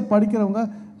சீரியஸாக படிக்கிறவங்க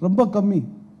ரொம்ப கம்மி.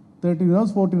 13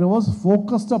 hours 14 hours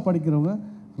ஃபோக்கஸ்டாக படிக்கிறவங்க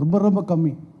ரொம்ப ரொம்ப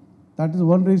கம்மி. That is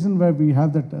one reason where we have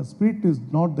that spirit is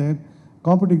not there.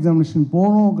 Competitive examination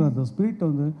போகணுங்கிற அந்த ஸ்பிரிட்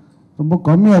வந்து ரொம்ப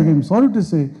கம்மியாக இருக்குது. I'm sorry to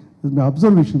say my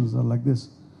observations R like this.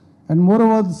 And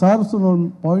moreover sir சொன்ன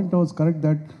point was correct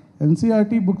that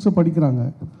NCERT புக்ஸை படிக்கிறாங்க.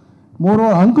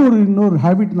 Moreover அங்கே ஒரு இன்னொரு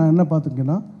ஹேபிட் நான் என்ன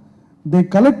பார்த்துருக்கேன்னா, தே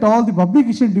collect all the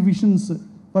publication divisions.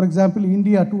 For example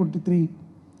India 223,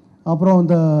 அப்புறம்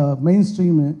இந்த main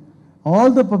stream,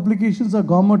 all the publications of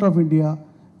government of India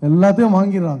எல்லாத்தையும்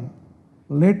வாங்கிடுறாங்க,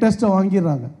 லேட்டஸ்ட்டாக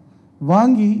வாங்கிடுறாங்க.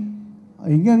 வாங்கி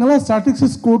எங்கெங்கெல்லாம்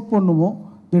ஸ்டாட்டிஸ்டிக்ஸ் கோட் பண்ணுமோ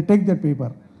they take that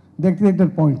paper, they take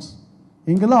that points.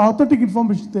 எங்கெல்லாம் ஆத்தென்டிக்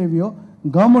இன்ஃபர்மேஷன் தேவையோ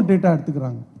கவர்மெண்ட் டேட்டா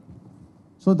எடுத்துக்கிறாங்க.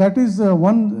 So that is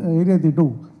one area they do.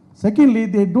 Secondly,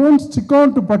 they don't stick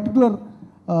on to particular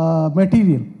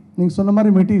material. நீங்கள் சொன்ன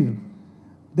மாதிரி மெட்டீரியல்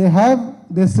தே ஹேவ்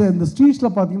திஸ். இந்த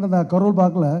ஸ்ட்ரீட்ஸில் பார்த்தீங்கன்னா இந்த Carol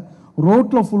பார்க்கில்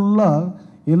ரோட்டில் ஃபுல்லாக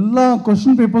எல்லா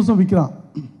question பேப்பர்ஸும் விற்கிறான்.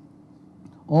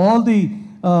 All the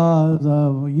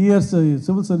years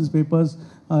civil service papers,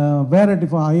 Veranda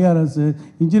IAS,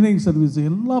 engineering service,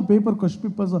 எல்லா paper question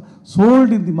papers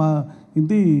sold in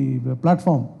the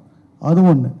platform. அது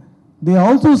ஒன்று. They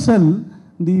also sell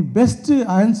the best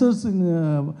answers in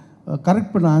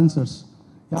correct பண்ண ஆன்சர்ஸ்.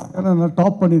 யாருக்கான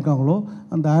டாப் பண்ணியிருக்காங்களோ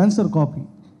அந்த ஆன்சர் காப்பி,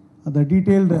 அந்த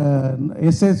detailed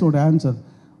எஸ்ஏஸோட answer,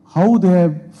 how they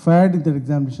have ஃபேர்ட் in that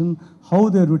examination, how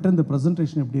they return the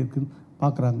presentation எப்படி இருக்குன்னு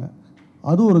பார்க்குறாங்க.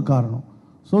 அது ஒரு காரணம்.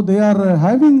 So they are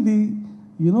having the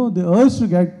the urge to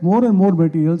get more and more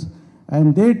materials, and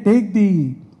they take the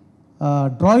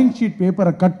drawing sheet paper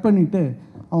cut பண்ணிவிட்டு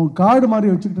அவங்க card மாதிரி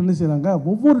வச்சுக்கிட்டு என்ன செய்கிறாங்க,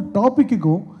 ஒவ்வொரு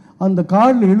டாப்பிக்குக்கும் அந்த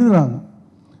கார்டில் எழுதுகிறாங்க.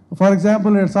 ஃபார்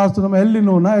எக்ஸாம்பிள் சாஸ்திரம் நம்ம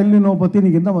எல்லினோனா எல்லினோ பற்றி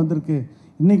இன்றைக்கி என்ன வந்திருக்கு,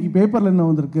 இன்றைக்கி பேப்பரில் என்ன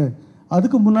வந்திருக்கு,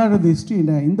 அதுக்கு முன்னாடி அந்த ஹிஸ்ட்ரி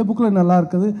என்ன, இந்த புக்கில் நல்லா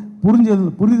இருக்குது,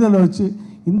 புரிதலை வச்சு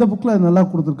இந்த புக்கில் நல்லா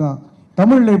கொடுத்துருக்கான்,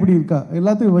 தமிழில் எப்படி இருக்கா,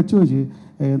 எல்லாத்தையும் வச்சு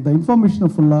இந்த இன்ஃபர்மேஷனை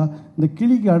ஃபுல்லாக இந்த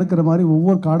கிளிக்கு அடுக்கிற மாதிரி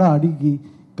ஒவ்வொரு கார்டாக அடுக்கி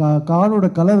கார்டோட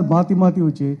கலர் மாற்றி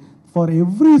வச்சு for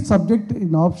every subject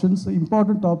in options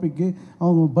important topic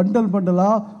அவங்க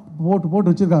பண்டலாக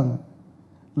போட்டு வச்சுருக்காங்க.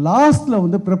 லாஸ்ட்டில்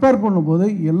வந்து ப்ரிப்பேர் பண்ணும்போது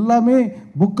எல்லாமே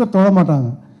புக்கை தொட மாட்டாங்க.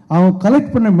 அவங்க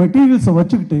கலெக்ட் பண்ண மெட்டீரியல்ஸை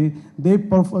வச்சுக்கிட்டு they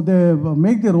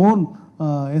make their own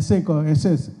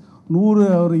essays 100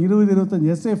 ஒரு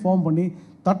 20-25 எஸ்ஏ ஃபார்ம் பண்ணி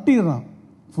தட்டிடுறான்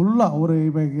ஃபுல்லாக. ஒரு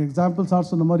இப்போ எக்ஸாம்பிள் சார்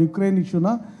சொன்ன மாதிரி யுக்ரைன்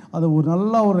இஷ்யூனா அதை ஒரு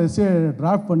நல்லா ஒரு எஸ்ஏ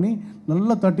டிராஃப்ட் பண்ணி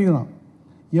நல்லா தட்டிடுறான்.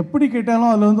 எப்படி கேட்டாலும்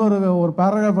அதில் வந்து ஒரு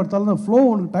பேராகிராஃப் எடுத்தாலும் அந்த ஃப்ளோ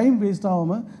உனக்கு டைம் வேஸ்ட்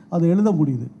ஆகாமல் அதை எழுத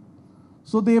முடியுது.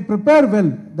 So they prepare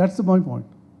well, that's my point.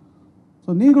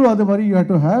 So நீங்களும் அதே மாதிரி you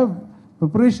have to have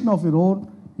preparation of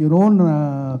your own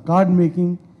card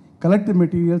making, collect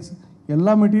materials.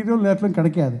 எல்லா மெட்டீரியலும் நேரத்திலும்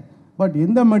கிடைக்காது. பட்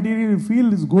எந்த material you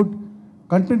feel is good,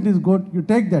 content is good, you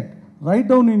take that. Write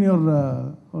down in your,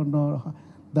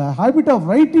 the habit of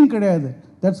writing கிடையாது.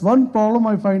 That's one problem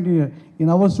I find in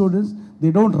our students.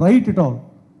 They don't write at all.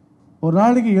 ஒரு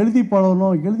நாளைக்கு எழுதி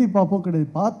பழகணும், எழுதி பார்ப்போம் கிடையாது.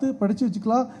 பார்த்து படித்து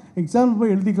வச்சுக்கலாம், எக்ஸாம்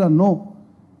போய் எழுதிக்கலாம். No,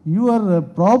 your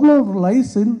problem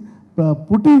lies in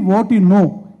pudding what you know.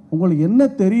 உங்களுக்கு என்ன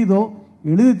தெரியுதோ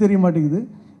எழுதி தெரிய மாட்டேங்குது.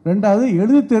 ரெண்டாவது,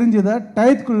 எழுதி தெரிஞ்சதை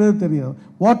டயத்துக்குள்ள எழுத தெரியாது.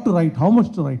 What to right, how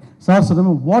much to right. Sir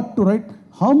சொல்லுங்க, what to right,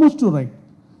 how much to right.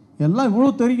 எல்லாம்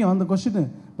இவ்வளோ தெரியும் அந்த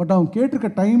கொஸ்டின். பட் அவன் கேட்டிருக்க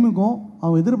டைமுக்கும்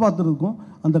அவன் எதிர்பார்த்துறதுக்கும்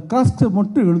அந்த கிராஸ்கை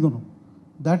மட்டும் எழுதணும்.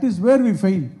 That is where we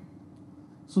fail.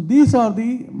 So these are the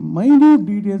minute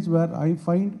details where I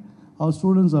find our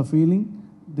students are failing.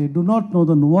 They to not know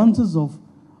the nuances of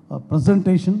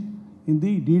presentation in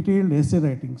the detailed essay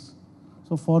writings.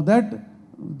 So for that,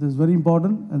 this is very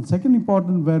important. And second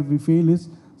important where we fail is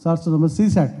நம்ம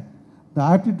CSAT, the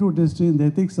aptitude test, இந்த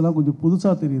ethics எல்லாம் கொஞ்சம்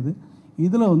புதுசாக தெரியுது.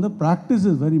 இதில் வந்து practice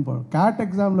is very important. Gate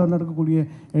எக்ஸாமில் நடக்கக்கூடிய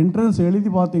என்ட்ரன்ஸ் எழுதி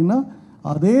பார்த்தீங்கன்னா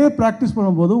அதே ப்ராக்டிஸ்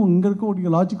பண்ணும்போது இங்கே இருக்கக்கூடிய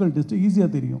லாஜிக்கல் டெஸ்ட்டு ஈஸியாக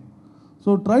தெரியும். ஸோ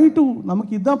ட்ரை டு,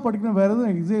 நமக்கு இதான் படிக்கணும், வேறு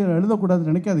எதுவும் எக்ஸாம்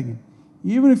எழுதக்கூடாதுன்னு நினைக்காதீங்க.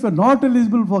 Even if you not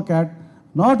eligible for cat,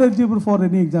 not eligible for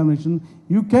any examination,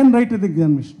 you can write at the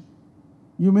examination.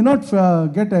 You may not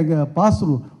get a pass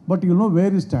through, but you know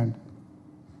where you stand.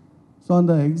 So on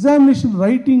the examination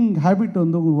writing habit on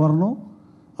the varno,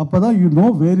 appada you know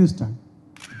where you stand.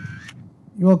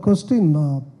 Your question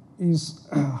is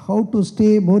how to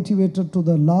stay motivated to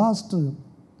the last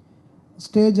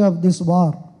stage of this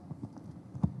war.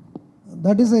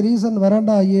 That is the reason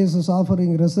Veranda IAS is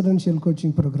offering residential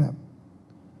coaching program,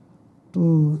 to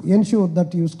ensure that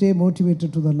you stay motivated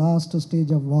to the last stage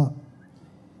of war.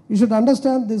 You should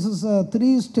understand this is a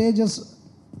 3 stages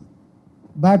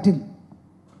battle.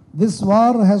 This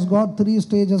war has got 3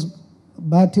 stages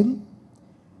battle,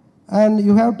 and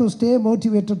you have to stay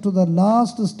motivated to the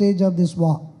last stage of this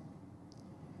war.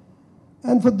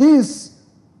 And for this,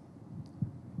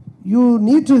 you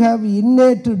need to have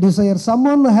innate desire.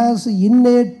 Someone has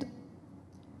innate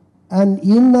and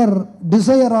inner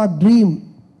desire or dream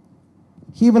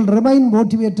he will remain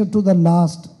motivated to the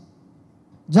last.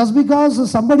 Just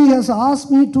because somebody has asked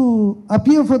me to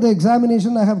appear for the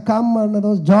examination, I have come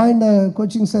and joined a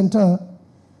coaching center,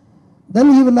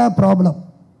 then he will have problem.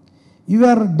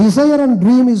 Your desire and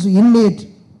dream is innate.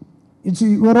 It's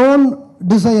your own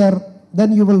desire,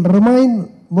 then you will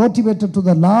remain motivated to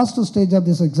the last stage of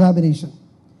this examination.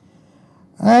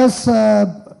 As you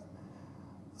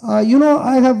know,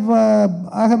 I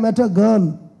have met a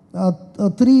girl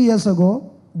 3 years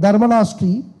ago, Dharmala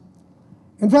Street.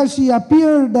 In fact, she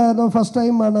appeared the first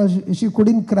time and she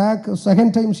couldn't crack.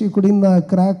 Second time she couldn't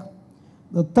crack.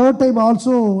 The third time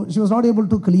also she was not able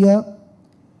to clear.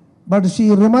 But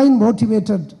she remained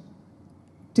motivated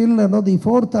till the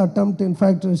fourth attempt. In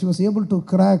fact, she was able to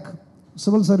crack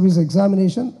civil service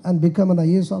examination and become an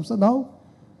IAS officer. Now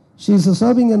she is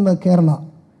serving in Kerala.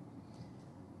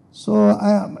 So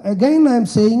again I am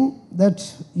saying that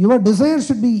your desire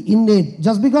should be innate.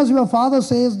 Just because your father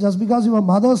says, just because your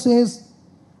mother says,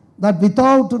 that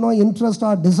without interest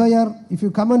or desire, if you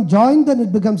come and join, then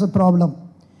it becomes a problem.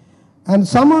 And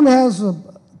someone has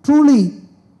truly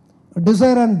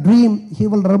desire and dream, he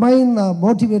will remain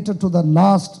motivated to the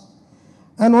last.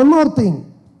 And one more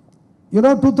thing,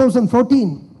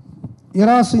 2014,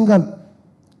 Ira Singhal,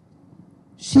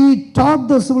 she topped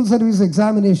the civil service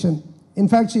examination. In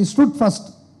fact, she stood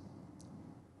first.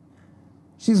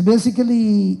 She is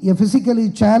basically a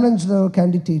physically challenged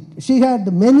candidate. She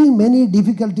had many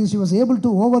difficulties. She was able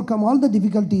to overcome all the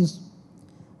difficulties.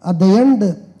 At the end,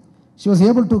 she was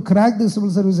able to crack the civil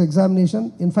service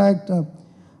examination. In fact,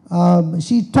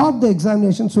 she topped the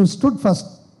examination, so stood first.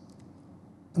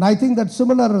 And I think that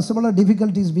similar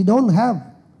difficulties we don't have.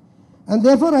 And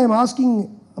therefore, I am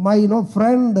asking my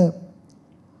friend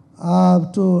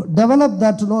to develop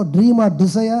that dream or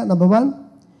desire. Number one,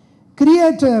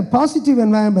 create a positive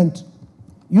environment.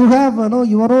 You have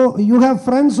you have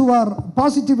friends who are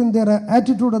positive in their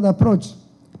attitude and approach.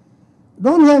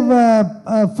 Don't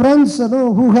have friends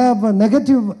who have a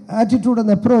negative attitude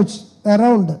and approach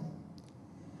around.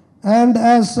 And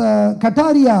as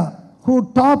Kataria,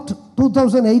 who topped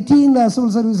 2018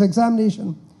 civil service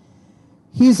examination,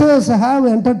 he says have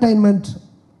entertainment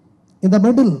in the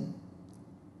middle.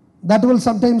 That will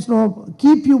sometimes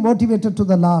keep you motivated to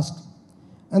the last.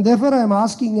 And therefore, I am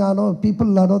asking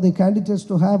people, the candidates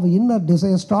to have inner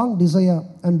desire, strong desire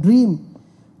and dream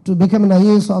to become an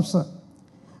IAS officer.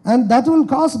 And that will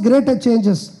cause greater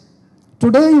changes.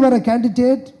 Today, you are a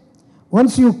candidate.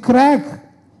 Once you crack,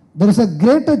 there is a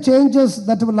greater changes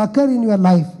that will occur in your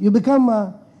life. You become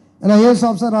an IAS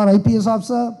officer or IPS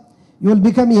officer. You will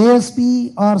become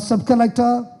ASP or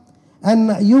sub-collector.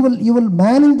 And you will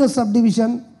manage the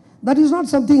subdivision. That is not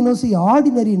something,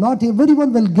 ordinary. Not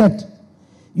everyone will get.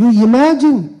 You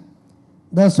imagine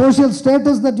the social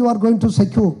status that you are going to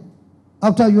secure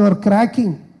after you are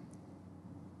cracking.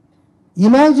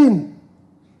 Imagine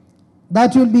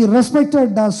that you will be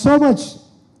respected so much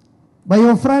by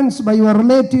your friends, by your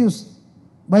relatives,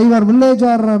 by your village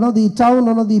or the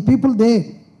town, the people there.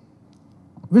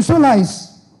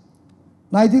 Visualize.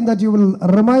 I think that you will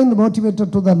remain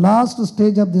motivated to the last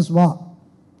stage of this war.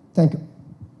 Thank you.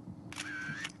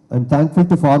 I am thankful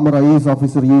to former IAS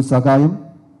officer U. Sagayam,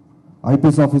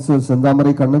 IPS officer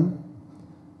Senthamarai Kannan,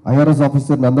 IRS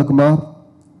officer Nandakumar,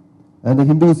 and the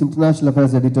Hindu's International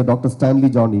Affairs editor Dr. Stanley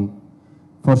Johny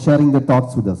for sharing their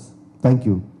thoughts with us. Thank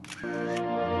you.